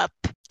pop up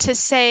to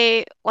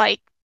say like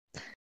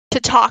to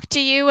talk to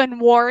you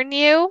and warn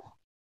you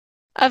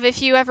of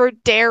if you ever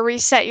dare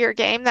reset your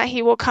game that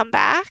he will come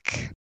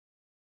back.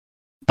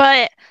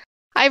 But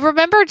I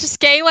remember just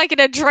getting like an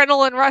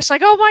adrenaline rush,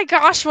 like, oh my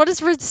gosh, what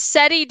is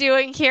Rossetti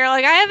doing here?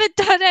 Like, I haven't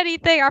done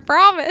anything, I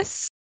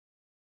promise.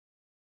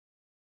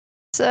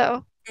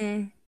 So,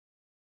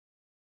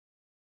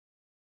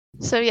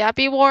 so yeah,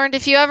 be warned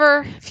if you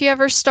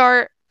ever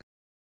start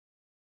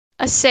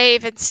a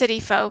save in City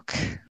Folk,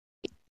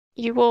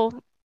 you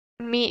will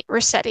meet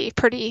Rossetti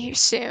pretty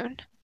soon.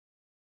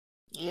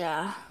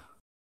 Yeah.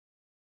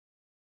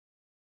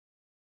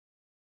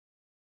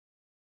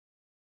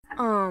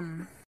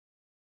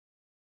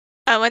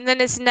 Oh, and then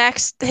his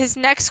next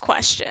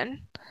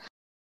question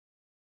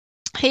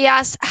He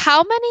asked,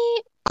 how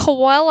many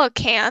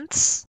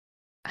coelacanths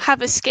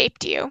have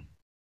escaped you?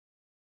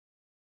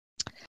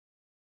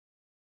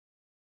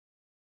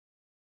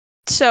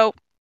 So,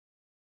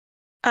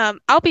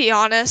 I'll be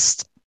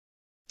honest.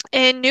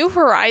 In New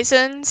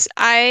Horizons,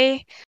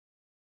 I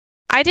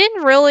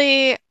didn't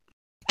really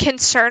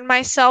concern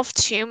myself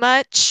too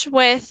much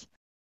with.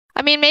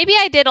 I mean, maybe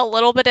I did a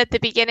little bit at the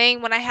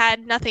beginning when I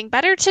had nothing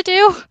better to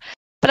do,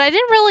 but I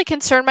didn't really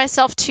concern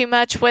myself too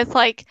much with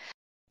like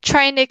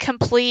trying to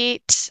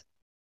complete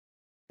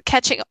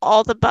catching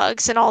all the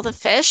bugs and all the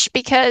fish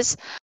because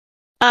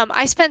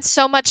I spent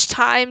so much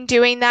time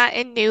doing that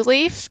in New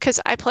Leaf because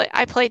I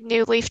played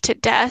New Leaf to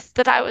death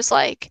that I was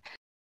like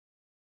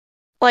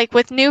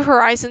with New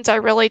Horizons, I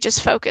really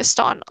just focused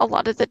on a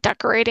lot of the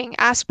decorating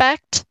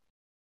aspect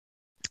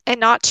and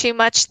not too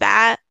much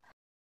that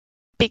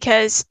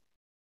because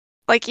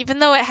like even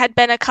though it had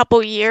been a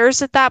couple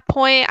years at that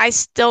point, I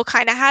still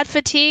kind of had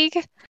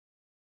fatigue.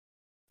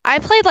 I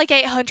played like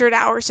 800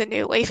 hours in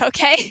New Leaf,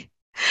 okay?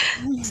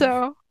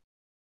 So,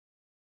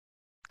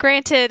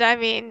 granted, I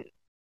mean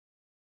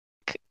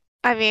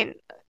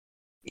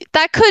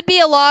that could be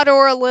a lot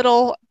or a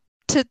little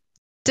to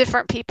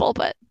different people,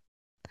 but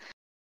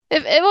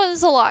it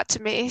was a lot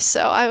to me,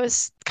 so I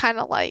was kind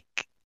of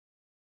like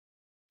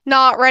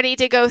not ready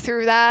to go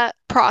through that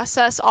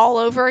process all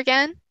over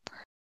again.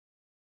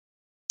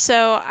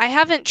 So I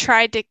haven't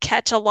tried to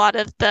catch a lot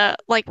of the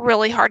like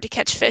really hard to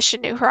catch fish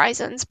in New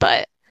Horizons,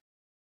 but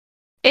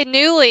in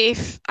New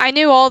Leaf, I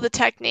knew all the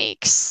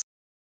techniques.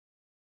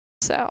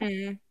 So,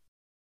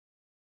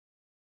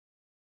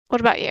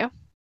 what about you?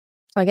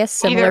 I guess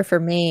similar for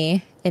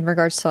me in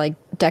regards to like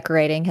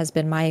decorating has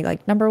been my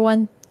like number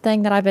one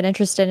thing that I've been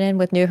interested in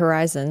with New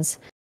Horizons.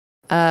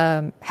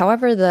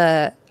 However,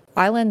 the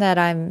island that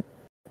I'm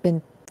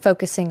been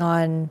focusing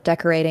on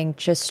decorating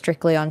just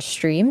strictly on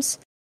streams,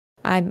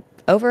 I'm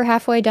over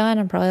halfway done.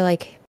 I'm probably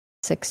like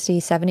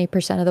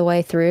 60-70% of the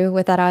way through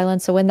with that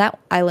island. So when that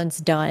island's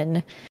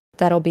done,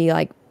 that'll be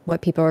like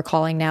what people are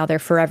calling now their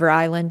forever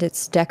island.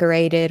 It's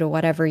decorated or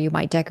whatever. You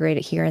might decorate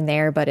it here and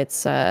there, but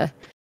it's the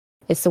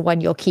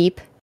one you'll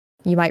keep.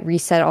 You might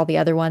reset all the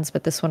other ones,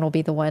 but this one will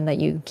be the one that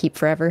you keep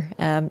forever.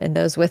 And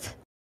those with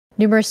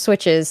numerous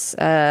switches,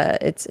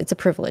 it's a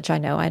privilege. I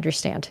know, I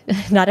understand.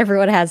 Not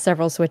everyone has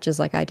several switches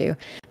like I do,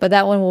 but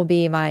that one will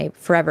be my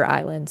forever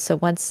island. So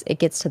once it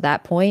gets to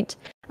that point,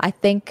 I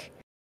think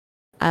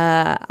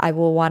I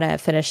will want to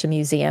finish the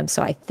museum.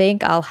 So I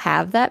think I'll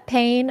have that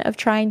pain of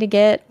trying to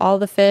get all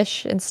the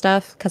fish and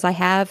stuff because I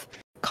have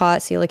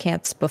caught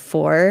coelacanths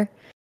before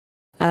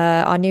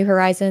on New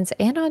Horizons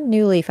and on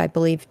New Leaf, I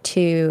believe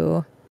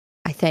too.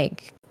 I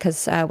think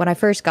because when I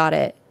first got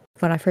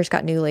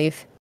New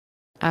Leaf,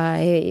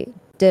 I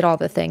did all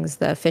the things,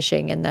 the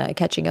fishing and the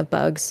catching of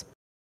bugs,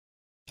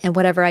 and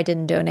whatever I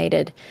didn't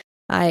donated,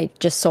 I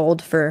just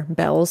sold for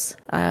bells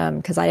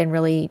because I didn't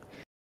really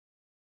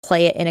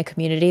play it in a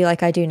community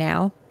like I do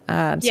now.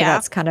 So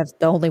that's kind of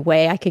the only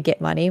way I could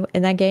get money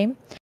in that game.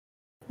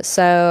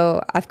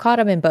 So I've caught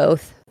them in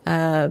both,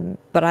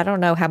 but I don't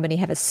know how many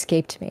have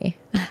escaped me.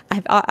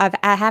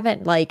 I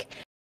haven't like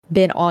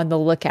been on the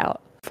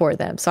lookout for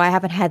them, so I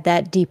haven't had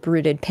that deep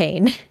rooted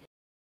pain.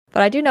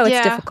 But I do know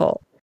it's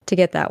difficult to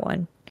get that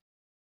one.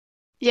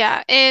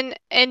 Yeah, in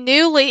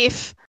New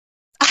Leaf,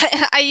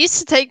 I used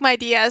to take my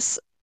DS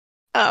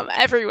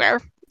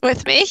everywhere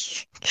with me.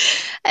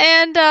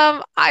 And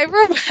I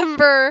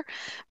remember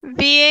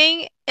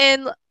being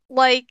in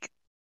like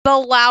the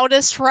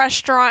loudest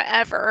restaurant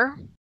ever.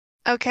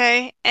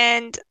 Okay?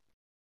 And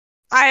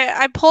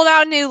I pulled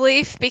out New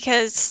Leaf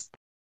because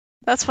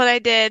that's what I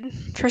did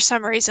for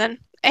some reason.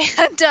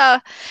 And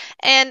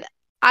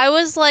I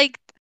was like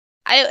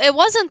it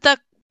wasn't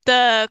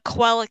the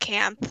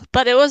coelacanth,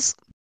 but it was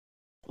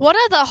one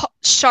of the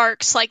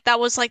sharks like that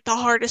was like the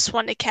hardest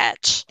one to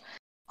catch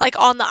like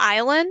on the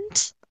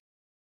island.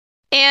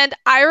 And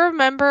I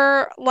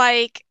remember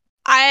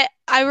I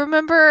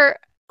remember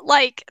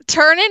like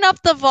turning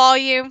up the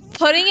volume,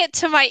 putting it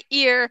to my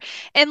ear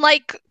and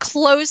like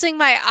closing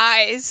my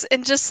eyes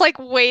and just like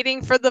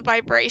waiting for the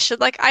vibration.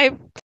 Like I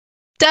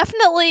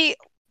definitely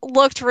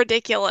looked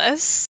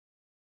ridiculous,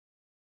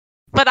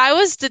 but I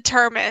was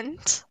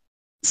determined.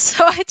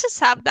 So I just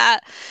have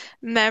that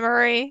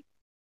memory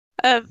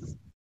of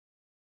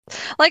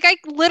like I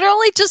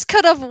literally just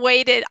could have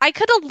waited. I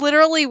could have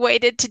literally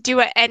waited to do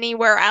it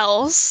anywhere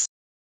else.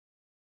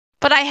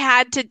 But I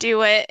had to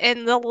do it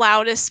in the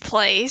loudest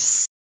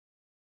place.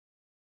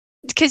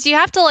 Because you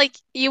have to like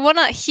you want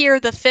to hear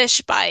the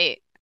fish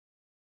bite.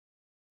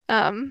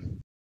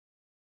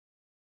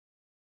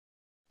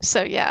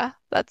 So yeah,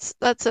 that's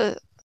a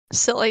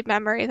silly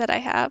memory that I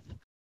have.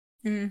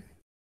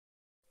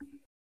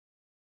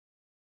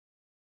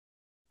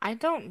 I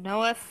don't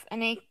know if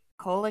any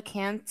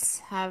coelacanths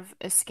have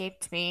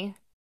escaped me,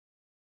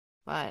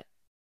 but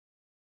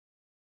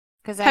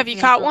because Have I've you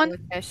caught never one?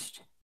 really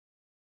fished.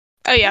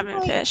 Oh, you I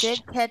haven't think I fished.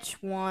 did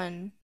catch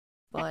one,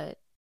 but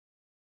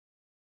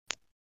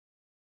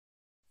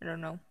I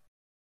don't know.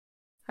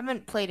 I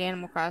haven't played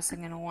Animal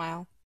Crossing in a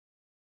while.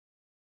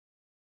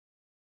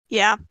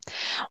 Yeah.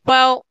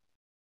 Well,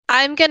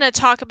 I'm going to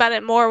talk about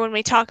it more when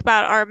we talk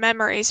about our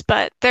memories,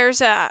 but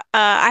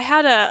I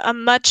had a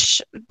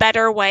much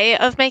better way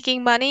of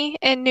making money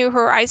in New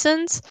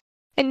Horizons.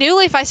 In New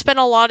Leaf, I spent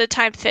a lot of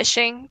time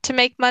fishing to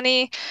make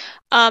money,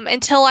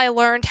 until I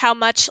learned how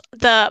much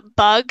the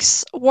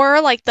bugs were,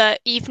 like the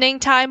evening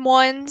time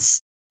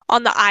ones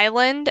on the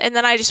island, and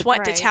then I just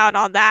went to Right. town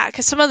on that,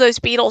 because some of those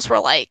beetles were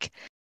like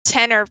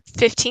 10 or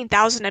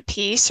 15,000 a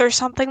piece or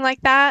something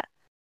like that.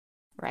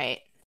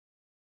 Right.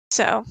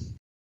 So,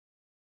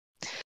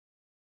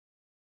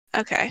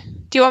 okay.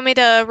 Do you want me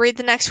to read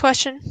the next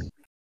question?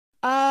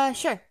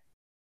 Sure.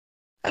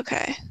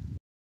 Okay.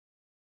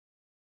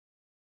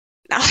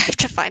 Now I have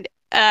to find it.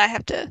 I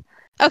have to.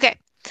 Okay.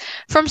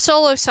 From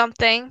Solo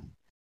Something.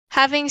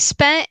 Having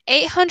spent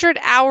 800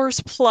 hours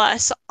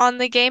plus on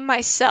the game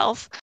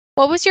myself,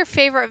 what was your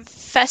favorite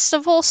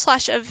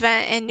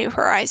festival/event in New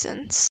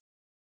Horizons?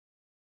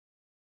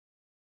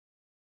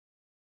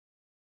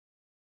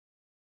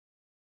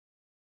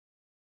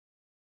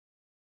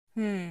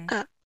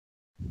 Uh,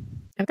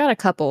 I've got a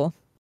couple.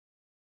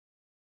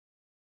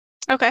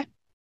 okay.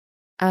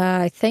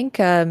 I think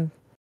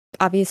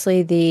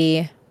obviously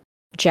the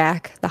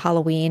the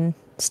Halloween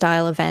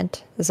style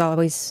event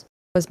was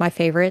my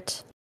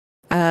favorite.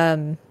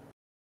 Um,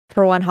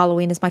 for one,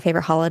 Halloween is my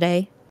favorite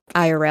holiday,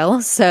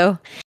 IRL. So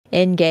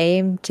in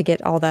game to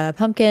get all the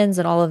pumpkins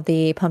and all of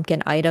the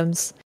pumpkin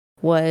items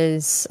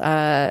was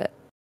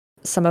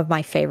some of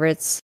my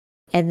favorites.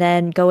 And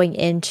then going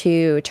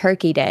into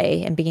Turkey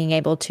Day and being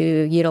able to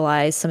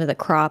utilize some of the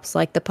crops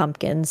like the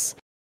pumpkins,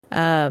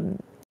 um,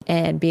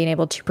 and being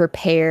able to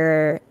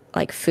prepare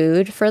like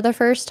food for the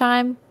first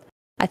time.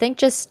 I think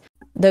just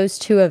those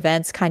two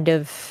events kind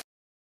of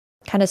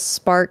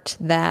sparked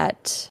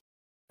that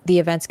the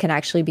events can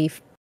actually be,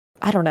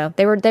 I don't know,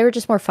 they were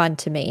just more fun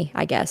to me,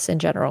 I guess, in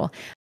general.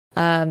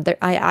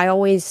 I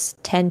always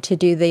tend to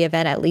do the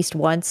event at least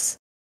once.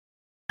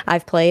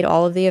 I've played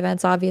all of the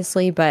events,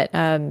 obviously, but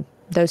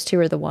those two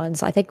are the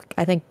ones. I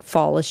think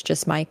fall is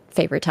just my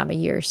favorite time of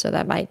year, so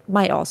that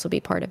might also be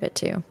part of it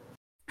too.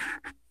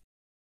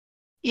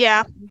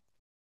 Yeah.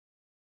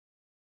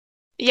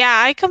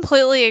 Yeah, I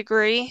completely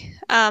agree.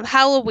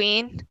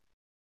 Halloween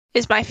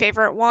is my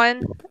favorite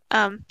one.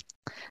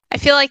 I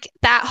feel like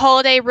that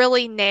holiday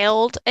really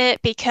nailed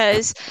it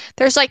because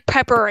there's like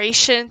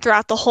preparation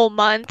throughout the whole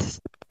month.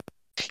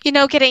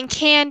 Getting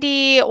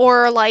candy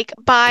or like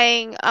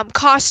buying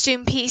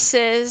costume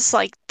pieces,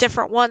 like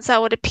different ones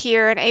that would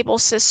appear in Able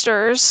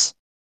Sisters.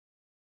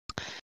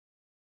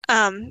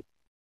 Um,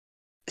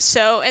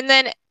 so and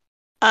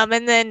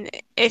then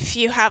if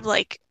you have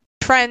like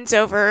friends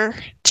over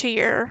to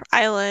your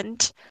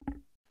island,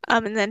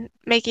 and then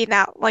making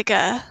that like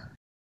an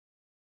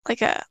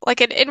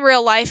in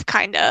real life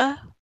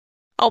kinda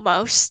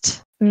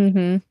almost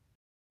Mm-hmm. It's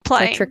like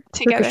playing trick or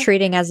together.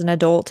 treating as an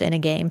adult in a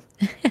game.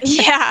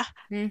 Yeah,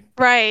 Mm.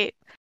 right.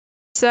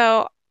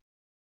 So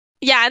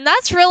yeah, and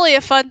that's really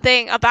a fun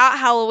thing about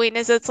Halloween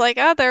is it's like,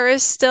 oh, there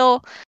is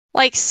still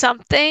like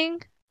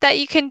something that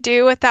you can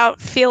do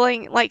without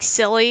feeling like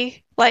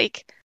silly,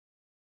 like,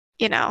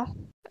 you know,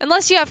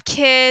 unless you have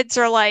kids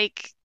or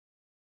like,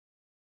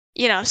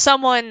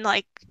 someone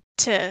like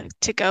to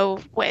go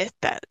with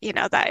that,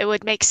 that it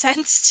would make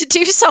sense to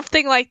do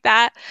something like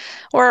that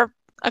or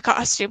a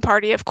costume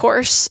party, of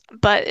course,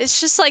 but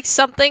it's just like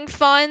something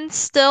fun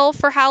still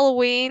for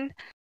Halloween.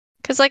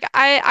 Because like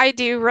I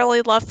do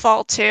really love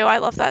fall too. I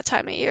love that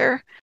time of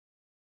year.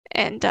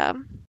 And it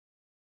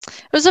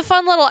was a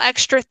fun little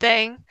extra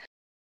thing.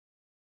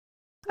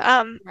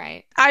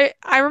 Right.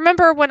 I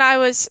remember when I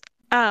was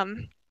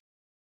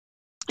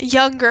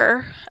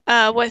younger,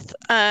 with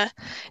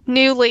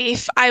New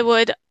Leaf, I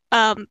would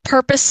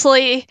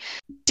purposely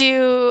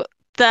do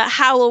the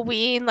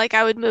Halloween, like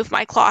I would move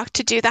my clock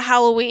to do the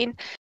Halloween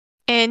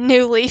in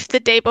New Leaf the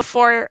day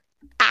before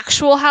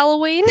actual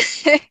Halloween.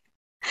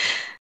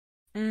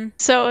 Mm.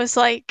 So it was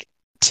like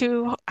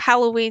 2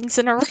 Halloweens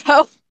in a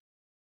row.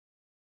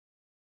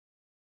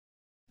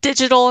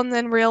 Digital and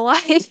then real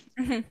life.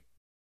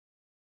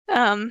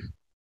 Um,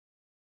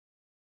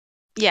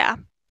 yeah.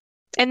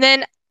 And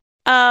then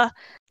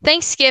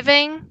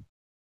Thanksgiving,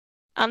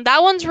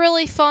 that one's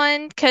really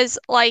fun because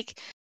like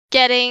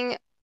getting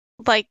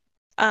like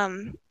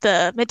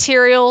the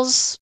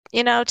materials,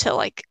 to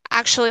like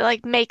actually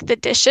like make the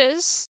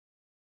dishes.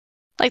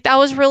 Like that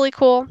was really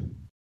cool.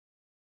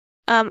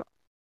 Um,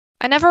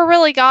 I never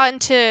really got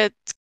into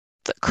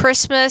the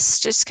Christmas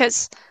just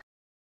because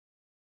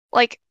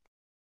like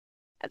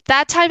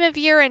that time of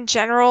year in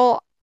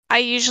general, I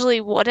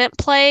usually wouldn't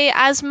play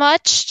as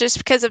much just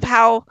because of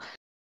how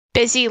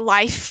busy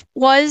life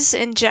was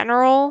in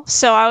general.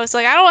 So I was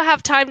like, I don't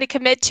have time to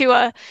commit to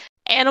a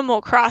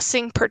Animal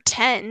Crossing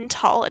pretend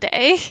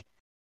holiday,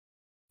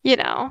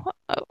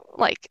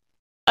 like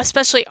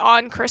especially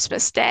on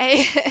Christmas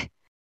Day.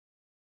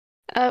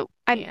 I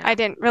Yeah.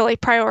 didn't really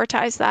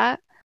prioritize that.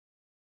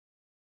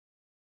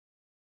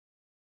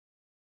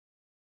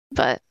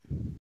 But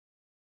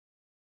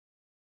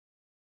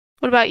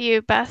what about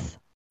you, Beth?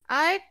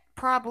 I'd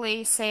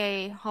probably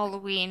say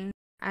Halloween.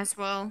 as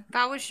well.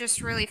 That was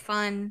just really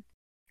fun.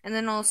 And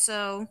then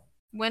also,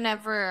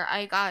 whenever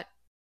I got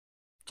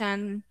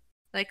done,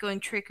 like going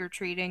trick or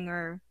treating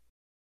or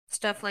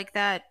stuff like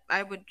that,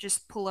 I would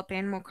just pull up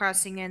Animal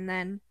Crossing and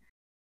then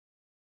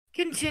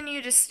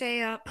continue to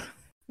stay up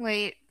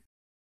late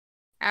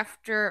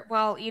after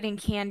while eating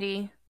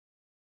candy.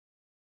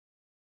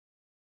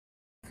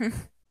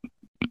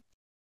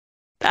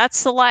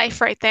 That's the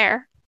life right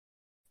there.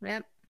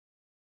 Yep.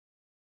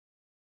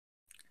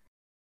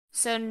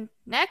 So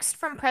next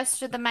from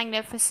Presta the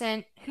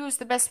Magnificent, who's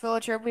the best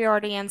villager? We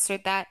already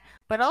answered that.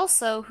 But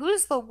also,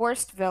 who's the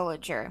worst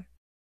villager?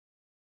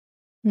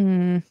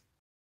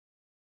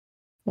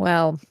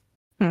 Well,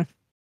 the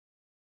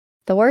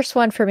worst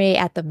one for me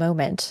at the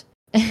moment,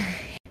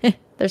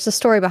 there's a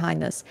story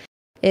behind this,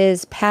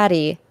 is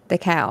Patty the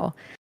cow.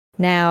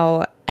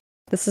 Now,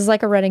 this is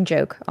like a running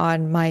joke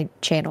on my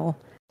channel.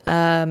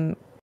 I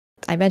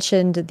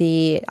mentioned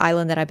the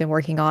island that I've been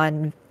working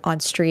on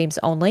streams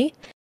only.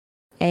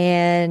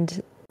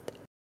 And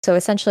so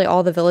essentially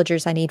all the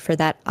villagers I need for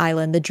that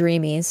island, the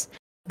Dreamies,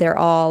 they're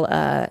all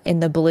in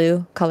the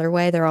blue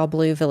colorway. They're all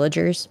blue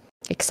villagers,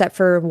 except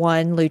for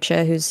one,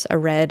 Lucha, who's a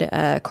red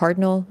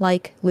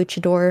cardinal-like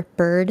luchador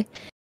bird.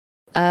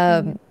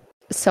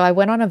 So I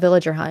went on a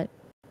villager hunt.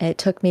 It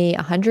took me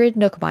 100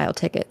 Nook Mile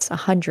tickets.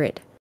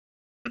 100.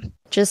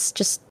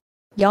 Just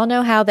y'all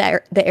know how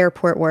the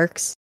airport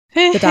works.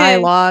 The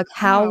dialogue,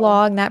 how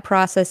long that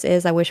process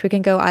is. I wish we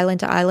can go island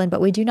to island, but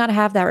we do not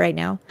have that right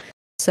now.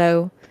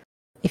 So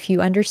if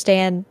you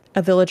understand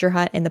a villager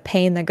hunt and the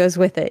pain that goes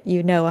with it,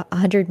 you know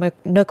 100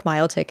 Nook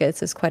Mile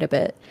tickets is quite a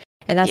bit.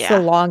 And that's the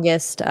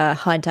longest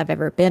hunt I've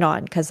ever been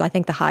on, because I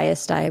think the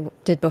highest I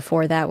did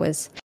before that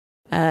was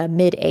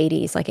mid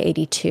 80s, like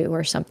 82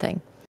 or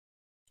something.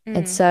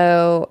 And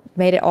so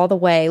made it all the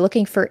way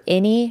looking for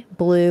any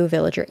blue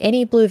villager.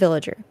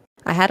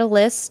 I had a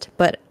list,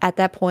 but at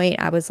that point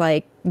I was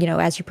like,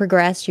 as you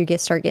progress, you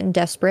start getting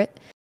desperate.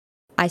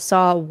 I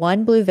saw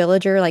one blue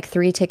villager like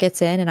 3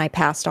 tickets in, and I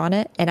passed on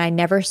it, and I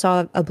never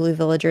saw a blue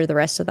villager the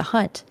rest of the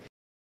hunt.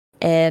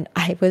 And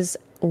I was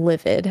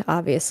livid,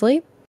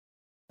 obviously.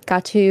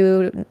 Got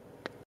to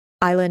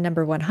island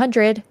number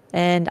 100,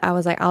 and I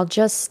was like, I'll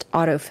just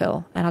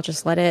autofill, and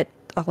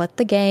I'll let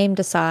the game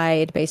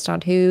decide based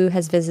on who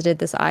has visited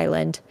this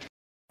island,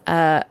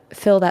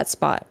 fill that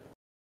spot.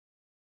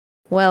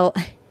 Well,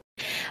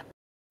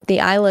 the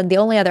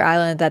only other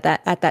island that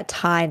at that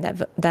time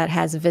that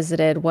has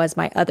visited was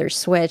my other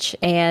Switch,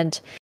 and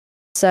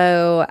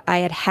so I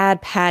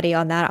had Patty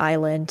on that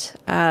island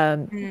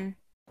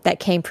that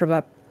came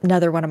from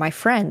another one of my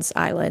friends'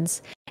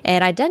 islands,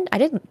 and I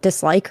didn't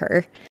dislike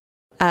her.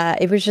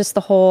 It was just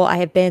the whole, I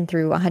had been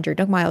through 100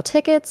 Nook Mile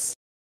tickets.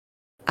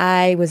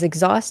 I was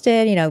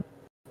exhausted,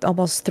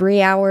 almost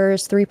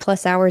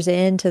 3+ hours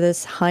into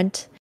this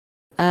hunt.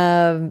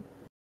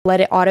 Let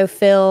it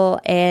autofill,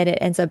 and it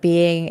ends up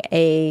being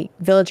a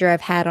villager I've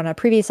had on a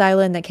previous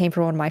island that came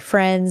from one of my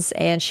friends,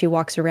 and she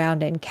walks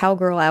around in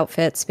cowgirl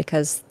outfits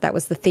because that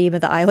was the theme of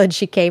the island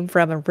she came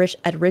from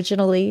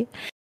originally.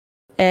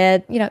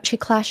 And, she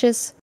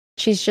clashes.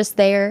 She's just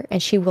there,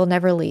 and she will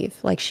never leave.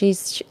 Like,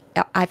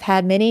 I've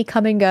had many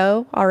come and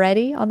go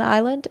already on the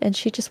island, and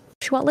she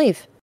won't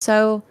leave.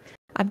 So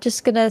I'm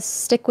just gonna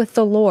stick with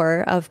the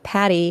lore of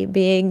Patty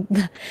being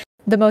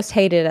the most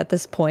hated at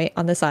this point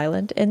on this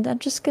island, and I'm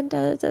just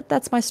gonna,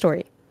 that's my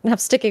story. I'm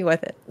sticking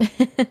with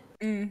it.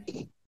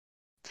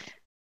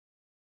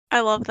 I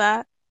love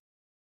that.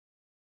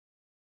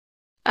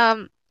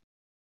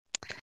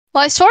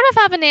 Well, I sort of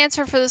have an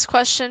answer for this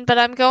question, but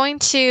I'm going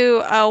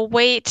to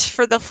wait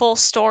for the full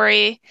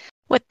story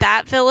with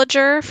that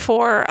villager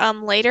for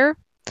later.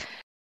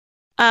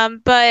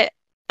 But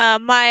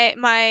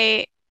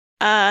my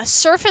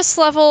surface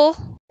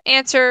level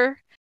answer,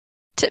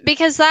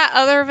 because that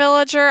other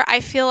villager,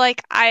 I feel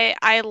like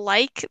I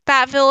like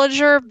that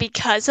villager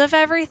because of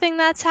everything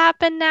that's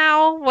happened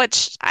now,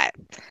 which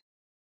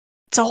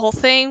it's a whole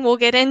thing we'll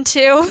get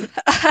into.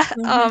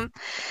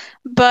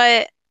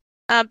 But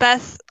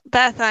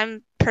Beth,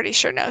 I'm pretty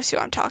sure knows who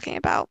I'm talking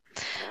about.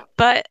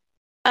 But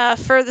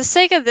for the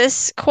sake of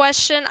this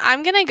question,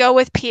 I'm gonna go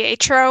with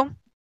Pietro.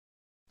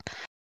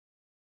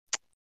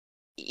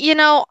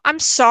 I'm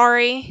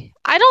sorry.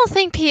 I don't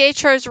think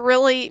Pietro's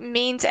really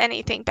means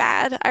anything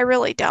bad. I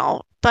really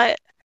don't. But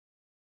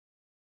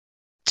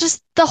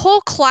just the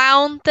whole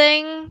clown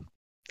thing,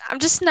 I'm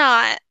just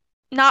not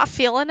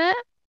feeling it.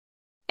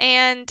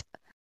 And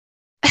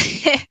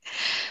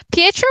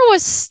Pietro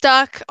was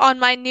stuck on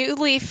my New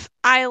Leaf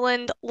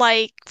Island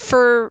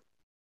for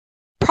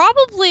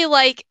probably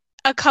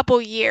a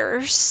couple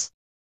years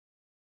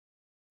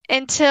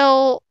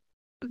until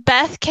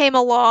Beth came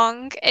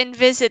along and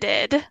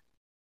visited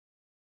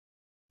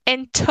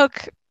and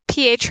took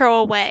Pietro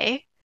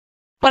away.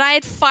 When I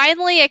had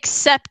finally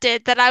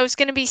accepted that I was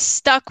going to be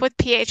stuck with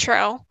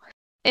Pietro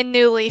in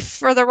New Leaf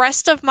for the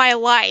rest of my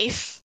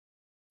life,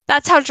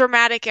 that's how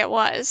dramatic it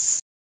was.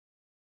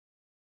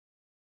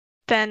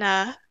 Then,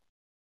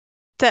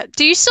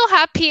 do you still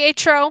have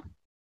Pietro?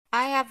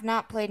 I have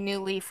not played New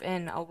Leaf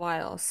in a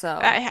while, so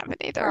I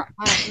haven't either.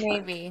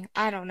 maybe.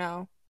 I don't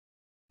know.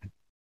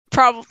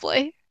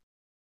 Probably.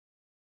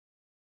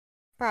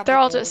 They're all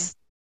Probably. just.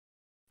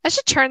 I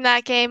should turn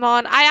that game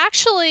on. I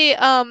actually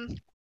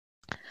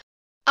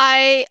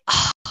I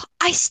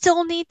I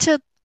still need to.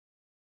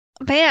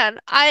 Man,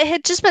 I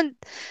had just been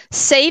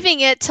saving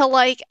it to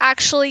like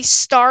actually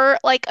start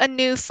like a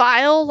new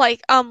file.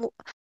 Like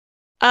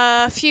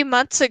a few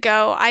months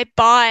ago, I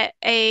bought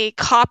a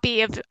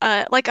copy of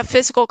like a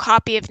physical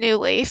copy of New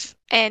Leaf,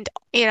 and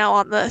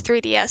on the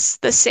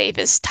 3DS, the save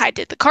is tied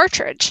to the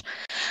cartridge.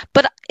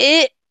 But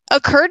it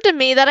occurred to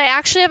me that I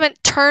actually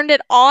haven't turned it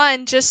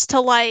on just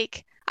to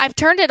like I've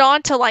turned it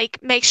on to like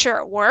make sure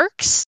it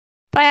works,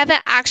 but I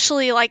haven't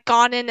actually like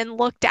gone in and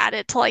looked at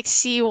it to like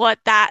see what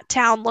that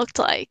town looked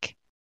like.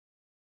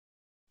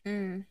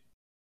 Mm.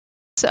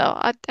 So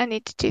I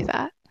need to do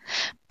that.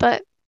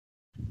 But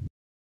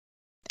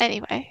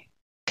anyway,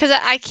 because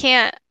I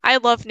can't. I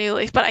love New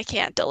Leaf, but I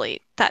can't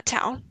delete that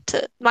town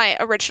to my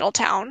original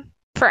town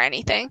for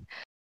anything.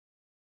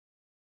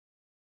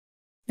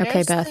 Okay,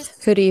 There's Beth,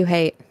 this who do you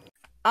hate?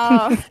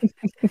 uh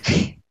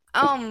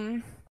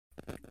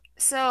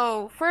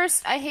so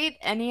first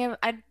I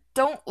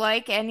don't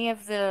like any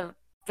of the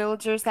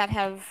villagers that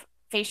have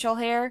facial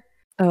hair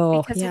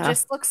Oh, because it yeah.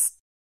 just looks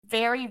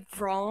very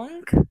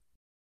wrong.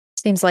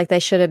 Seems like they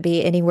shouldn't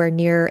be anywhere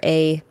near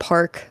a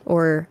park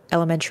or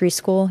elementary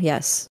school.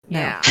 Yes. No.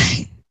 Yeah.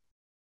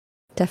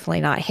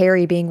 Definitely not.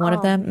 Harry being one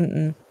of them. Um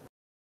Mm-mm.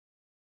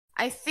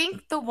 I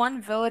think the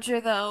one villager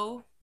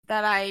though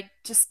that I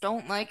just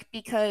don't like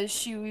because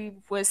she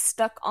was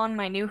stuck on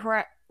my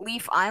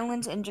Leaf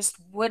Island and just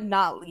would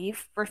not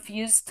leave,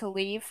 refused to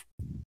leave,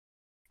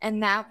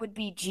 and that would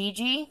be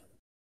Gigi.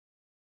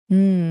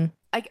 Mm.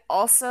 Like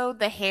also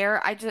the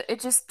hair, it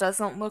just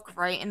doesn't look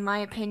right in my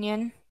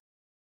opinion.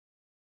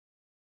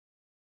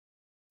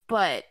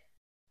 But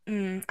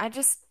I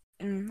just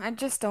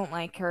don't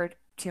like her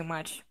too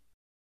much.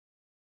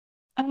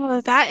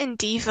 Oh, that and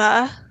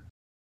Diva.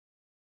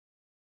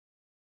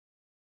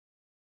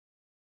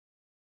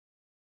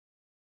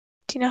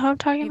 Do you know who I'm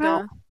talking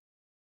about?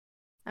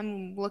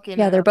 I'm looking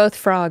Yeah, it they're up. both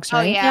frogs, Oh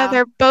right? Yeah, yeah,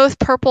 they're both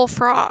purple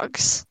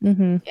frogs.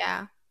 Mm-hmm.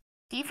 yeah.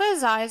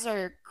 Diva's eyes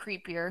are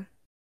creepier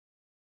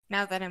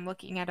now that I'm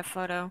looking at a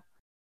photo.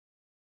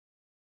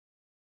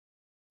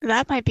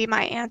 That might be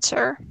my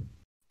answer.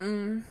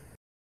 Mm.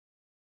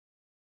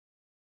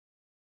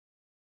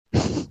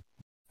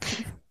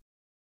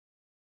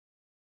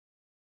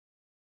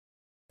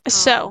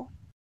 So,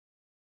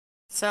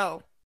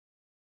 So,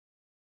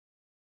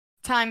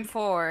 time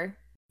for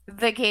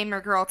the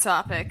gamer girl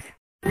topic.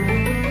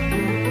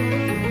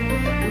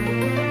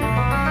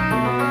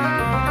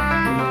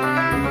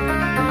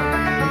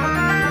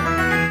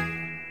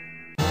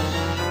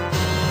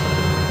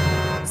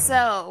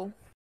 So,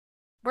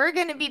 we're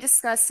going to be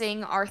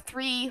discussing our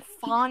 3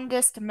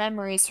 fondest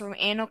memories from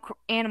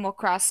Animal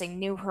Crossing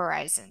New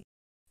Horizons.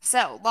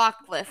 So,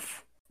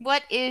 Lockcliff,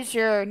 what is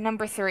your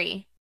number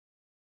 3?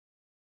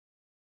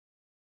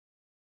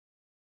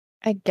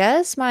 I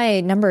guess my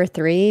number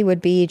 3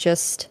 would be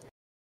just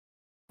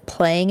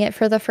playing it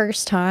for the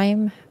first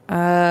time,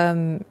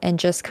 and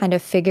just kind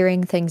of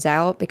figuring things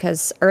out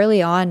because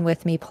early on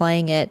with me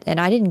playing it, and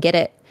I didn't get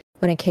it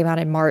when it came out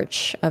in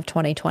March of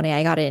 2020.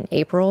 I got it in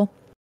April,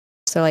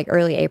 so like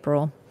early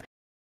April.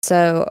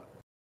 So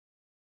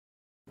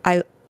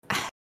I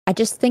I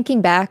just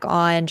thinking back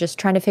on just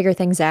trying to figure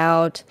things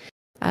out,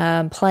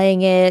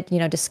 playing it,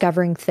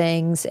 discovering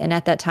things. And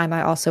at that time,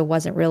 I also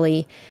wasn't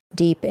really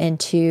deep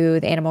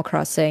into the Animal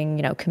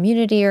Crossing,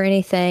 community or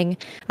anything.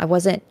 I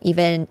wasn't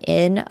even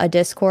in a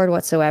Discord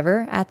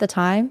whatsoever at the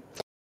time.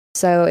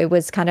 So I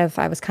was kind of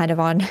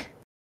on,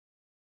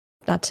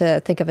 not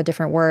to think of a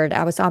different word,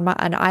 I was on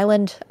an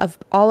island of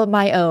all of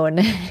my own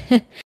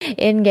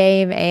in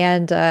game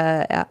and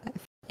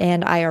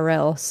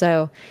IRL.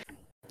 So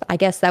I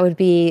guess that would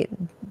be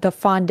the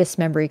fondest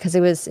memory because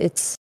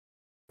it's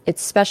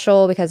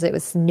special because it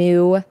was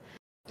new.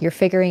 You're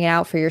figuring it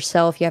out for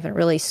yourself. You haven't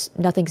really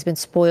nothing's been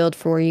spoiled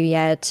for you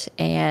yet,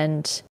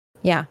 and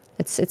yeah,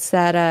 it's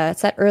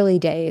that early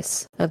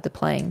days of the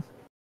playing.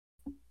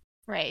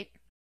 Right.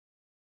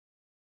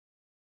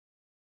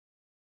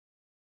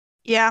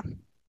 yeah.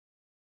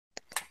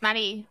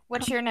 Maddie,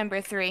 what's your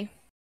number 3?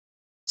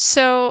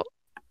 So,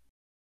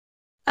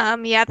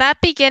 yeah, that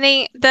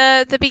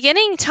the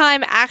beginning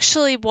time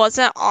actually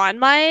wasn't on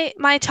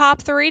my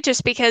top 3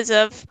 just because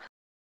of,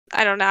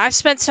 I don't know, I've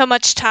spent so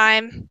much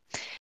time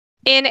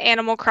in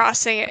Animal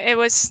Crossing. It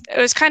was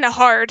kind of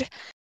hard.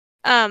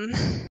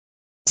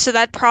 So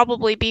that'd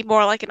probably be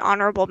more like an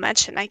honorable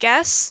mention, I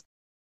guess.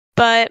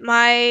 But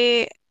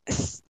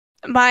this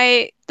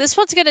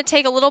one's gonna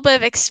take a little bit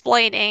of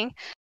explaining,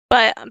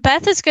 but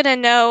Beth is gonna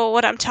know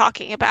what I'm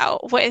talking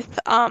about with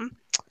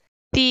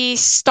the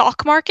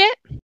stock market.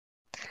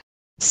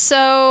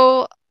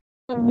 So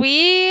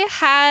we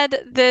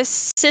had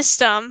this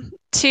system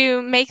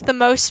to make the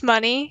most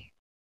money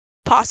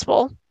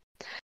possible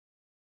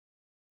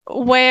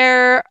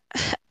where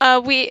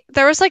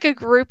there was like a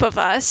group of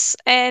us,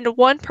 and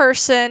one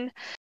person,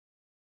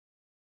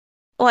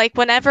 like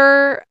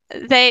whenever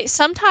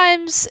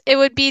sometimes it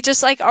would be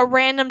just like a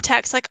random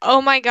text like,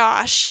 oh my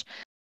gosh,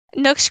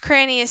 Nook's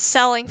Cranny is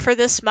selling for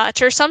this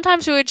much. Or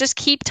sometimes we would just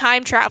keep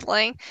time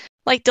traveling,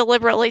 like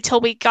deliberately,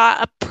 till we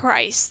got a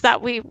price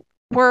that we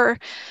were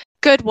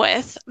good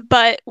with.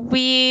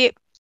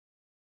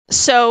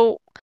 So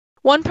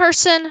one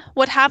person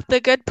would have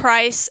the good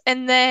price,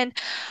 and then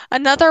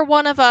another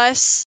one of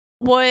us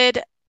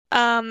would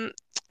time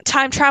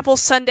travel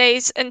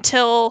Sundays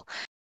until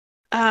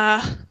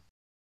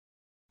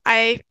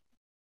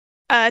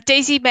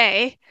Daisy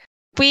May.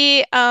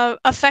 We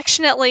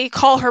affectionately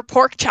call her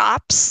Pork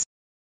Chops.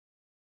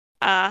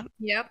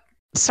 Yep.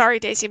 Sorry,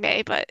 Daisy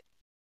May, but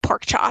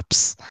Pork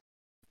Chops.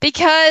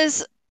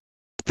 Because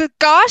the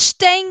gosh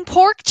dang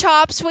pork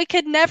chops we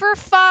could never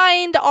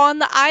find on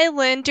the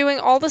island doing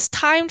all this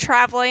time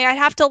traveling. I'd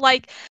have to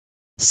like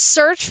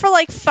search for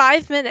like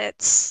 5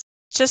 minutes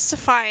just to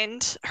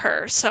find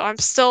her. So I'm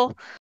still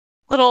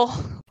a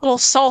little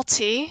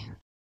salty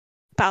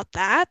about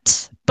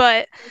that.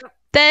 But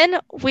then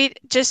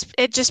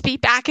it'd just be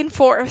back and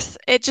forth.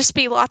 It'd just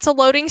be lots of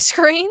loading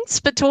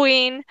screens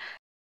between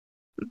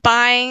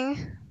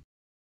buying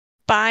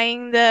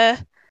the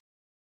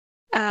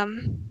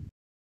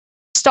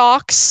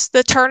stalks,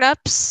 the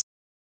turnips,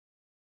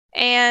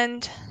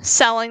 and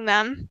selling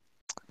them.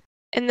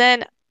 And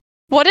then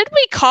what did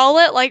we call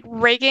it? Like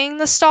rigging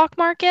the stock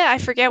market? I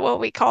forget what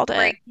we called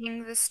it.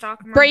 Breaking the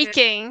stock market.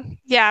 Breaking.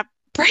 Yeah,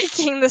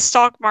 breaking the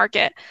stock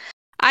market.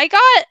 I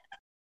got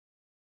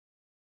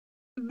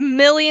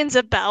millions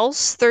of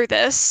bells through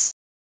this.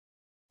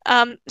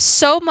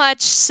 So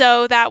much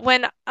so that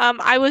when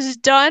I was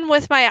done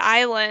with my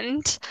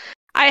island,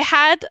 I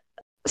had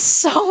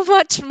so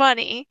much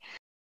money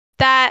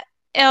that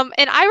and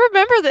I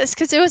remember this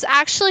because it was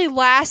actually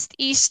last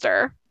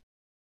Easter.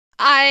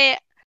 I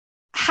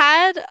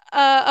had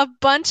a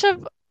bunch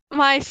of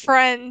my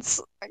friends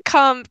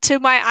come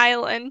to my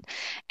island,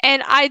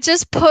 and I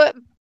just put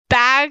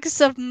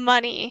bags of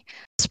money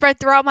spread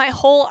throughout my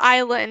whole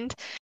island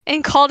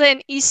and called it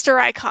an Easter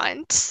egg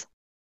hunt.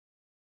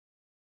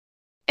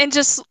 And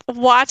just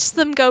watched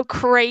them go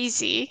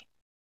crazy.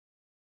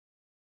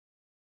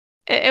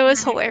 It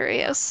was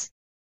hilarious.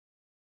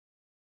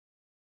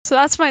 So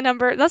that's my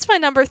number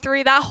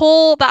 3. That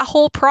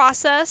whole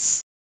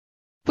process.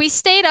 We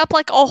stayed up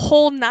like a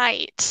whole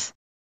night.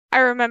 I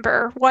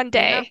remember one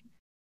day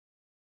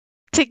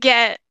to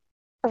get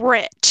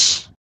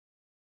rich.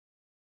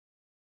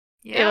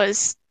 It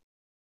was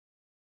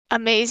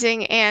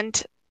amazing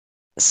and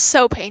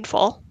so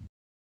painful.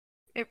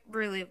 It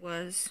really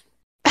was.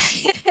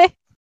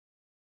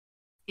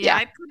 Yeah,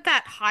 I put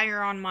that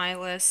higher on my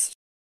list.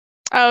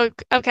 Oh,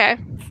 okay.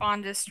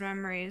 Fondest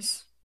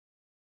memories.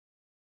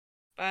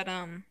 But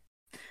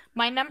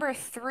my number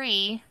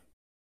 3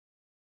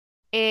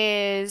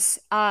 is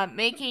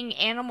making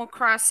Animal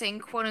Crossing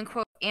quote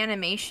unquote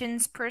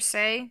animations per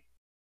se.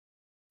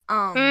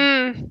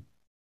 Yeah.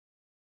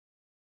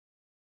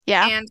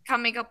 And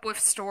coming up with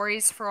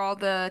stories for all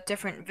the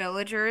different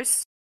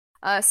villagers.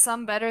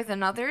 Some better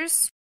than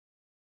others.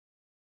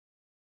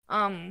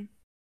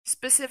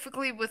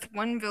 Specifically with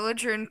one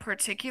villager in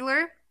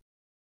particular.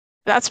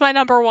 That's my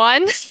number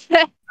 1.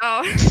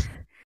 Oh.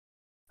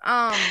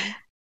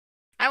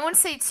 I won't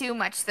say too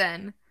much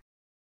then.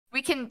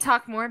 We can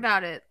talk more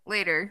about it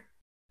later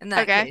in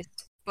that case.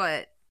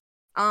 But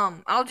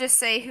I'll just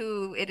say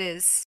who it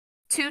is.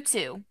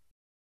 Tutu.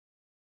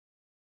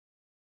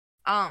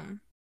 I'll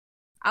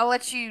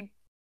let you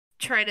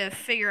try to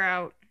figure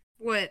out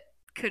what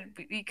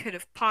we could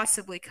have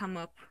possibly come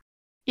up.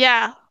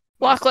 Yeah.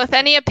 Lachlan,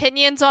 any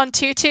opinions on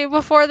Tutu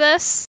before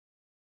this?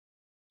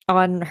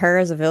 On her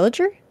as a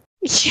villager?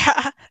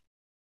 Yeah.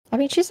 I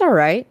mean, she's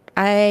alright.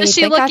 Does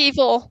she look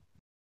evil?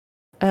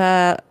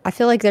 I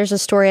feel like there's a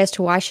story as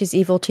to why she's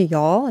evil to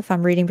y'all, if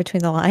I'm reading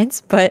between the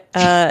lines. But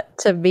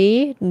to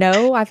me,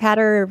 no. I've had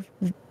her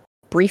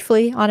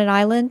briefly on an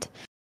island.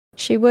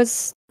 She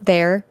was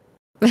there.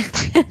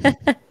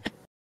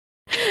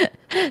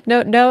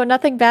 No,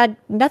 nothing bad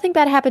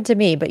happened to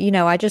me, but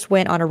I just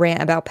went on a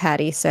rant about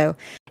Patty, so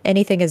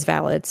anything is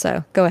valid,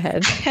 so go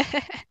ahead.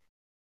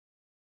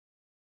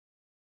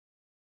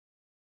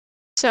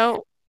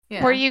 So,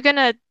 were you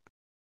gonna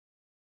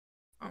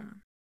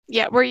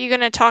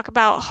talk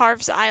about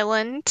Harv's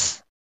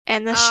Island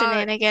and the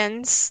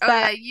shenanigans?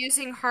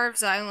 Using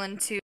Harv's Island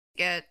to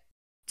get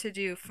to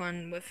do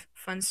fun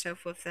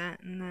stuff with that,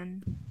 and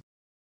then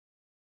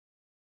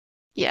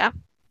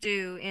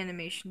do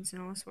animations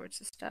and all sorts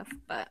of stuff,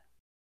 but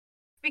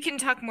we can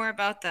talk more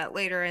about that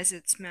later as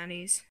it's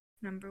Maddie's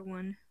number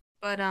 1.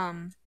 But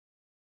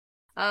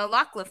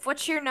Lockliff,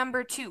 what's your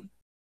number 2?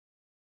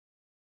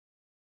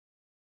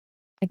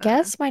 I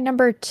guess my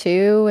number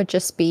 2 would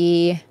just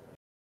be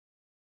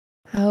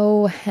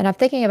and I'm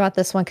thinking about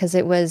this one because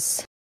it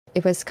was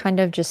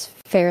kind of just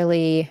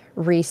fairly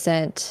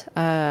recent,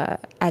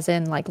 as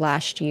in like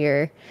last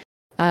year.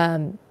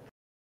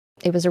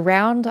 it was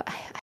around, I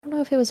don't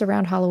know if it was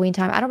around Halloween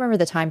time. I don't remember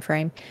the time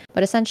frame,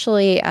 but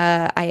essentially,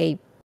 I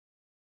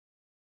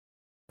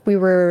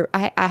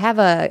have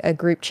a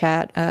group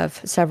chat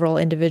of several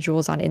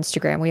individuals on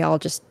Instagram. We all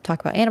just talk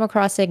about Animal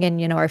Crossing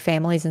and, our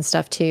families and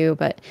stuff too.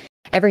 But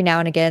every now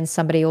and again,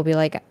 somebody will be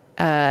like,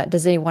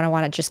 does anyone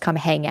want to just come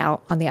hang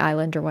out on the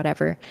island or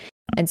whatever?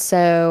 And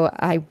so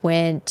I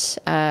went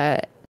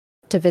to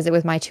visit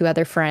with my two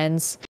other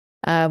friends.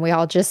 We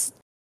all just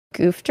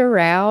goofed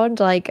around.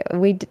 Like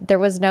there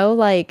was no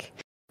like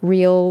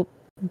real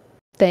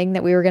thing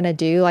that we were gonna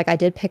do. Like I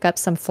did pick up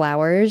some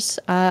flowers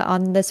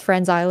on this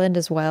friend's island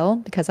as well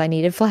because I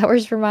needed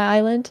flowers for my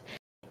island,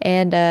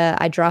 and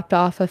I dropped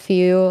off a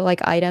few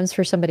like items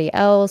for somebody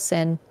else,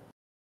 and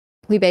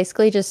we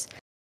basically just,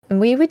 and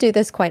we would do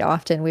this quite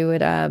often. We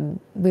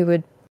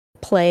would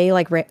play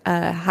like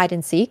hide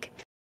and seek.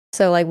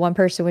 So like one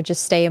person would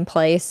just stay in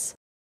place.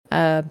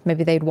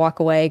 Maybe they'd walk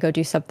away, go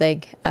do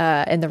something,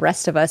 and the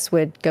rest of us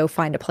would go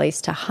find a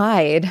place to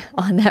hide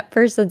on that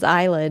person's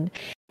island.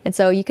 And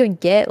so you can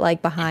get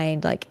like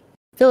behind like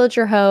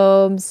villager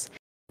homes,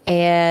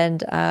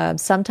 and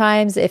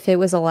sometimes if it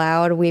was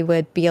allowed, we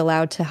would be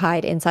allowed to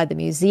hide inside the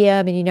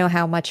museum. And you know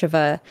how much of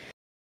a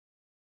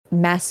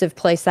massive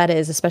place that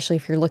is, especially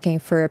if you're looking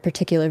for a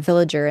particular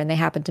villager and they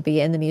happen to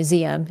be in the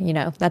museum.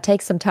 That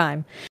takes some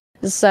time.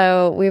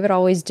 So we would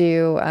always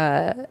do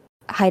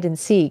hide and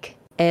seek.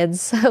 And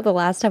so the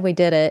last time we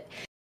did it,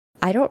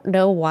 I don't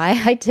know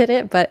why I did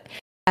it, but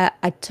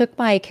I took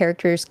my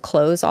character's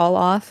clothes all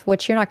off,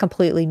 which you're not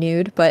completely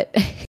nude, but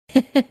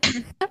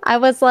I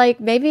was like,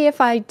 maybe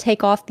if I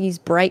take off these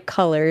bright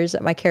colors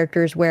that my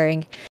character is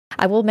wearing,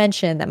 I will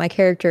mention that my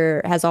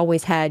character has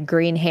always had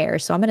green hair,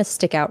 so I'm going to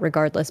stick out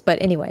regardless.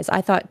 But anyways,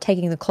 I thought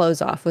taking the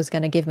clothes off was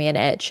going to give me an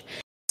edge.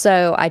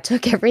 So I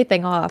took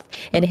everything off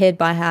and hid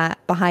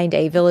behind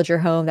a villager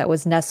home that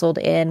was nestled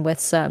in with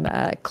some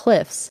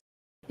cliffs.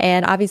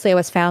 And obviously I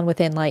was found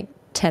within like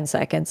 10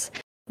 seconds.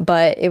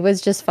 But it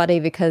was just funny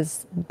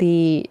because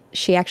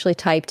she actually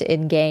typed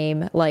in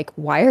game like,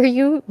 why are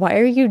you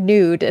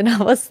nude? And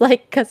I was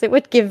like, because it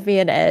would give me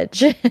an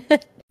edge.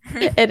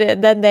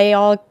 And then they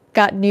all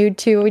got nude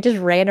too. We just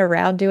ran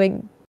around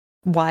doing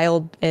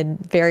wild and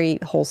very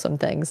wholesome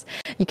things.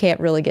 You can't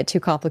really get too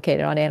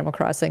complicated on Animal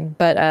Crossing,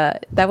 but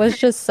that was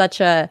just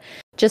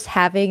just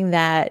having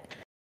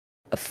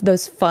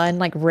those fun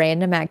like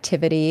random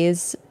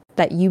activities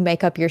that you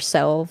make up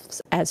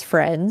yourselves as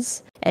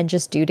friends and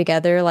just do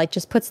together, like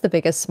just puts the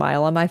biggest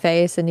smile on my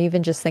face. And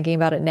even just thinking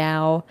about it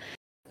now,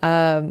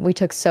 we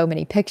took so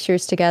many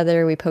pictures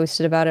together. We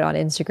posted about it on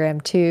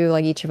Instagram too.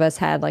 Like each of us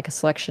had like a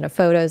selection of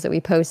photos that we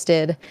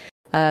posted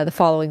the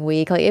following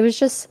week. Like it was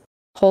just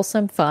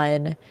wholesome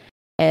fun.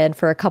 And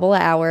for a couple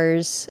of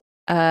hours,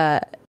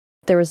 there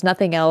was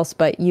nothing else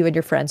but you and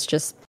your friends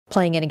just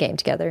playing in a game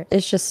together.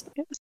 It's just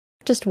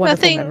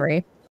wonderful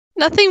memory.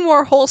 Nothing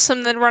more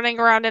wholesome than running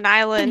around an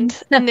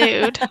island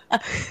nude.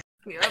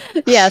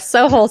 Yep. Yeah,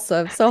 so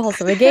wholesome.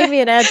 It gave me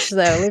an edge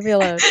though. Leave me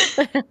alone.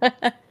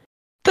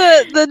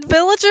 The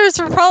villagers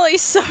were probably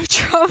so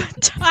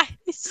traumatized.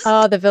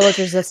 Oh, the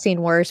villagers have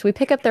seen worse. We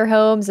pick up their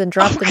homes and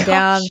drop them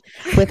down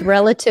with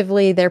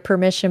relatively their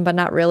permission, but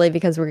not really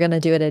because we're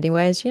gonna do it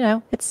anyways.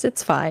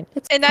 It's fine.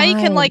 And now you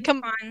can like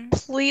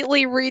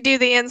completely redo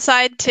the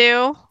inside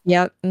too.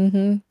 Yep.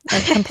 Mm-hmm.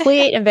 A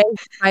complete invasion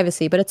of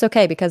privacy, but it's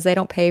okay because they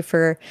don't pay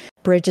for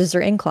bridges or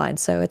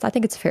inclines, so I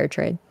think it's fair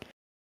trade.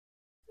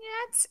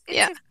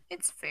 Yeah,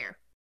 it's fair.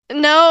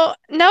 No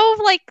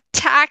like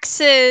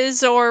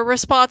taxes or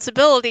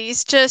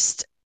responsibilities,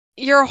 just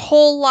your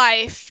whole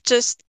life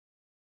just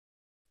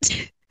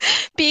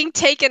being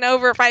taken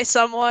over by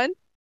someone.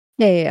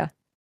 Yeah.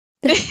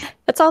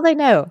 That's all they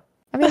know.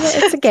 I mean,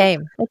 it's a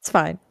game. It's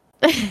fine.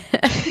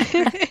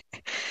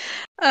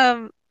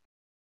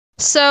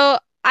 So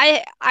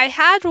I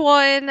had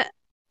one.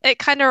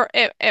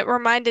 It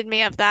reminded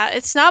me of that.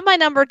 It's not my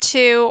number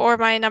 2 or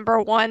my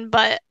number 1,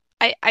 but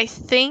I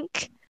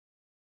think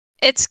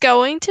it's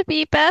going to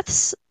be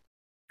Beth's.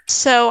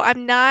 So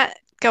I'm not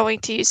going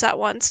to use that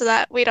one so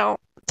that we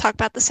don't talk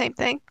about the same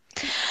thing.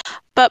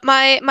 But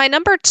my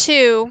number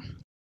 2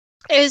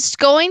 is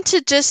going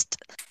to just,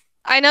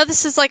 I know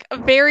this is like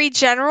very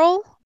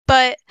general,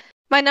 but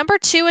my number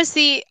 2 is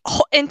the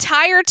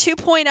entire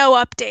 2.0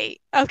 update,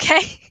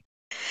 okay?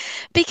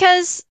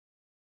 Because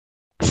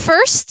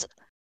first,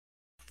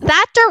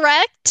 that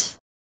direct,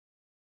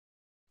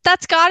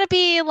 that's gotta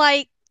be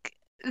like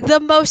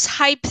the most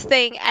hype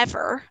thing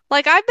ever.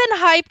 Like I've been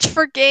hyped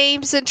for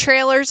games and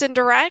trailers and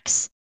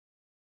directs.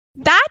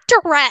 That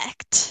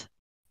direct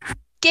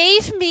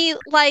gave me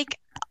like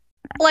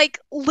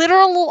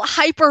literal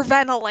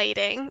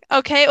hyperventilating.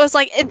 Okay, it was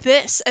like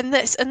this and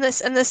this and this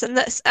and this and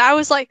this. And I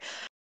was like,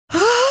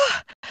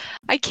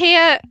 I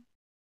can't,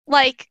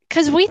 like,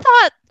 because we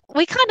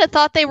kind of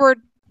thought they were,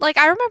 like,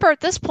 I remember at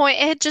this point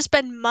it had just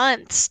been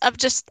months of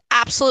just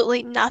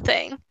absolutely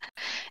nothing.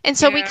 And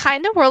so we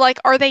kind of were like,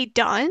 are they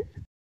done?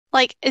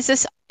 Like, is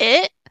this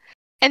it?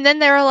 And then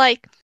they were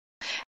like,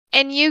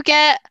 and you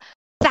get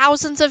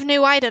thousands of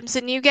new items,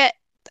 and you get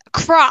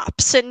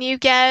crops, and you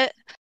get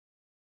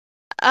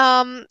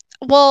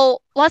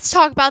Well, let's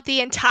talk about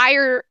the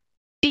entire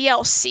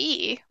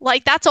DLC.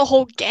 Like, that's a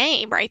whole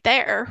game right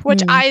there,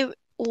 which I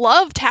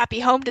loved Happy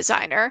Home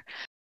Designer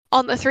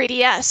on the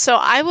 3DS. So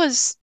I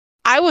was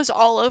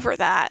all over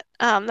that.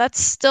 That's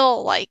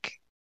still like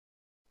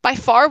by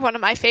far one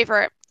of my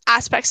favorite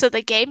aspects of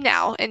the game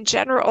now in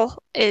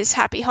general is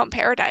Happy Home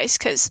Paradise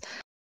because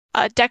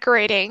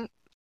decorating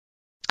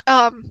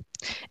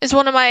is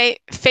one of my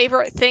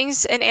favorite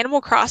things in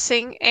Animal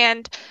Crossing,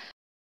 and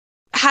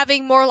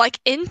having more like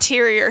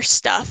interior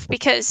stuff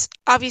because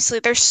obviously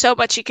there's so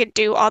much you can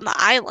do on the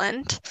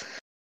island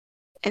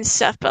and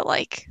stuff, but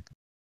like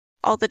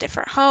all the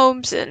different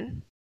homes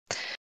and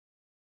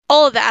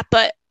all of that.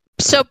 But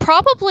so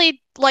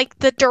probably like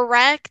the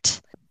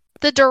direct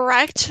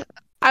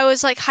I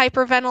was like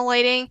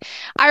hyperventilating.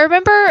 I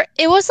remember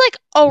it was like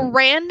a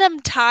random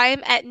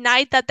time at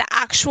night that the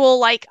actual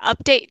like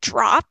update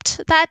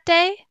dropped that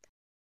day.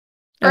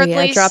 Oh Or at yeah,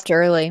 it least dropped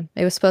early.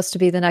 It was supposed to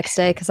be the next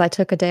day because I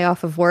took a day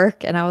off of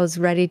work and I was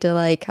ready to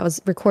I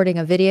was recording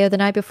a video the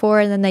night before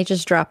and then they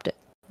just dropped it.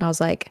 And I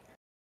was like,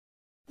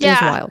 it was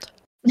yeah. wild.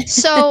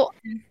 So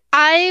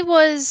I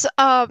was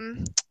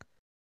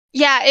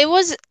yeah, it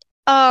was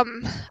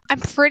I'm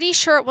pretty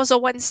sure it was a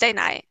Wednesday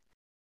night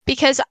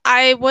because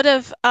I would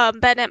have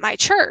been at my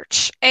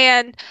church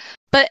and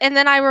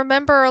then I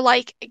remember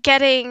like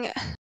getting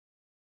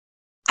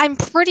I'm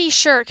pretty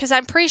sure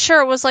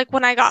it was like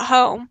when I got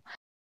home.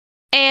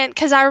 And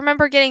because I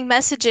remember getting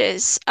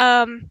messages,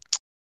 probably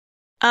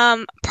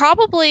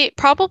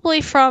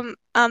from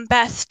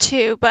Beth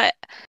too, but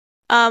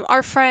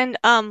our friend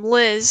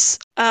Liz,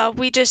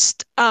 we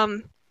just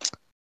we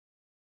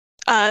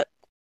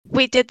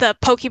did the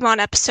Pokemon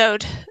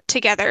episode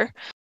together,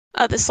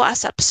 this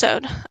last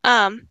episode.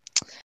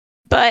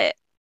 But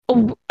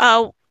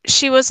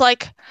she was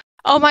like,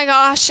 "Oh my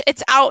gosh,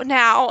 it's out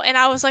now," and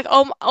I was like,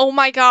 "Oh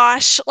my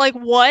gosh, like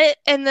what?"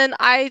 And then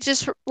I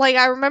just like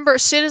I remember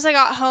as soon as I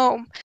got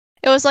home,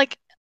 it was like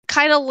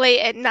kind of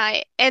late at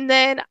night, and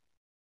then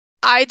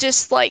I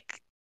just like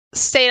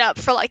stayed up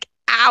for like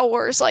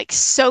hours, like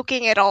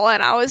soaking it all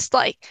in. I was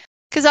like,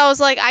 because I was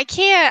like, I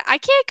can't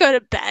go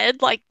to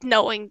bed like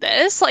knowing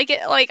this, like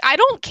I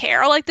don't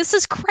care, like this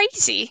is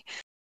crazy.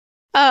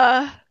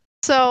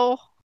 So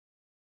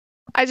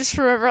I just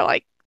remember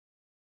like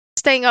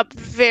staying up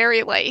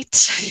very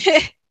late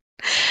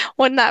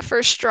when that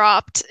first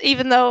dropped,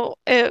 even though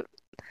it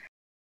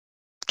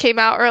came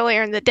out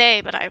earlier in the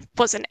day, but I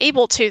wasn't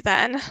able to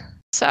then.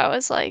 So I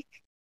was like,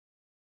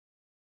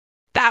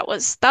 that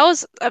was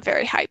a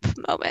very hype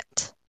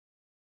moment.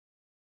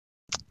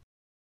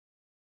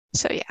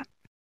 So yeah.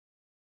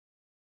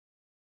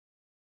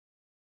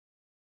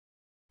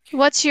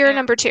 What's your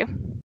number 2?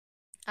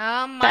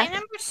 My Beth?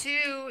 number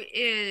 2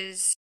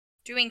 is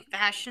doing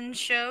fashion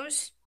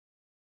shows.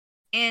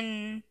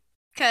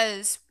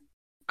 Because,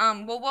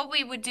 well, what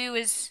we would do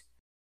is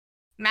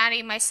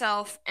Maddie,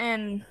 myself,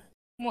 and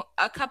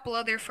a couple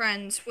other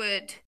friends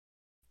would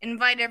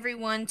invite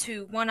everyone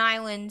to one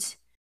island,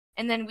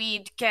 and then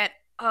we'd get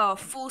a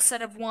full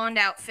set of wand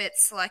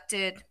outfits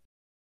selected.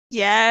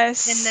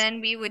 Yes. And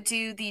then we would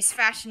do these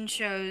fashion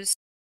shows,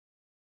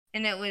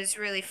 and it was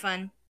really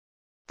fun.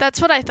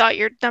 That's what I thought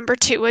your number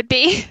 2 would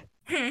be.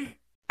 I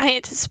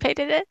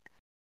anticipated it.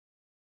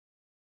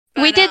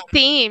 But, we did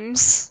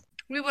themes.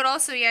 We would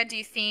also,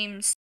 do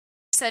themes,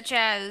 such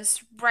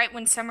as right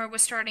when summer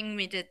was starting,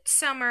 we did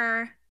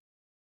summer,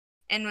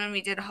 and when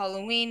we did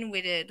Halloween,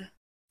 we did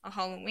a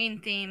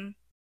Halloween theme.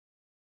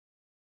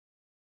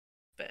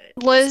 But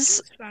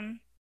Liz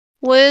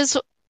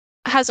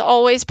has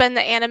always been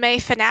the anime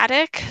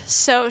fanatic,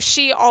 so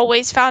she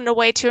always found a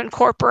way to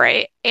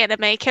incorporate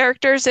anime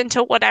characters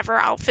into whatever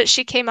outfit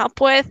she came up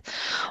with.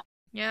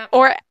 Yeah.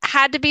 Or it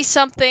had to be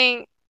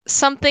something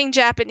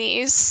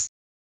Japanese.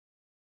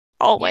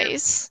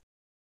 Always. Yep.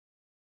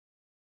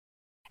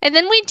 And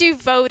then we do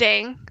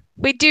voting.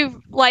 We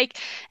do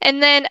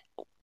and then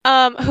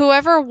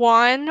whoever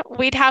won,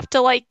 we'd have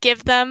to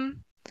give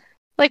them,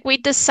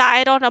 we'd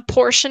decide on a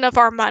portion of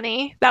our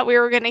money that we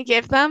were going to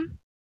give them.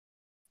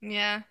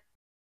 Yeah.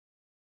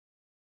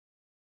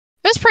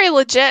 It was pretty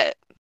legit.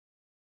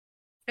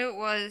 It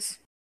was.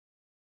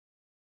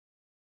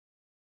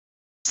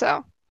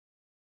 So.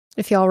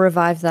 If y'all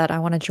revive that, I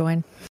want to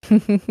join.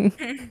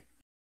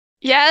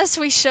 Yes,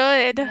 we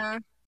should. Yeah.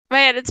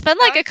 Man, it's been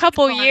a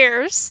couple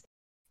years.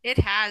 It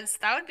has.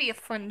 That would be a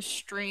fun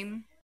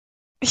stream.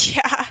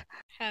 Yeah.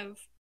 Have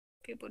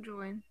people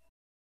join.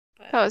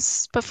 But... That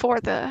was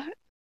before the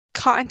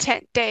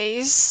content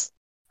days.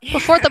 Yeah.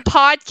 Before the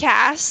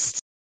podcast.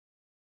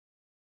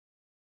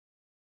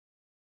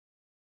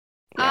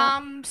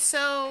 Yeah.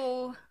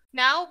 So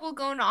now we'll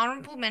go into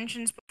honorable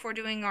mentions before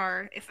doing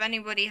if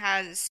anybody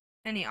has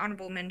any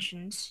honorable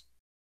mentions.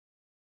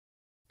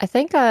 I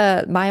think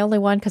my only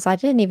one, because I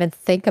didn't even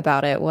think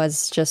about it,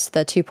 was just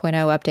the 2.0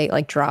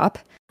 update drop.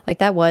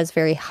 That was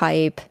very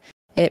hype.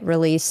 It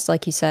released,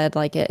 like you said,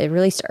 it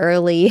released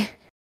early.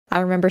 I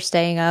remember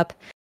staying up.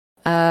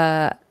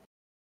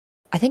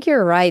 I think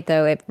you're right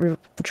though,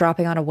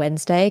 dropping on a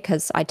Wednesday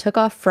because I took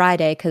off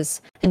Friday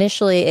because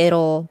initially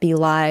it'll be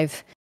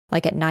live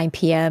like at 9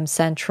 p.m.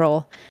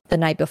 Central the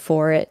night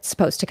before it's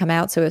supposed to come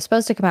out. So it was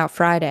supposed to come out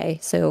Friday.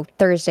 So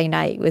Thursday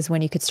night was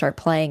when you could start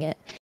playing it.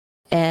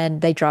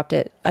 And they dropped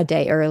it a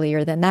day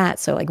earlier than that.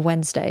 So like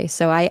Wednesday.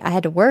 So I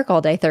had to work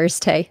all day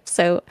Thursday.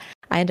 So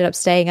I ended up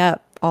staying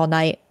up all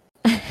night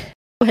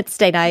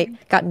Wednesday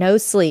night, got no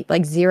sleep,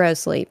 like zero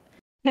sleep.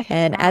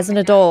 And as an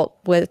adult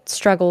with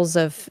struggles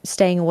of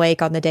staying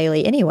awake on the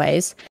daily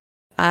anyways,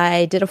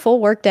 I did a full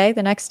work day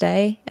the next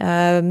day.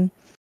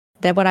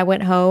 Then when I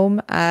went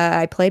home,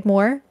 I played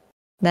more.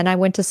 Then I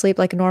went to sleep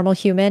like a normal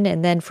human.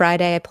 And then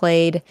Friday I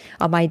played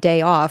on my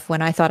day off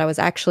when I thought I was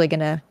actually going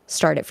to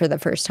start it for the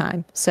first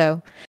time.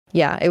 So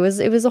yeah, it was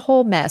a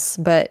whole mess,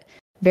 but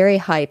very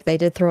hype. They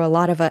did throw a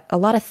lot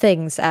of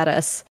things at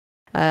us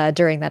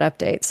during that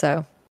update.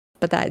 So,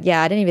 but that,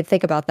 yeah, I didn't even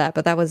think about that,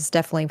 but that was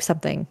definitely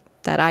something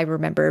that I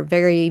remember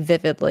very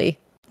vividly.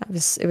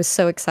 It was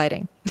so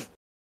exciting.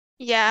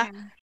 Yeah.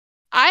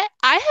 I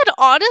had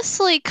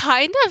honestly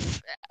kind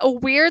of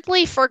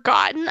weirdly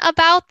forgotten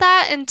about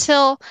that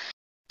until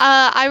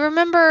I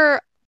remember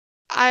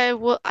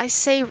I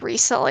say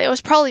recently, it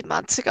was probably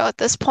months ago at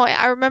this point.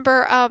 I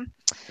remember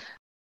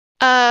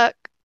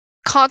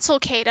Console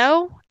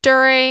Kato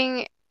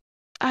during,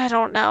 I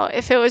don't know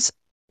if it was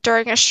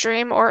during a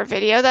stream or a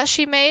video that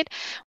she made,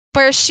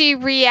 where she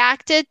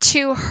reacted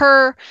to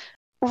her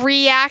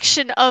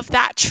reaction of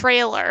that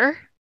trailer.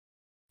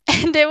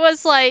 And it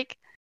was like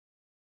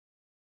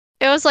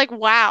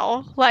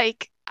wow,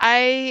 like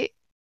I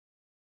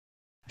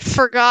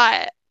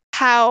forgot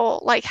how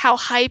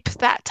hype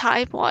that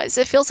time was.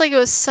 It feels like it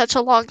was such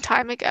a long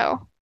time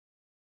ago.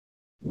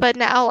 But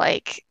now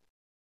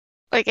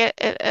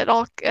it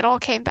all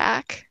came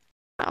back.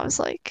 I was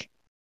like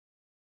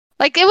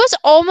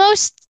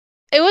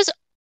it was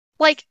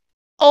like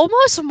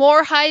almost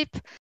more hype.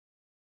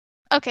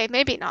 Okay,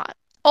 maybe not.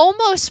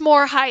 Almost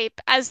more hype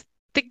as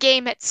the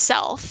game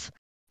itself.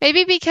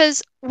 Maybe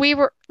because we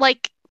were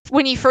like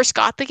when you first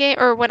got the game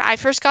or when I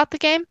first got the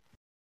game.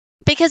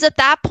 Because at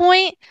that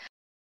point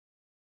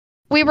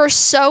we were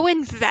so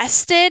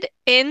invested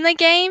in the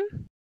game,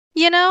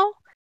 you know,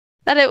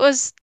 that it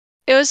was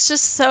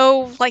just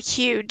so like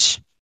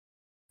huge.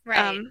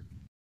 Right.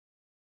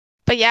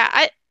 But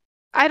yeah,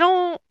 I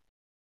don't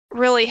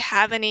really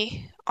have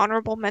any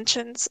honorable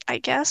mentions, I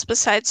guess,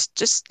 besides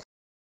just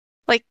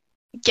like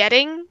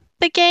getting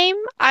the game.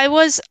 I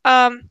was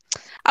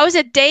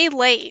a day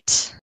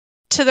late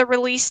to the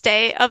release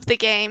day of the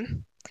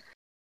game.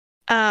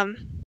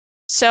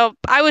 So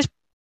I was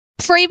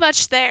pretty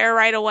much there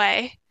right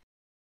away.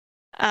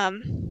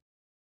 That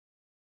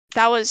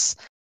was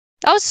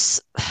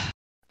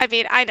I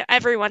mean, I know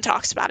everyone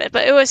talks about it,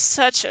 but it was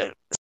such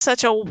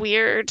a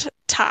weird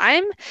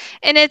time.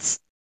 And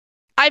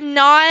I'm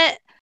not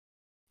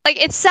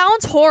like it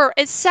sounds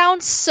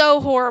so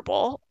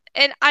horrible.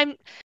 And I'm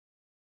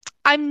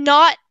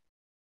not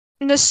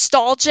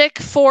nostalgic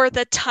for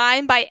the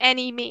time by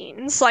any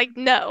means. Like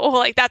no,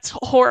 like that's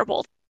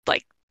horrible.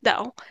 Like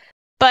no.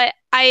 But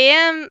I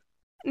am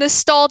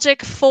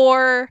nostalgic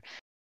for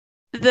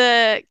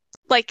the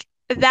like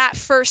that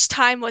first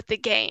time with the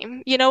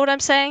game. You know what I'm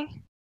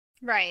saying?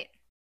 Right.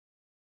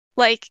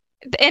 Like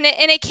and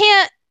it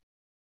can't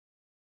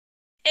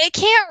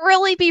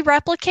really be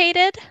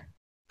replicated.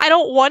 I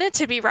don't want it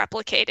to be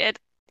replicated,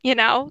 you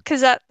know,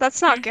 because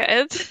that's not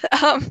good.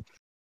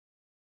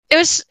 It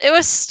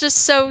was just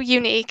so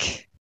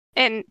unique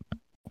and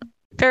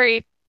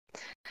very,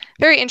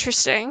 very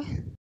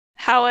interesting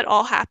how it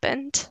all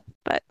happened.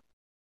 But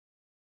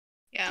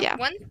yeah.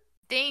 One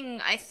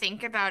thing I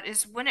think about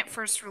is when it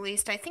first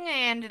released, I think I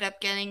ended up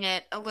getting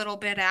it a little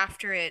bit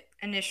after it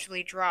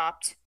initially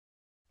dropped.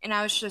 And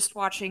I was just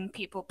watching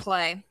people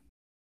play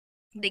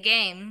the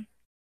game.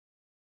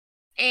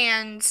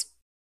 And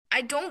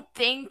I don't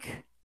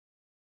think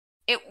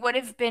it would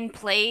have been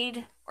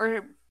played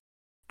or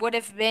would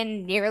have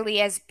been nearly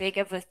as big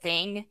of a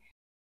thing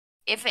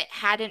if it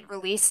hadn't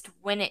released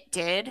when it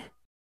did.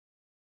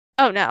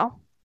 Oh no.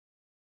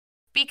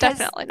 Because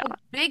definitely not. A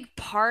big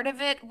part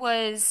of it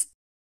was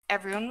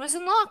everyone was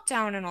in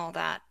lockdown and all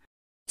that.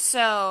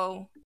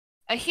 So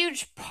a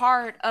huge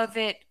part of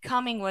it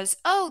coming was,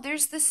 oh,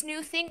 there's this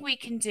new thing we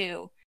can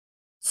do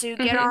to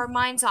get our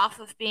minds off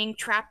of being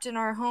trapped in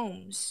our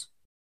homes.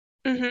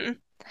 Mm-hmm.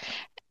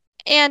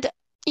 And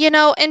you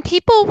know, and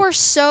people were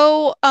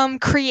so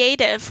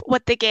creative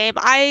with the game.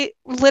 I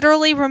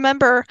literally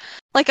remember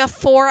like a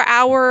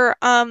 4-hour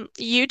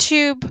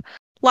YouTube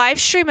live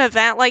stream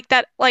event like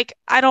that. Like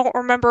I don't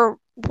remember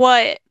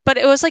what, but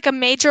it was like a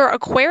major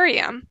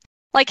aquarium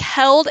like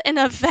held an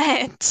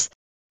event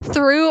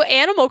through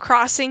Animal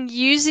Crossing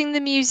using the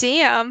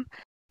museum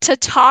to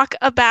talk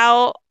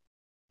about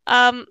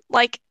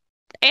like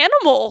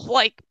animal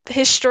like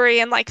history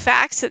and like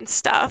facts and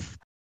stuff.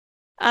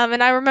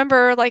 And I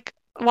remember like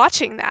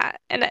watching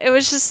that, and it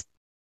was just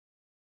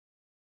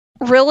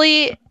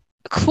really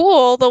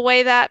cool the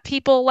way that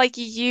people like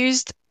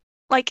used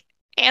like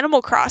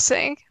Animal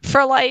Crossing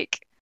for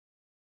like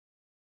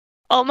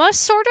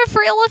almost sort of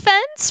real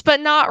events, but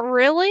not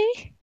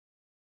really.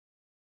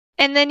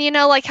 And then,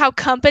 like how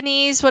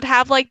companies would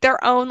have like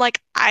their own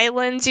like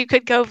islands you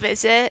could go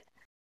visit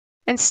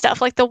and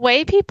stuff. Like the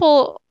way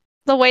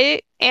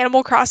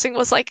Animal Crossing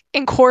was like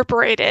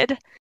incorporated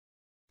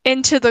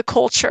into the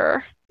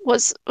culture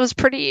was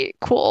pretty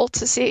cool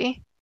to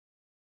see.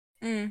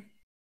 Mm.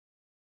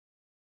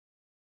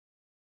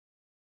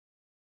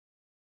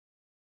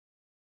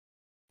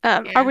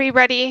 Yeah. Are we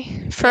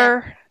ready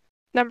for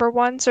number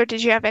ones, or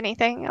did you have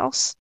anything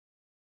else?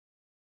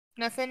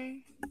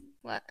 Nothing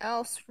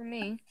else for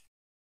me.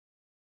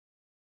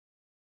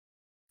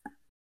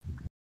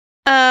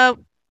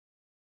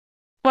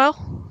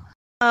 Well,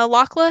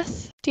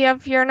 Lockleth, do you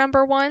have your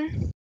number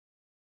one?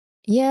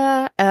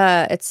 Yeah,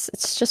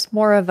 it's just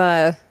more of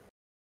a,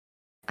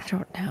 I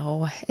don't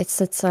know.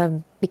 It's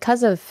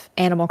because of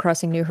Animal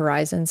Crossing New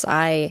Horizons,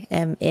 I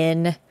am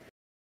in.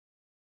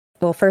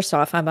 Well, first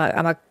off, I'm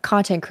a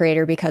content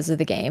creator because of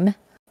the game.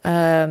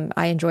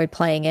 I enjoyed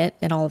playing it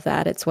and all of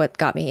that. It's what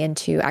got me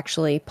into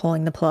actually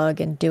pulling the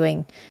plug and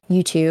doing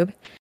YouTube.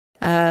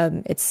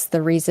 It's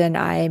the reason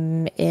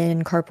I'm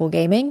in carpool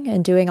gaming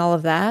and doing all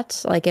of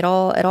that. Like it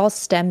all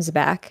stems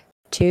back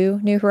to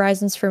New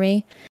Horizons for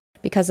me.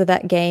 Because of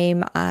that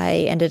game,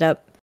 I ended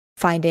up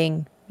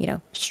finding,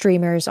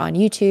 streamers on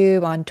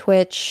YouTube, on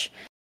Twitch,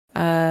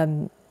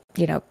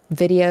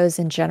 videos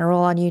in general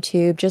on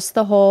YouTube. Just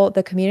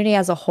the community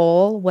as a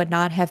whole would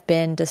not have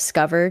been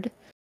discovered.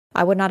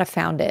 I would not have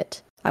found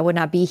it. I would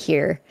not be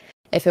here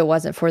if it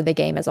wasn't for the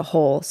game as a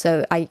whole.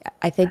 So I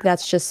think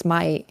that's just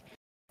my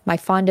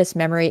fondest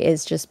memory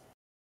is just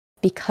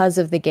because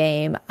of the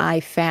game,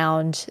 I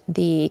found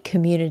the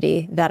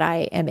community that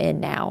I am in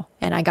now.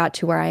 And I got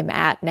to where I'm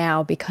at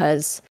now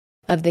because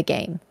of the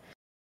game.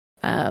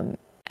 And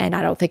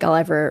I don't think I'll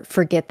ever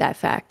forget that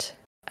fact.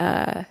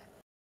 I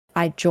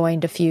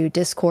joined a few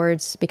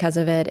Discords because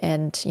of it.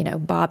 And,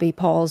 Bobby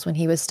Pauls, when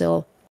he was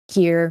still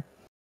here,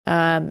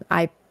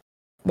 I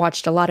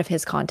watched a lot of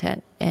his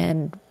content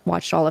and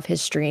watched all of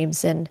his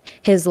streams and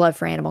his love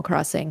for Animal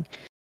Crossing,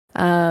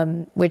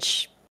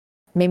 which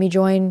made me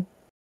join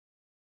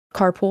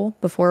Carpool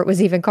before it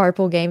was even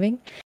Carpool Gaming,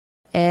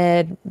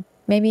 and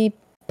maybe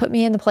put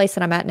me in the place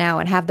that I'm at now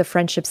and have the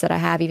friendships that I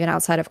have even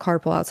outside of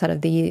Carpool, outside of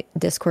the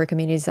Discord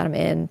communities that I'm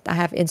in. I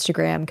have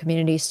Instagram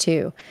communities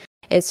too.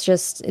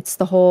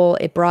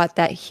 It brought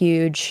that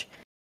huge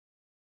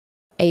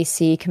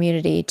AC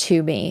community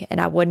to me, and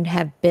I wouldn't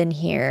have been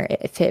here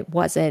if it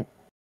wasn't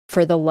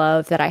for the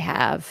love that I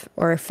have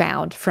or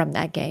found from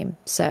that game.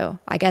 So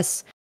I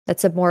guess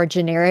that's a more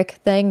generic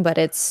thing, but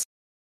it's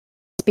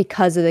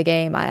because of the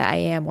game I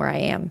am where I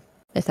am,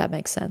 if that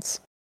makes sense.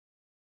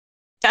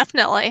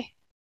 Definitely.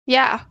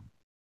 Yeah.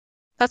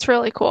 That's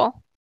really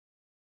cool.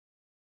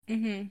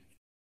 Mm-hmm.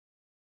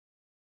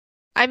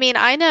 I mean,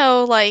 I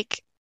know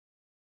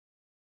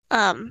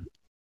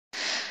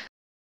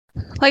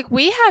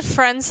we have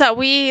friends that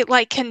we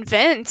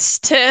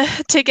convinced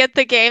to get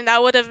the game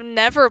that would have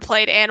never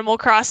played Animal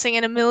Crossing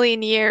in a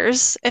million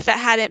years if it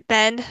hadn't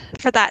been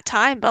for that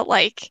time, but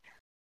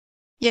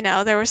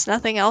there was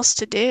nothing else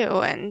to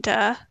do, and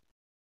it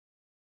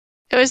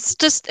was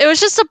just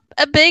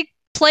a big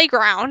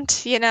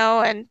playground,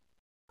 and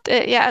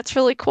it's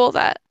really cool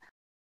that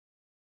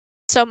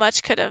so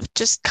much could have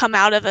just come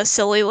out of a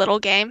silly little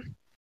game.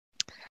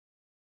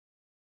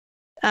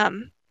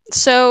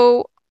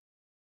 So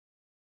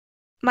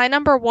my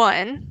number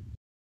one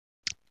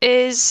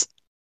is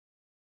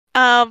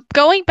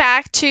going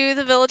back to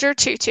the Villager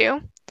Tutu,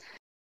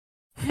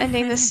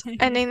 ending this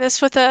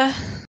with a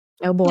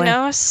oh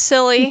boy,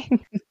 silly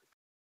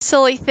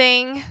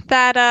thing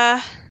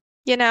that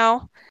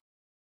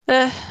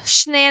the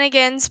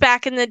shenanigans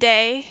back in the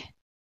day.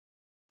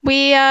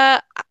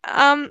 I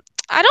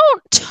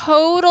don't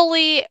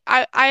totally.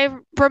 I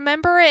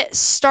remember it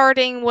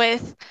starting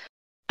with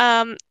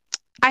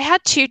I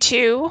had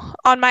Tutu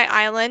on my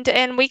island,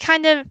 and we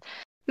kind of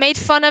made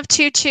fun of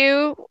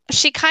Tutu.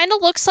 She kind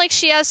of looks like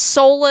she has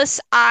soulless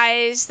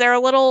eyes. They're a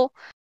little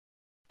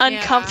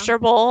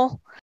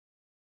uncomfortable.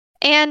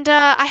 And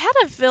I had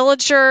a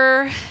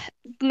villager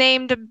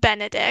named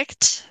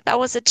Benedict that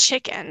was a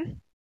chicken.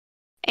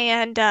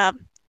 And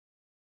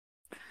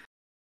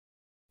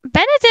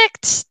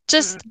Benedict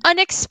just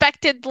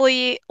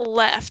unexpectedly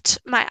left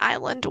my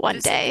island one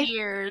day.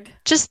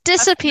 Just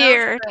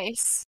disappeared.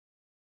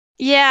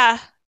 Yeah.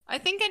 I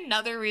think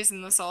another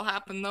reason this all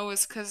happened, though,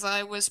 is because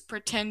I was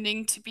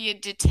pretending to be a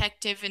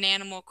detective in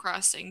Animal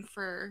Crossing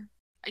for...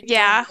 I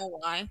don't know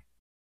why.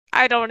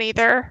 I don't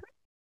either.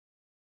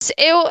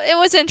 It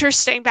was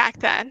interesting back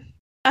then.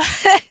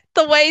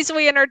 The ways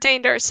we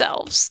entertained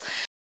ourselves.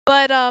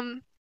 But,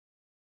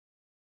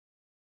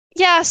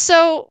 yeah,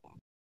 so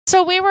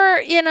we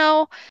were,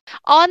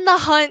 on the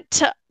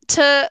hunt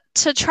to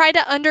try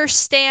to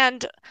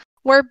understand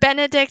where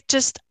Benedict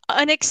just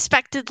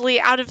unexpectedly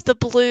out of the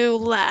blue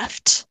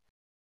left.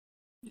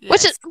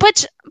 Yes.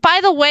 Which, by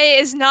the way,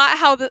 is not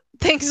how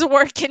things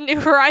work in New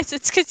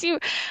Horizons, because you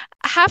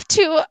have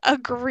to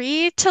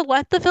agree to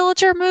let the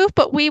villager move,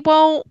 but we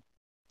won't,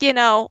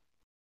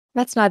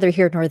 That's neither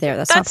here nor there.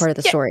 That's not part of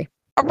the story.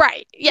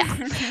 Right,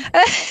 yeah.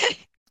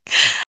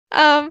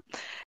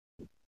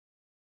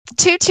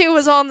 Tutu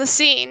was on the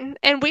scene,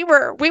 and we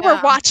were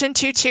watching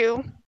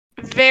Tutu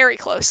very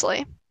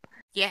closely.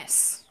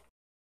 Yes.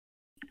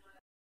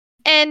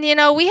 And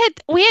we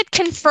had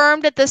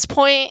confirmed at this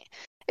point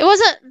it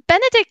wasn't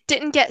Benedict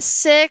didn't get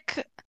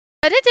sick.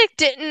 Benedict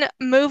didn't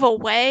move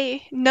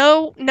away.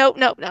 No.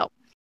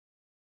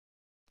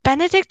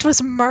 Benedict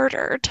was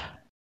murdered.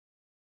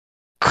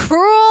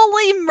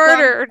 Cruelly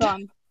murdered.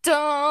 Dun,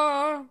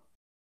 dun, dun.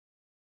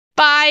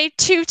 By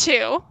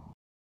Tutu.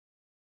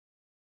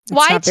 It's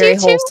Why not very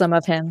wholesome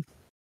of him.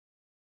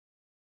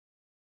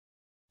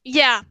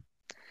 Yeah.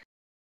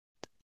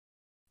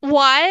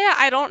 Why?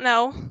 I don't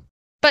know.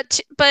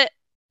 But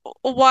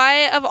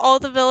why of all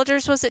the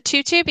villagers was it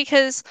Tutu?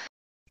 Because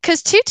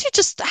Tutu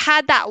just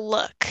had that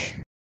look.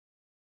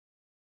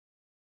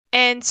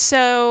 And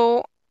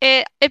so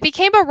it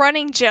became a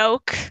running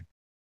joke.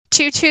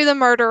 Tutu the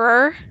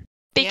murderer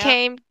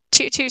became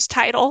Tutu's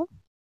title.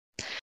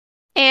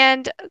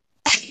 And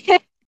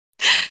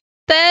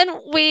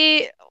then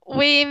we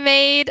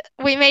made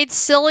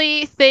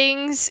silly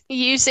things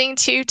using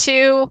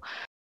Tutu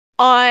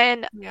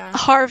on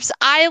Harv's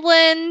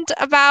Island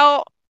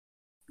about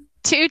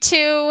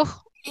Tutu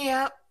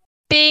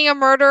being a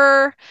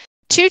murderer.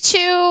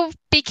 Tutu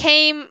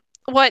became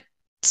what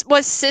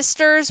was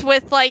sisters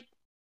with like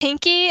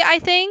Pinky, I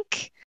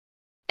think.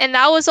 And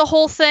that was a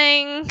whole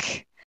thing.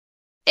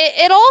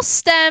 It all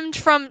stemmed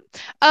from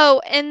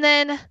and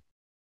then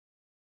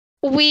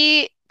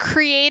we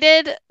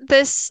created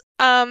this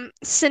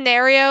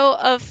scenario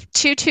of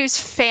Tutu's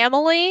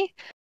family,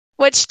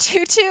 which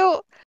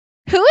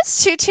who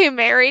is Tutu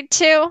married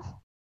to?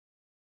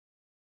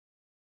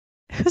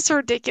 It was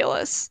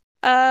ridiculous.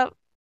 It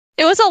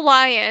was a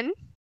lion.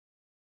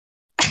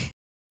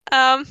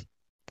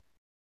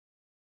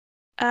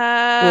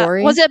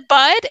 Rory? Was it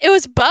Bud? It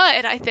was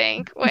Bud, I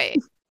think.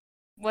 Wait.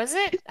 Was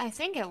it? I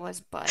think it was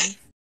Bud.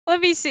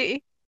 Let me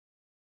see.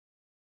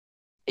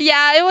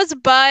 Yeah, it was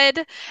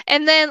Bud.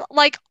 And then,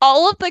 like,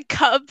 all of the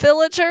cub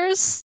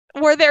villagers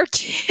were their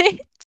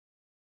kids.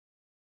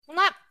 Well,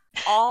 not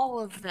all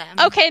of them.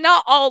 Okay,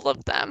 not all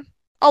of them.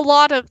 A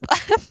lot of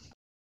them.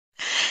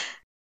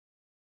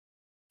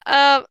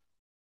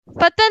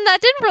 But then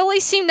that didn't really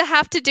seem to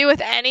have to do with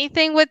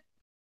anything with...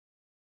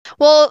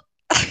 Well,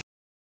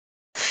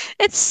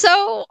 it's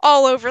so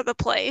all over the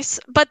place.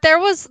 But there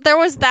was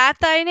that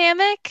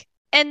dynamic.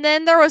 And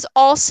then there was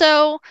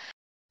also...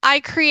 I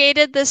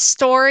created this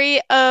story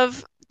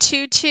of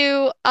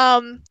Tutu.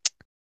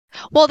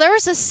 Well, there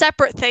was a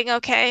separate thing,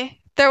 okay?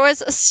 There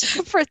was a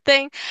separate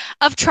thing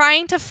of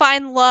trying to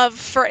find love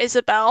for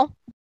Isabel.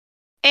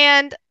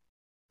 And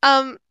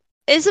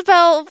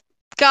Isabel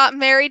got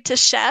married to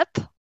Shep.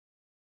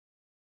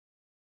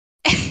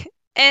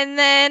 And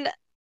then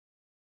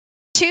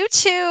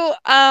Tutu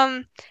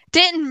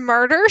didn't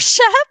murder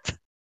Shep,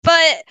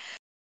 but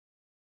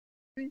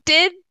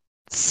did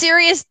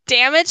serious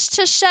damage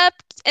to Shep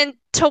and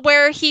to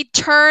where he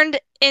turned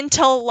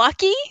into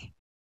Lucky.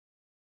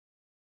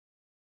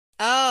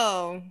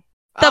 Oh.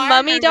 The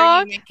mummy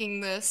dog? You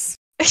making this.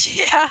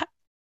 Yeah.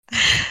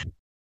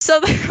 So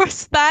there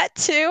was that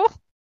too.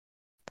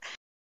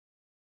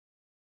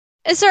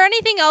 Is there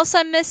anything else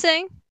I'm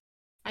missing?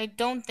 I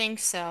don't think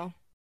so.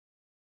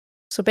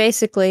 So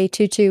basically,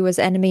 Tutu was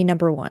enemy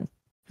number 1.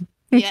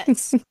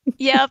 Yes.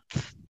 Yep.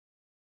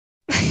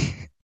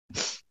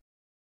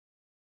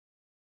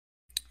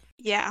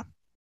 Yeah.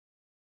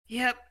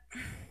 Yep.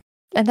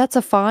 And that's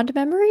a fond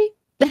memory?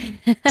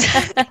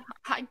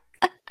 I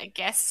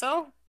guess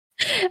so.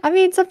 I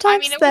mean,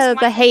 sometimes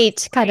the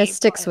hate kind of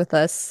sticks with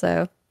us,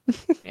 so.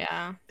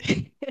 Yeah.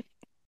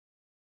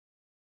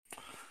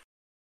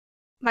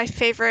 My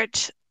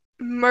favorite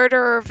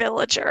murderer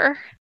villager.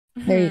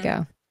 There you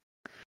go.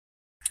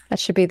 That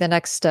should be the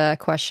next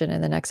question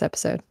in the next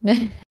episode.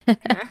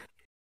 Yeah.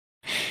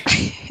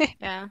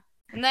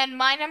 And then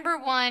my number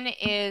 1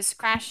 is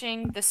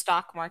crashing the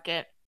stock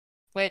market,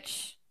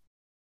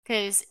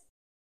 because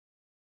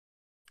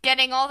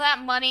getting all that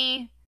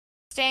money,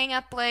 staying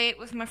up late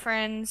with my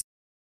friends,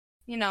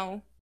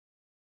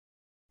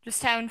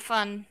 just having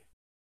fun,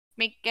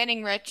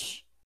 getting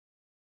rich.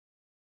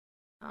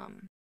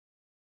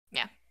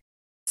 Yeah.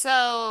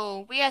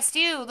 So, we asked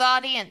you, the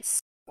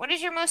audience, what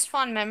is your most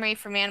fond memory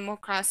from Animal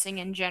Crossing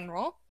in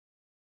general?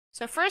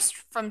 So first,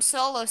 from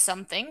Solo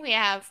Something, we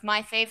have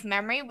my fave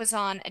memory was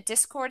on a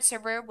Discord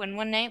server when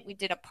one night we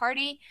did a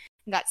party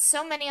and got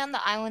so many on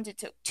the island it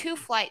took 2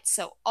 flights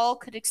so all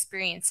could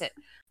experience it.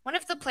 One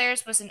of the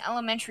players was an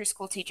elementary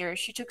school teacher.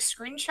 She took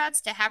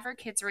screenshots to have her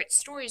kids write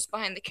stories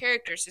behind the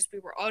characters as we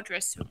were all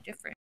dressed so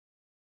different.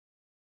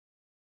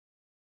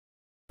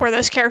 Were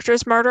those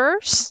characters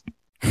murderers?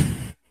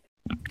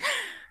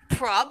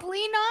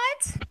 Probably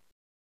not.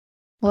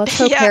 Well, let's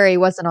hope Harry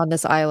wasn't on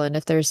this island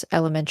if there's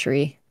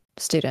elementary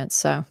students,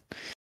 so.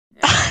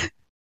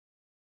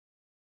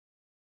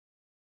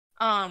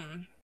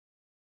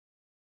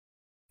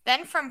 Then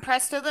Then from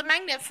Presto the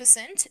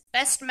Magnificent,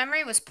 best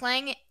memory was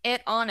playing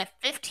it on a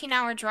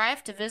 15-hour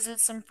drive to visit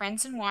some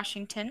friends in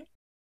Washington.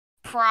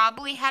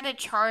 Probably had a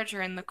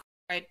charger in the car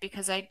ride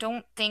because I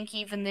don't think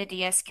even the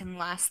DS can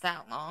last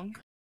that long.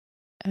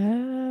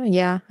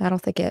 Yeah, I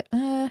don't think it.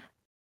 Yeah,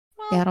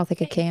 I don't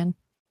think it can.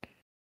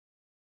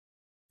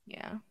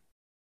 Yeah.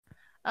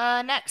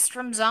 Next,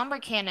 from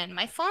Zomber Cannon.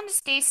 My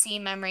fondest AC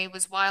memory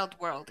was Wild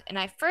World, and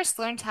I first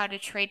learned how to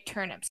trade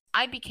turnips.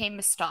 I became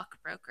a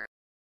stockbroker.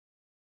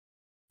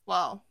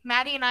 Well,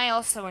 Maddie and I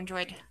also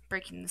enjoyed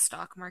breaking the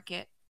stock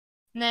market.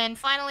 And then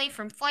finally,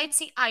 from Flight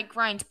C, I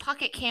grind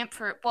Pocket Camp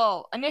for.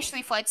 Well,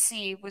 initially Flight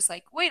C was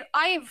like, wait,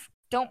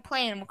 don't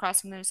play Animal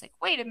Crossing. Then I was like,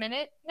 wait a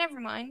minute, never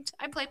mind.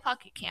 I play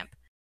Pocket Camp.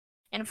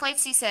 And Flight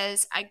C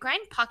says, I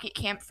grind Pocket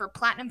Camp for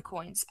platinum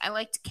coins. I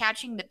liked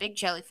catching the big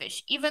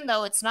jellyfish. Even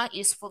though it's not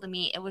useful to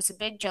me, it was a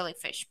big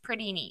jellyfish.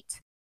 Pretty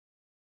neat.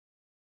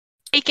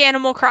 Big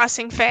Animal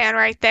Crossing fan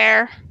right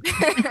there.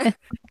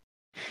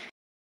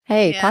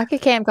 Hey, Yeah.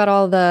 Pocket Camp got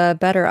all the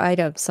better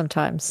items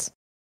sometimes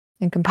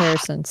in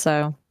comparison,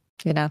 so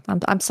you know,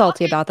 I'm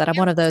salty about that. I'm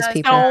one of those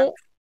people.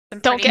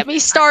 Don't get me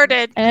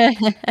started. Yeah.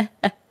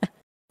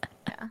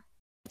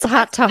 It's a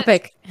hot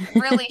topic.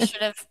 Really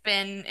should have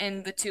been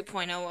in the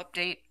 2.0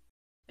 update.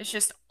 It's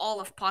just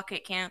all of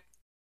Pocket Camp.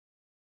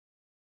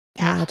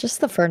 Yeah, just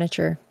the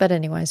furniture. But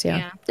anyways,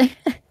 yeah.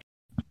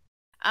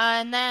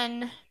 And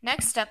then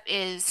next up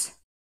is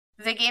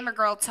the Gamer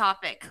Girl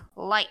topic,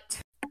 light.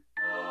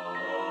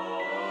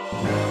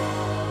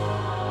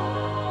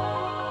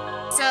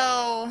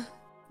 So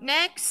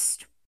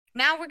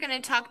now we're going to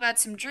talk about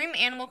some dream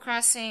Animal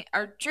Crossing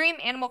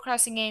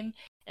game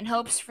and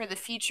hopes for the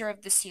future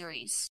of the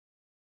series.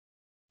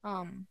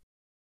 Yeah.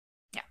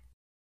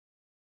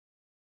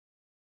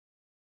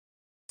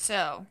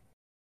 So,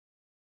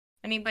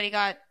 anybody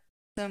got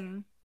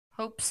some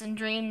hopes and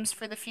dreams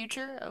for the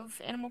future of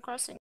Animal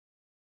Crossing?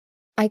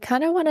 I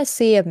kind of want to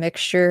see a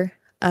mixture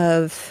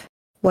of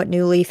what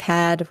New Leaf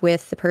had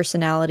with the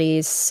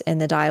personalities and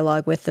the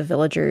dialogue with the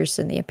villagers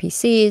and the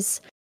NPCs,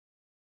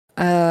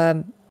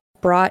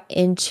 brought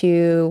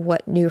into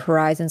what New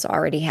Horizons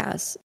already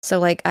has. So,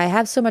 like, I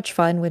have so much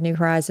fun with New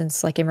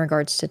Horizons, like, in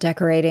regards to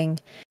decorating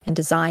and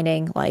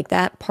designing, like,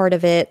 that part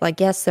of it.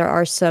 Like, yes, there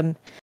are some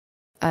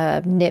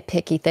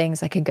nitpicky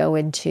things I could go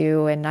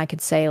into, and I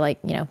could say, like,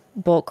 you know,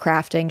 bulk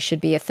crafting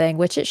should be a thing,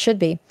 which it should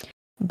be.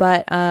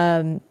 But,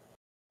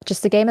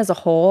 just the game as a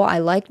whole, I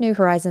like New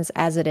Horizons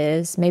as it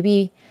is.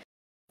 Maybe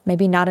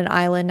not an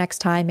island next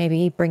time.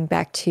 Maybe bring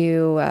back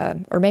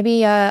to, or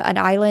maybe an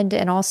island,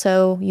 and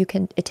also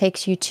it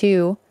takes you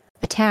to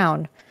a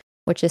town,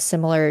 which is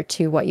similar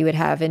to what you would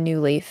have in New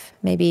Leaf.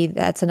 Maybe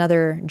that's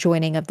another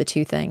joining of the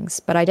two things.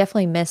 But I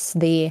definitely miss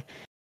the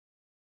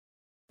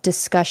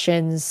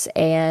discussions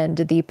and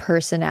the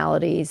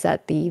personalities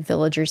that the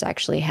villagers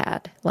actually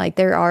had. Like,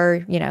 there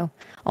are, you know,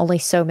 only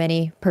so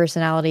many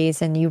personalities,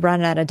 and you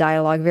run out of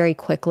dialogue very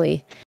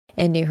quickly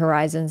in New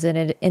Horizons, and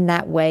in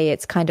that way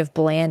it's kind of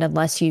bland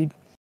unless you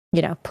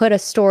know, put a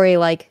story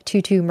like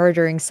Tutu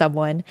murdering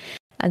someone.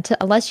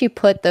 Unless you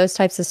put those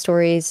types of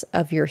stories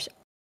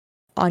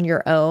on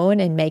your own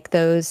and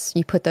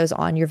you put those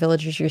on your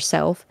villagers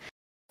yourself,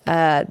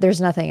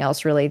 there's nothing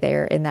else really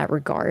there in that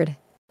regard.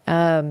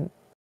 So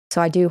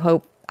I do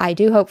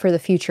hope for the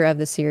future of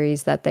the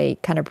series that they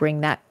kind of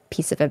bring that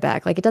piece of it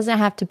back. Like, it doesn't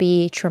have to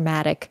be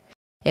traumatic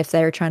if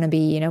they're trying to be,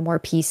 you know, more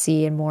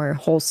PC and more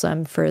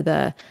wholesome for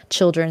the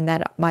children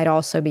that might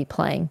also be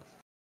playing.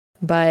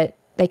 But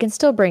they can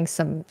still bring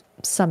some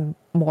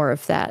more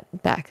of that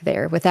back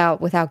there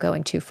without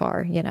going too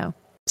far, you know.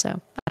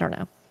 So, I don't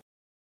know.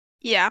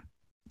 Yeah.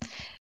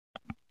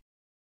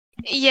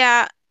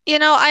 Yeah, you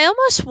know, I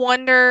almost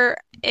wonder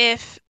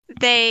if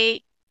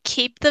they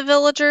keep the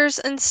villagers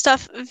and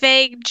stuff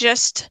vague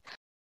just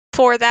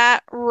for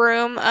that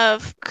room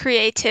of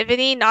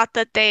creativity, not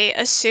that they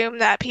assume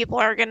that people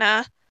are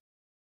gonna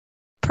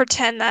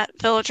pretend that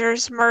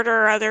villagers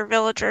murder other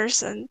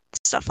villagers and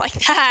stuff like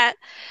that.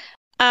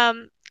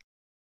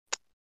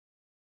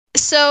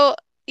 So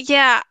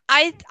yeah,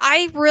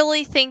 I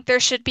really think there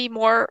should be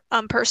more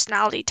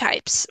personality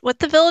types with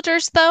the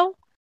villagers, though.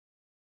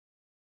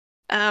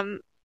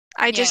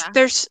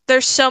 There's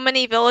so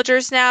many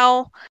villagers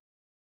now.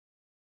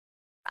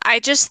 I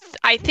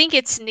think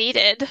it's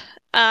needed.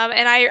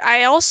 And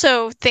I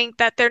also think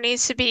that there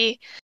needs to be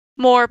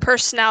more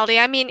personality.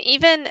 I mean,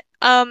 even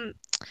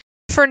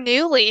for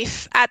New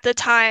Leaf at the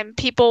time,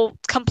 people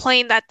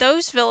complained that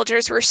those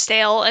villagers were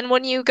stale. And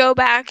when you go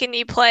back and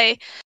you play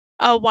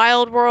a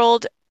Wild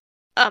World,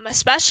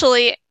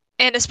 especially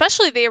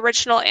the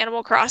original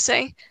Animal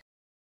Crossing,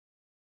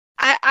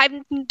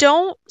 I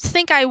don't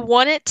think I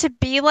want it to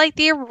be like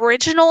the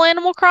original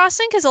Animal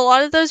Crossing, because a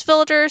lot of those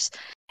villagers,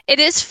 it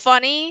is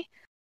funny,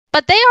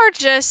 but they are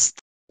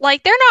just,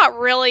 like, they're not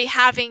really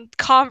having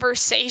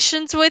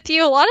conversations with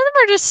you. A lot of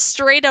them are just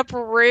straight up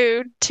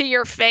rude to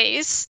your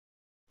face.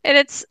 And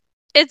it's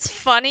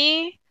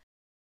funny.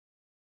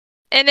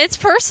 And it's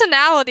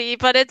personality,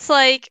 but it's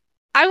like,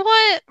 I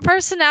want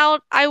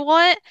personality. I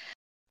want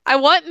I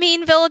want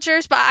mean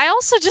villagers, but I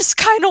also just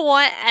kind of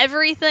want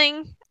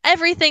everything.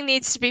 Everything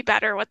needs to be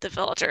better with the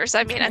villagers.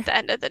 I mean, at the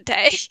end of the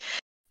day,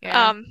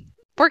 Yeah.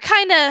 we're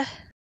kind of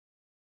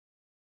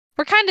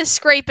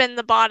scraping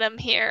the bottom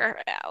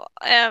here.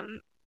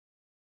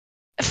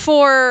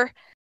 For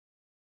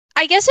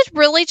I guess it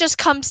really just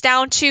comes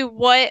down to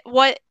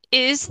what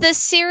is this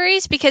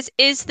series? Because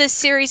is this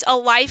series a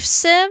life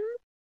sim,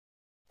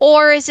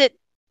 or is it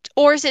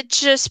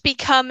just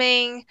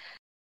becoming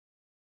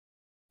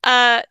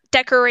a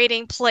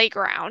decorating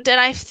playground? And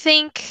I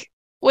think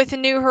with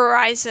New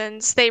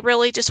Horizons, they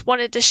really just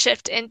wanted to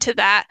shift into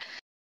that,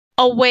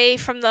 away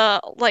from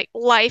the like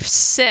life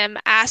sim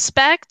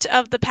aspect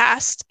of the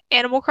past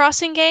Animal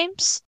Crossing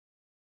games.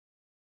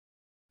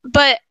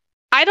 But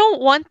I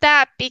don't want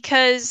that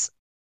because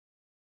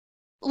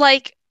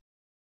like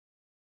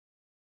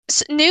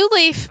New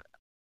Leaf,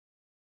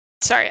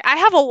 sorry, I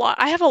have a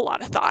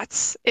lot of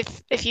thoughts.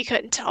 If you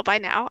couldn't tell by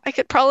now, I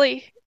could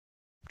probably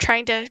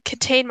trying to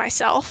contain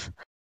myself.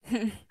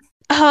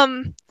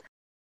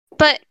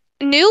 But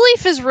New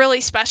Leaf is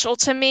really special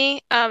to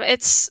me.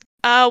 It's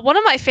one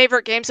of my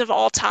favorite games of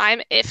all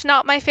time, if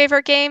not my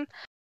favorite game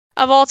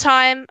of all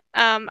time.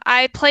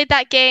 I played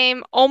that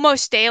game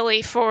almost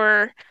daily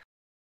for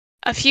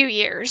a few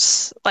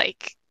years,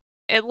 like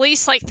at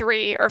least like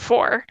 3 or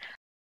 4.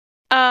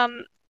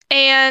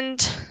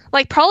 And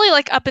like probably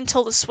like up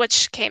until the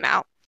Switch came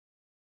out.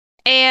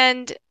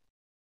 And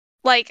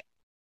like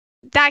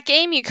that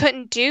game you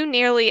couldn't do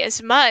nearly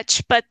as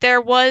much, but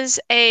there was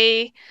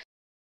a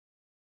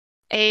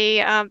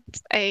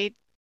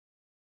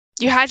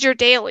you had your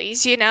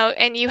dailies,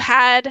 and you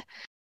had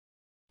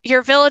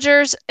your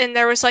villagers, and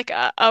there was like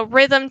a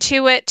rhythm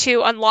to it,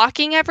 to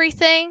unlocking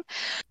everything.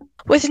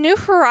 With New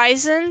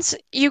Horizons,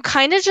 you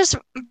kind of just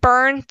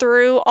burn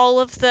through all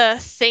of the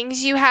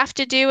things you have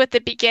to do at the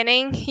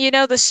beginning.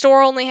 The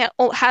store only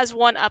has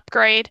one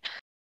upgrade,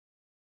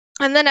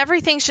 and then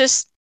everything's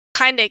just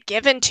kind of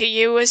given to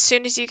you as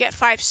soon as you get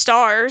 5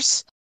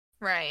 stars.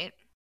 Right.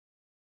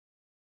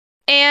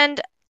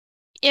 And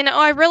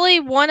I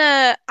really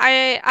wanna.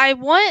 I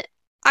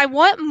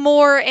want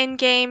more in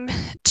game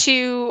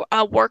to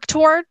work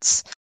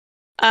towards.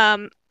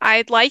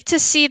 I'd like to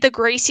see the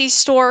Gracie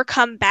store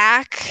come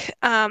back,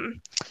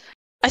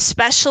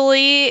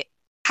 especially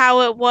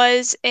how it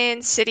was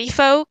in City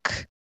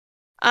Folk.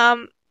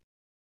 I'm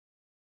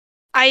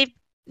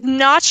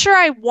not sure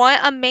I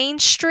want a main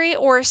street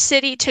or a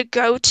city to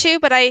go to,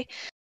 but I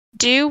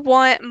do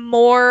want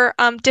more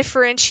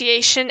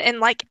differentiation in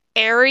like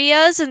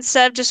areas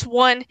instead of just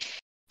one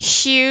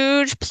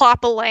huge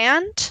plop of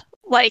land.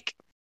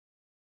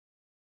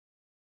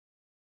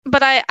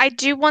 But I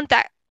do want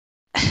that.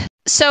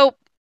 So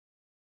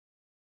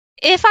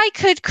if I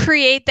could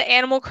create the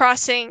Animal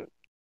Crossing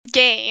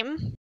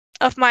game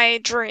of my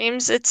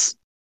dreams, it's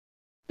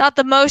not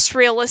the most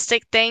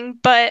realistic thing,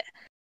 but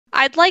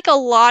I'd like a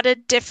lot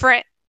of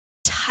different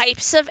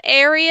types of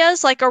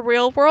areas, like a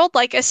real world,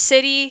 like a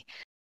city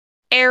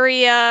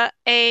area,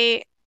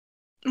 a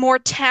more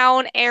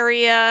town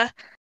area,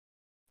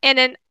 and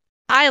an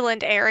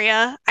island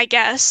area, I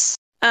guess.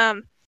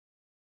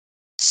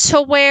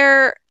 So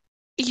where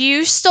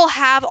you still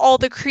have all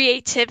the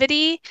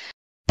creativity,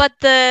 but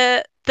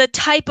the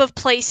type of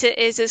place it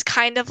is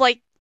kind of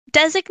like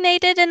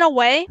designated in a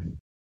way,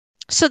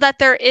 so that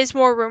there is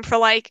more room for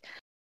like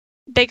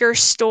bigger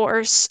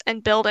stores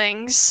and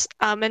buildings,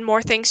 and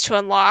more things to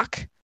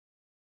unlock.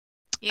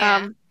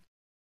 Yeah.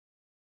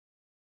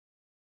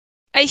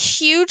 A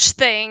huge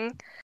thing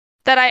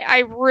that I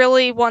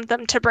really want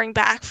them to bring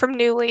back from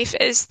New Leaf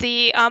is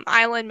the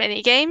island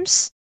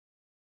minigames.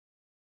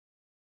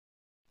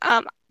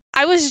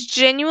 I was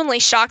genuinely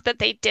shocked that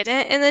they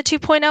didn't in the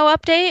 2.0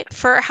 update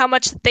for how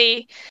much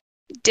they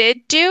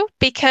did do,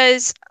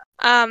 because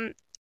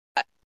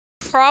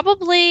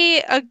probably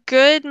a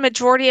good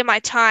majority of my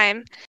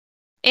time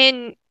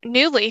in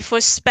New Leaf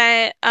was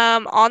spent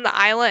on the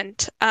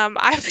island.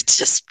 I would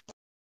just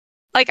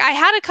like, I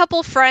had a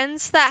couple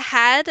friends that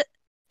had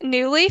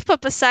New Leaf,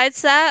 but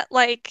besides that,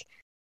 like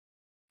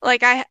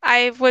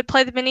I would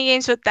play the mini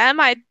games with them.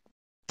 I'd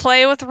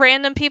play with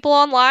random people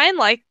online,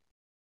 like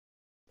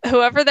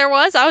whoever there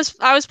was. I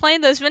was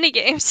playing those mini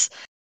games.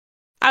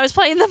 I was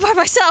playing them by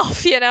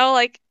myself,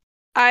 like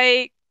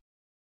I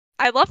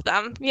love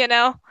them,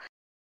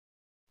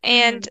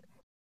 and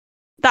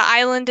the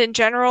island in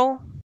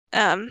general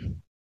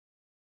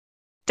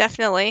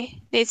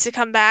definitely needs to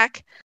come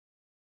back.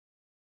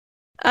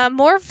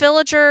 More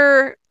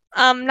villager,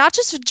 not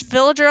just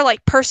villager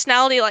like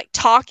personality, like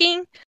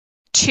talking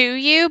to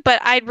you, but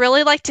I'd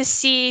really like to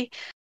see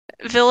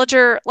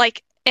villager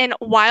like in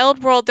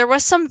Wild World. There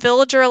was some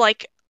villager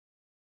like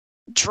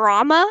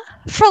drama,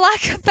 for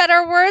lack of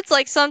better words.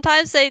 Like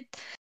sometimes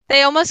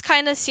they almost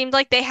kind of seemed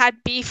like they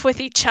had beef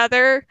with each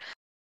other.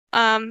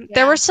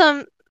 There were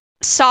some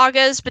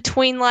sagas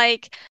between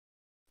like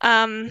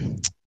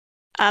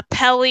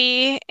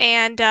Pelly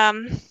and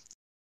the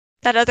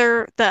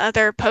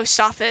other post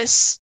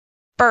office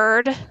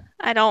bird.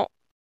 I don't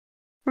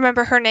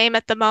remember her name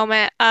at the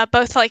moment.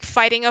 Both like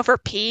fighting over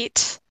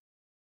Pete.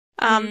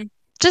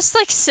 Just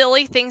like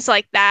silly things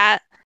like that.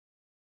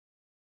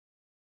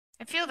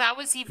 I feel that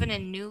was even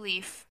in New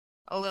Leaf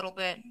a little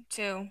bit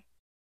too.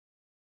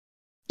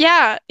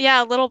 Yeah,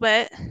 a little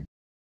bit.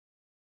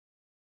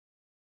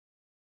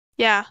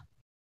 Yeah.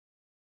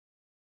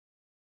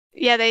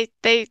 Yeah,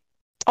 they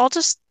all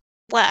just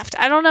left.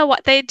 I don't know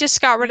what, they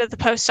just got rid of the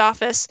post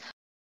office.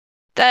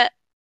 The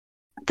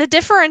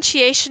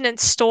differentiation in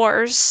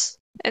stores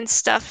and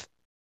stuff,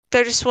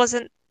 there just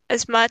wasn't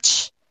as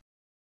much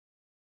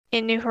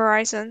in New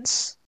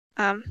Horizons.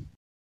 But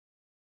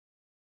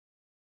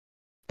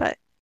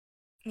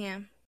yeah.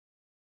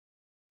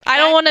 I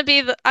don't want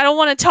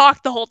to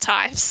talk the whole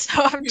time,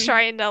 so I'm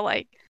trying to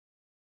like.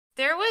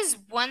 There was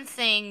one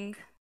thing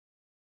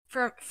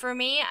for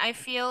me, I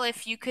feel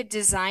if you could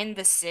design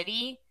the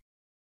city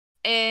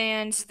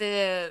and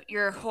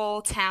your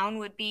whole town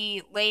would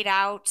be laid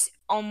out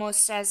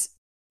almost as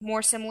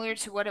more similar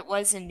to what it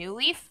was in New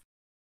Leaf.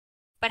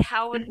 But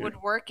how it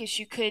would work is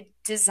you could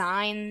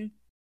design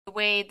the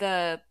way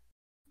the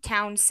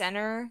town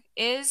center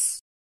is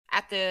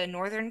at the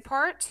northern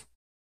part,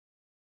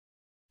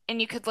 and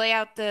you could lay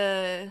out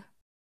the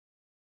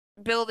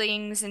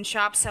buildings and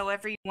shops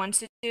however you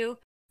wanted to,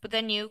 but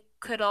then you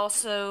could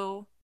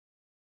also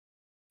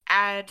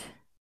add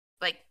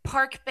like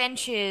park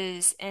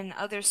benches and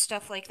other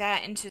stuff like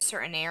that into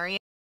certain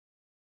areas.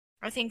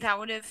 I think that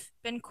would have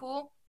been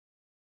cool.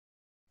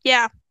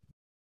 Yeah.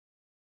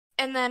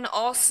 And then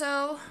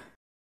also,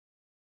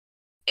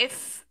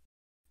 if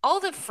all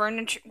the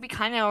furniture, we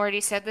kind of already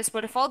said this,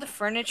 but if all the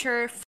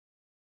furniture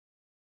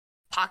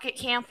Pocket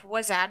Camp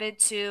was added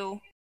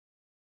to,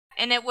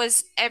 and it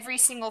was every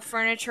single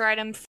furniture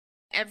item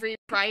every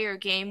prior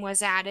game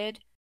was added,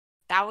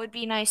 that would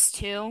be nice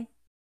too.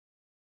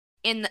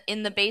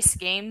 In the base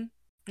game,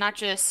 not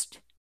just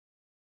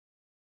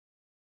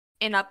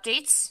in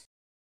updates,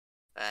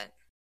 but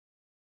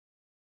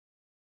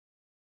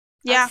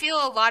yeah. I feel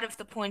a lot of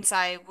the points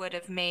I would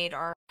have made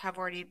have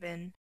already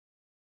been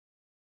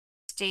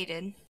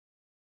stated.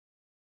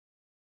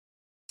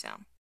 So,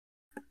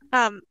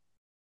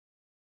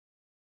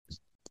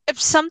 if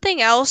something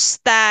else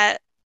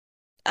that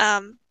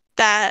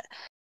that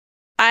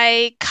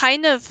I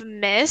kind of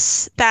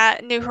miss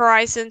that New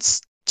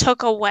Horizons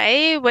took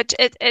away, which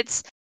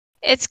it's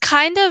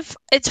kind of,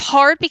 it's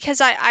hard because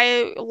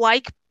I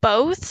like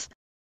both,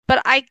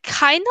 but I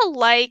kind of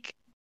like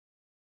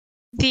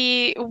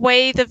the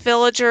way the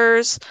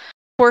villagers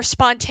were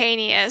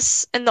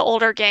spontaneous in the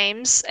older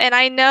games. And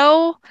I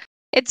know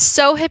it's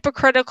so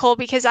hypocritical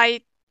because I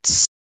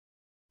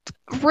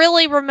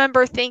really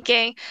remember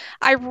thinking,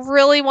 I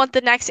really want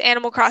the next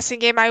Animal Crossing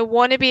game. I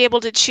want to be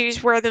able to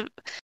choose where the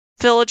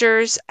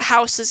villagers'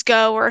 houses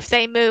go or if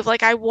they move.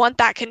 Like, I want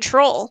that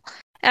control.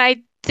 And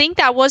I think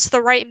that was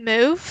the right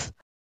move.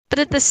 But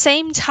at the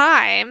same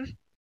time,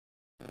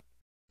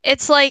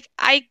 it's like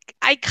I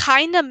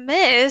kind of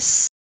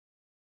miss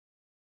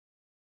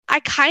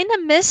a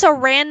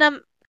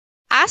random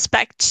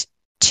aspect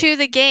to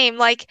the game.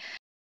 Like,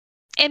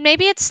 and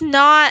maybe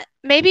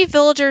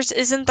villagers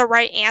isn't the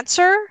right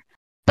answer,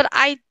 but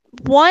I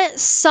want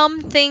some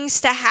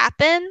things to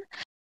happen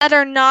that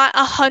are not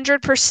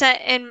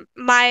 100% in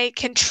my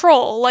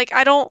control. Like,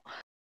 I don't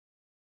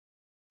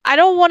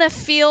want to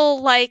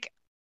feel like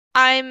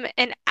I'm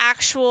an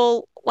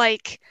actual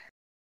like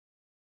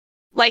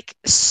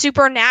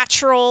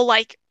supernatural,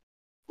 like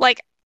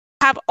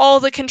have all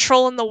the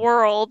control in the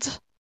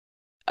world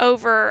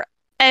over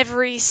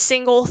every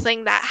single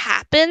thing that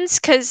happens,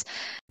 because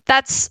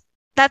that's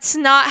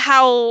not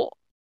how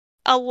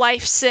a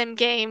life sim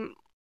game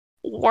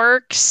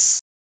works.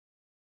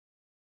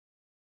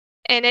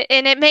 And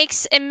it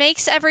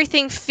makes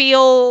everything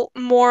feel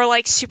more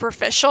like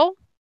superficial.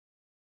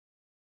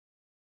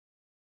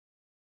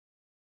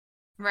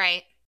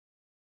 right.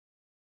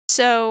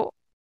 So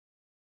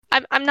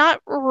I'm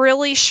not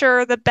really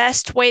sure the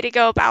best way to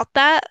go about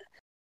that,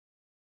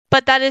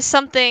 but that is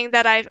something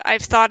that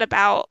I've thought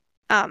about.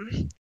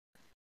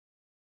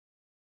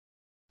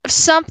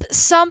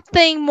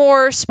 Something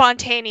more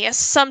spontaneous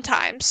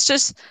sometimes,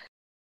 just,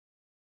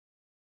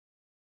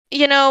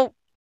 you know,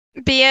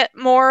 be it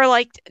more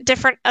like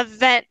different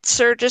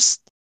events or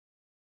just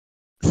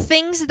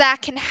things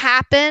that can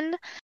happen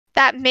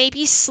that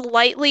maybe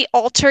slightly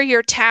alter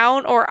your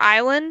town or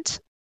island.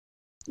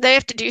 They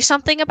have to do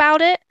something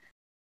about it.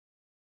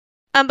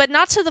 But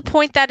not to the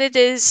point that it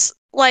is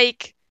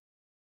like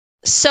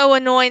so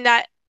annoying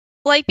that,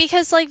 like,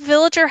 because like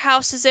villager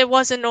houses, it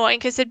was annoying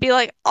because it'd be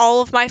like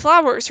all of my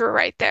flowers were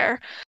right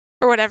there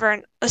or whatever,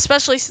 and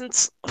especially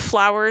since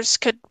flowers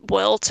could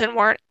wilt and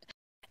weren't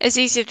as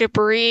easy to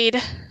breed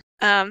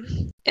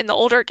in the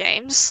older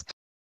games.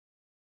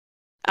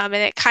 And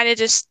it kind of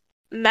just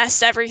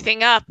messed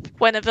everything up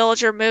when a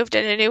villager moved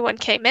and a new one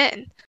came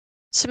in.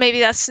 So maybe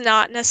that's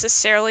not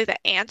necessarily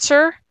the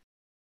answer.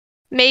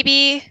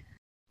 Maybe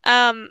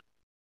in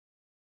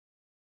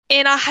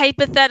a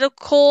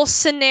hypothetical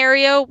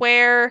scenario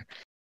where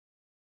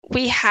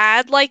we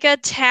had like a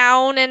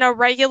town and a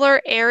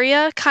regular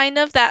area kind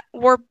of that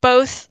were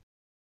both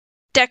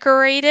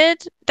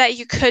decorated that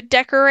you could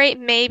decorate.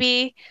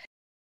 Maybe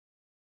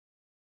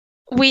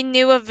we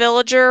knew a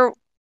villager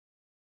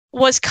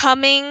was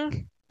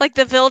coming, like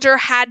the villager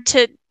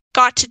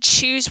got to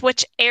choose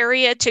which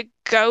area to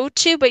go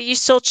to, but you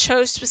still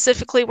chose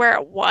specifically where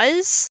it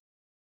was.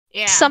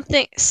 Yeah.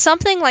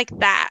 Something like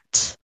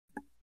that.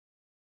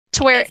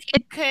 To where if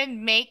you could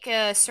make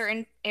a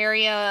certain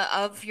area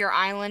of your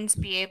islands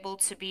be able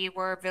to be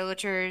where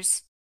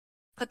villagers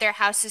put their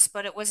houses,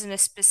 but it wasn't a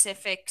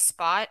specific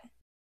spot.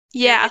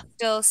 Yeah. There was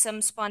still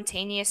some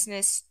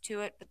spontaneousness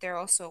to it, but there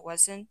also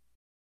wasn't.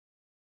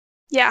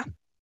 Yeah.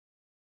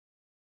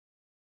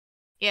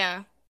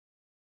 Yeah.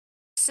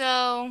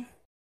 So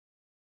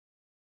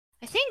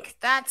I think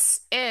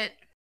that's it.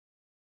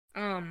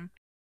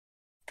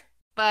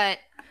 But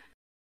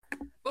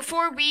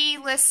before we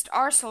list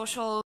our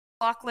socials,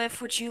 Lockliff,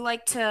 would you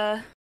like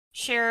to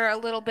share a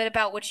little bit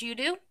about what you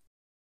do?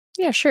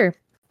 Yeah, sure.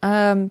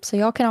 So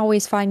y'all can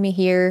always find me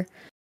here.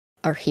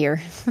 I'm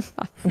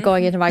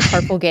going into my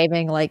carpool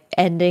gaming like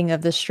ending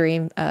of the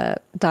stream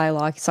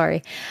dialogue.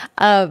 Sorry.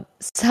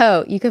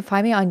 So you can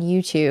find me on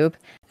YouTube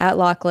at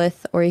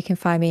Locklith, or you can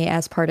find me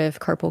as part of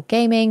Carpool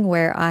Gaming,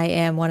 where I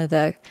am one of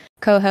the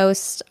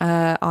co-hosts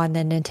on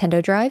the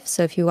Nintendo Drive.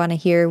 So if you want to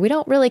hear, we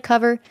don't really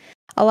cover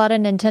a lot of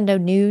Nintendo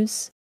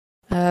news.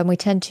 We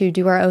tend to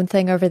do our own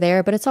thing over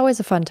there, but it's always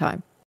a fun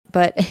time.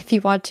 But if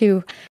you want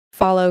to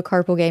follow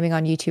Carpool Gaming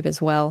on YouTube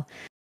as well,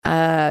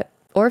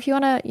 or if you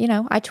want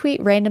to, I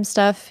tweet random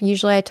stuff.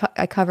 Usually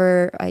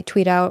I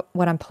tweet out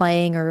when I'm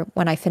playing or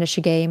when I finish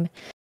a game.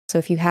 So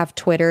if you have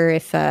Twitter,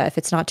 if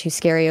it's not too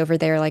scary over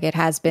there like it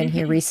has been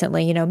here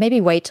recently, maybe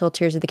wait till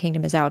Tears of the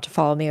Kingdom is out to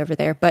follow me over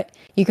there. But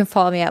you can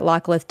follow me at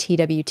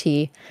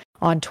LocklithTWT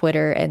on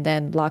Twitter, and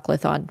then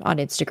Locklith on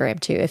Instagram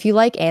too. If you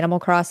like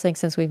Animal Crossing,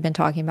 since we've been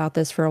talking about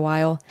this for a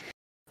while,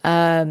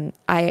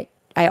 I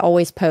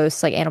always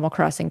post like Animal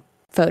Crossing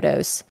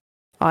photos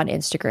on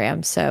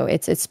Instagram. So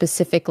it's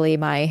specifically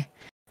my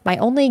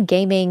only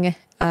gaming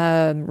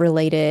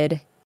related,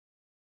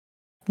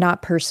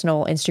 not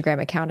personal Instagram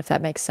account, if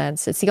that makes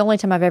sense. It's the only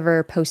time I've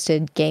ever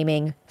posted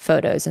gaming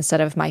photos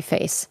instead of my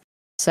face.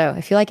 So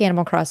if you like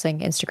Animal Crossing,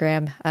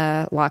 Instagram,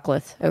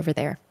 Locklith over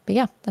there. But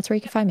yeah, that's where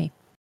you can find me.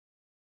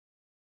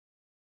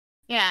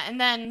 Yeah,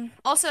 and then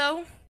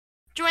also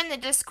join the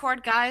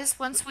Discord, guys.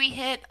 Once we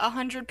hit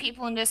 100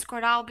 people in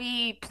Discord, I'll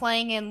be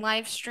playing and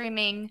live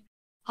streaming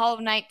Hollow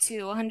Knight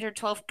to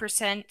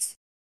 112%.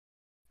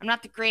 I'm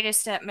not the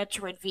greatest at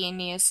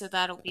Metroidvania, so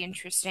that'll be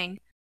interesting.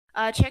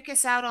 Check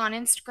us out on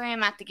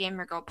Instagram at The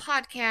Gamer Girl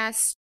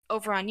Podcast.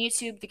 Over on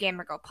YouTube, The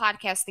Gamer Girl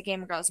Podcast, The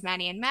Gamer Girls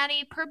Maddie and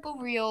Maddie, Purple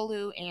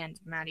Riolu, and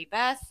Maddie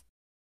Beth.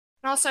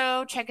 And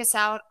also check us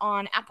out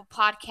on Apple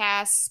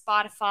Podcasts,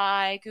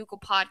 Spotify, Google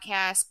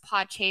Podcasts,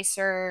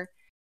 Podchaser,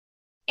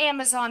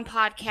 Amazon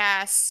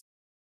Podcasts.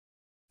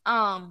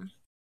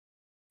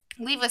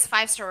 Leave us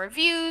 5-star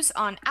reviews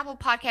on Apple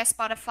Podcasts,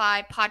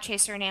 Spotify,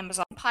 Podchaser, and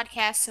Amazon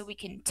Podcasts so we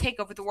can take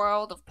over the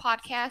world of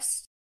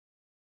podcasts.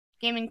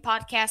 Gaming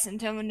podcasts,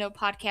 Nintendo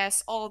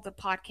podcasts, all of the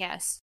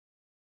podcasts.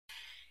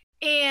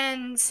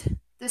 And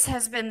this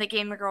has been the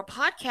Gamer Girl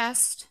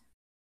Podcast.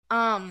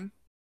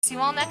 See you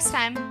all next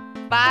time.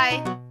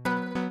 Bye.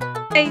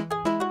 Bye.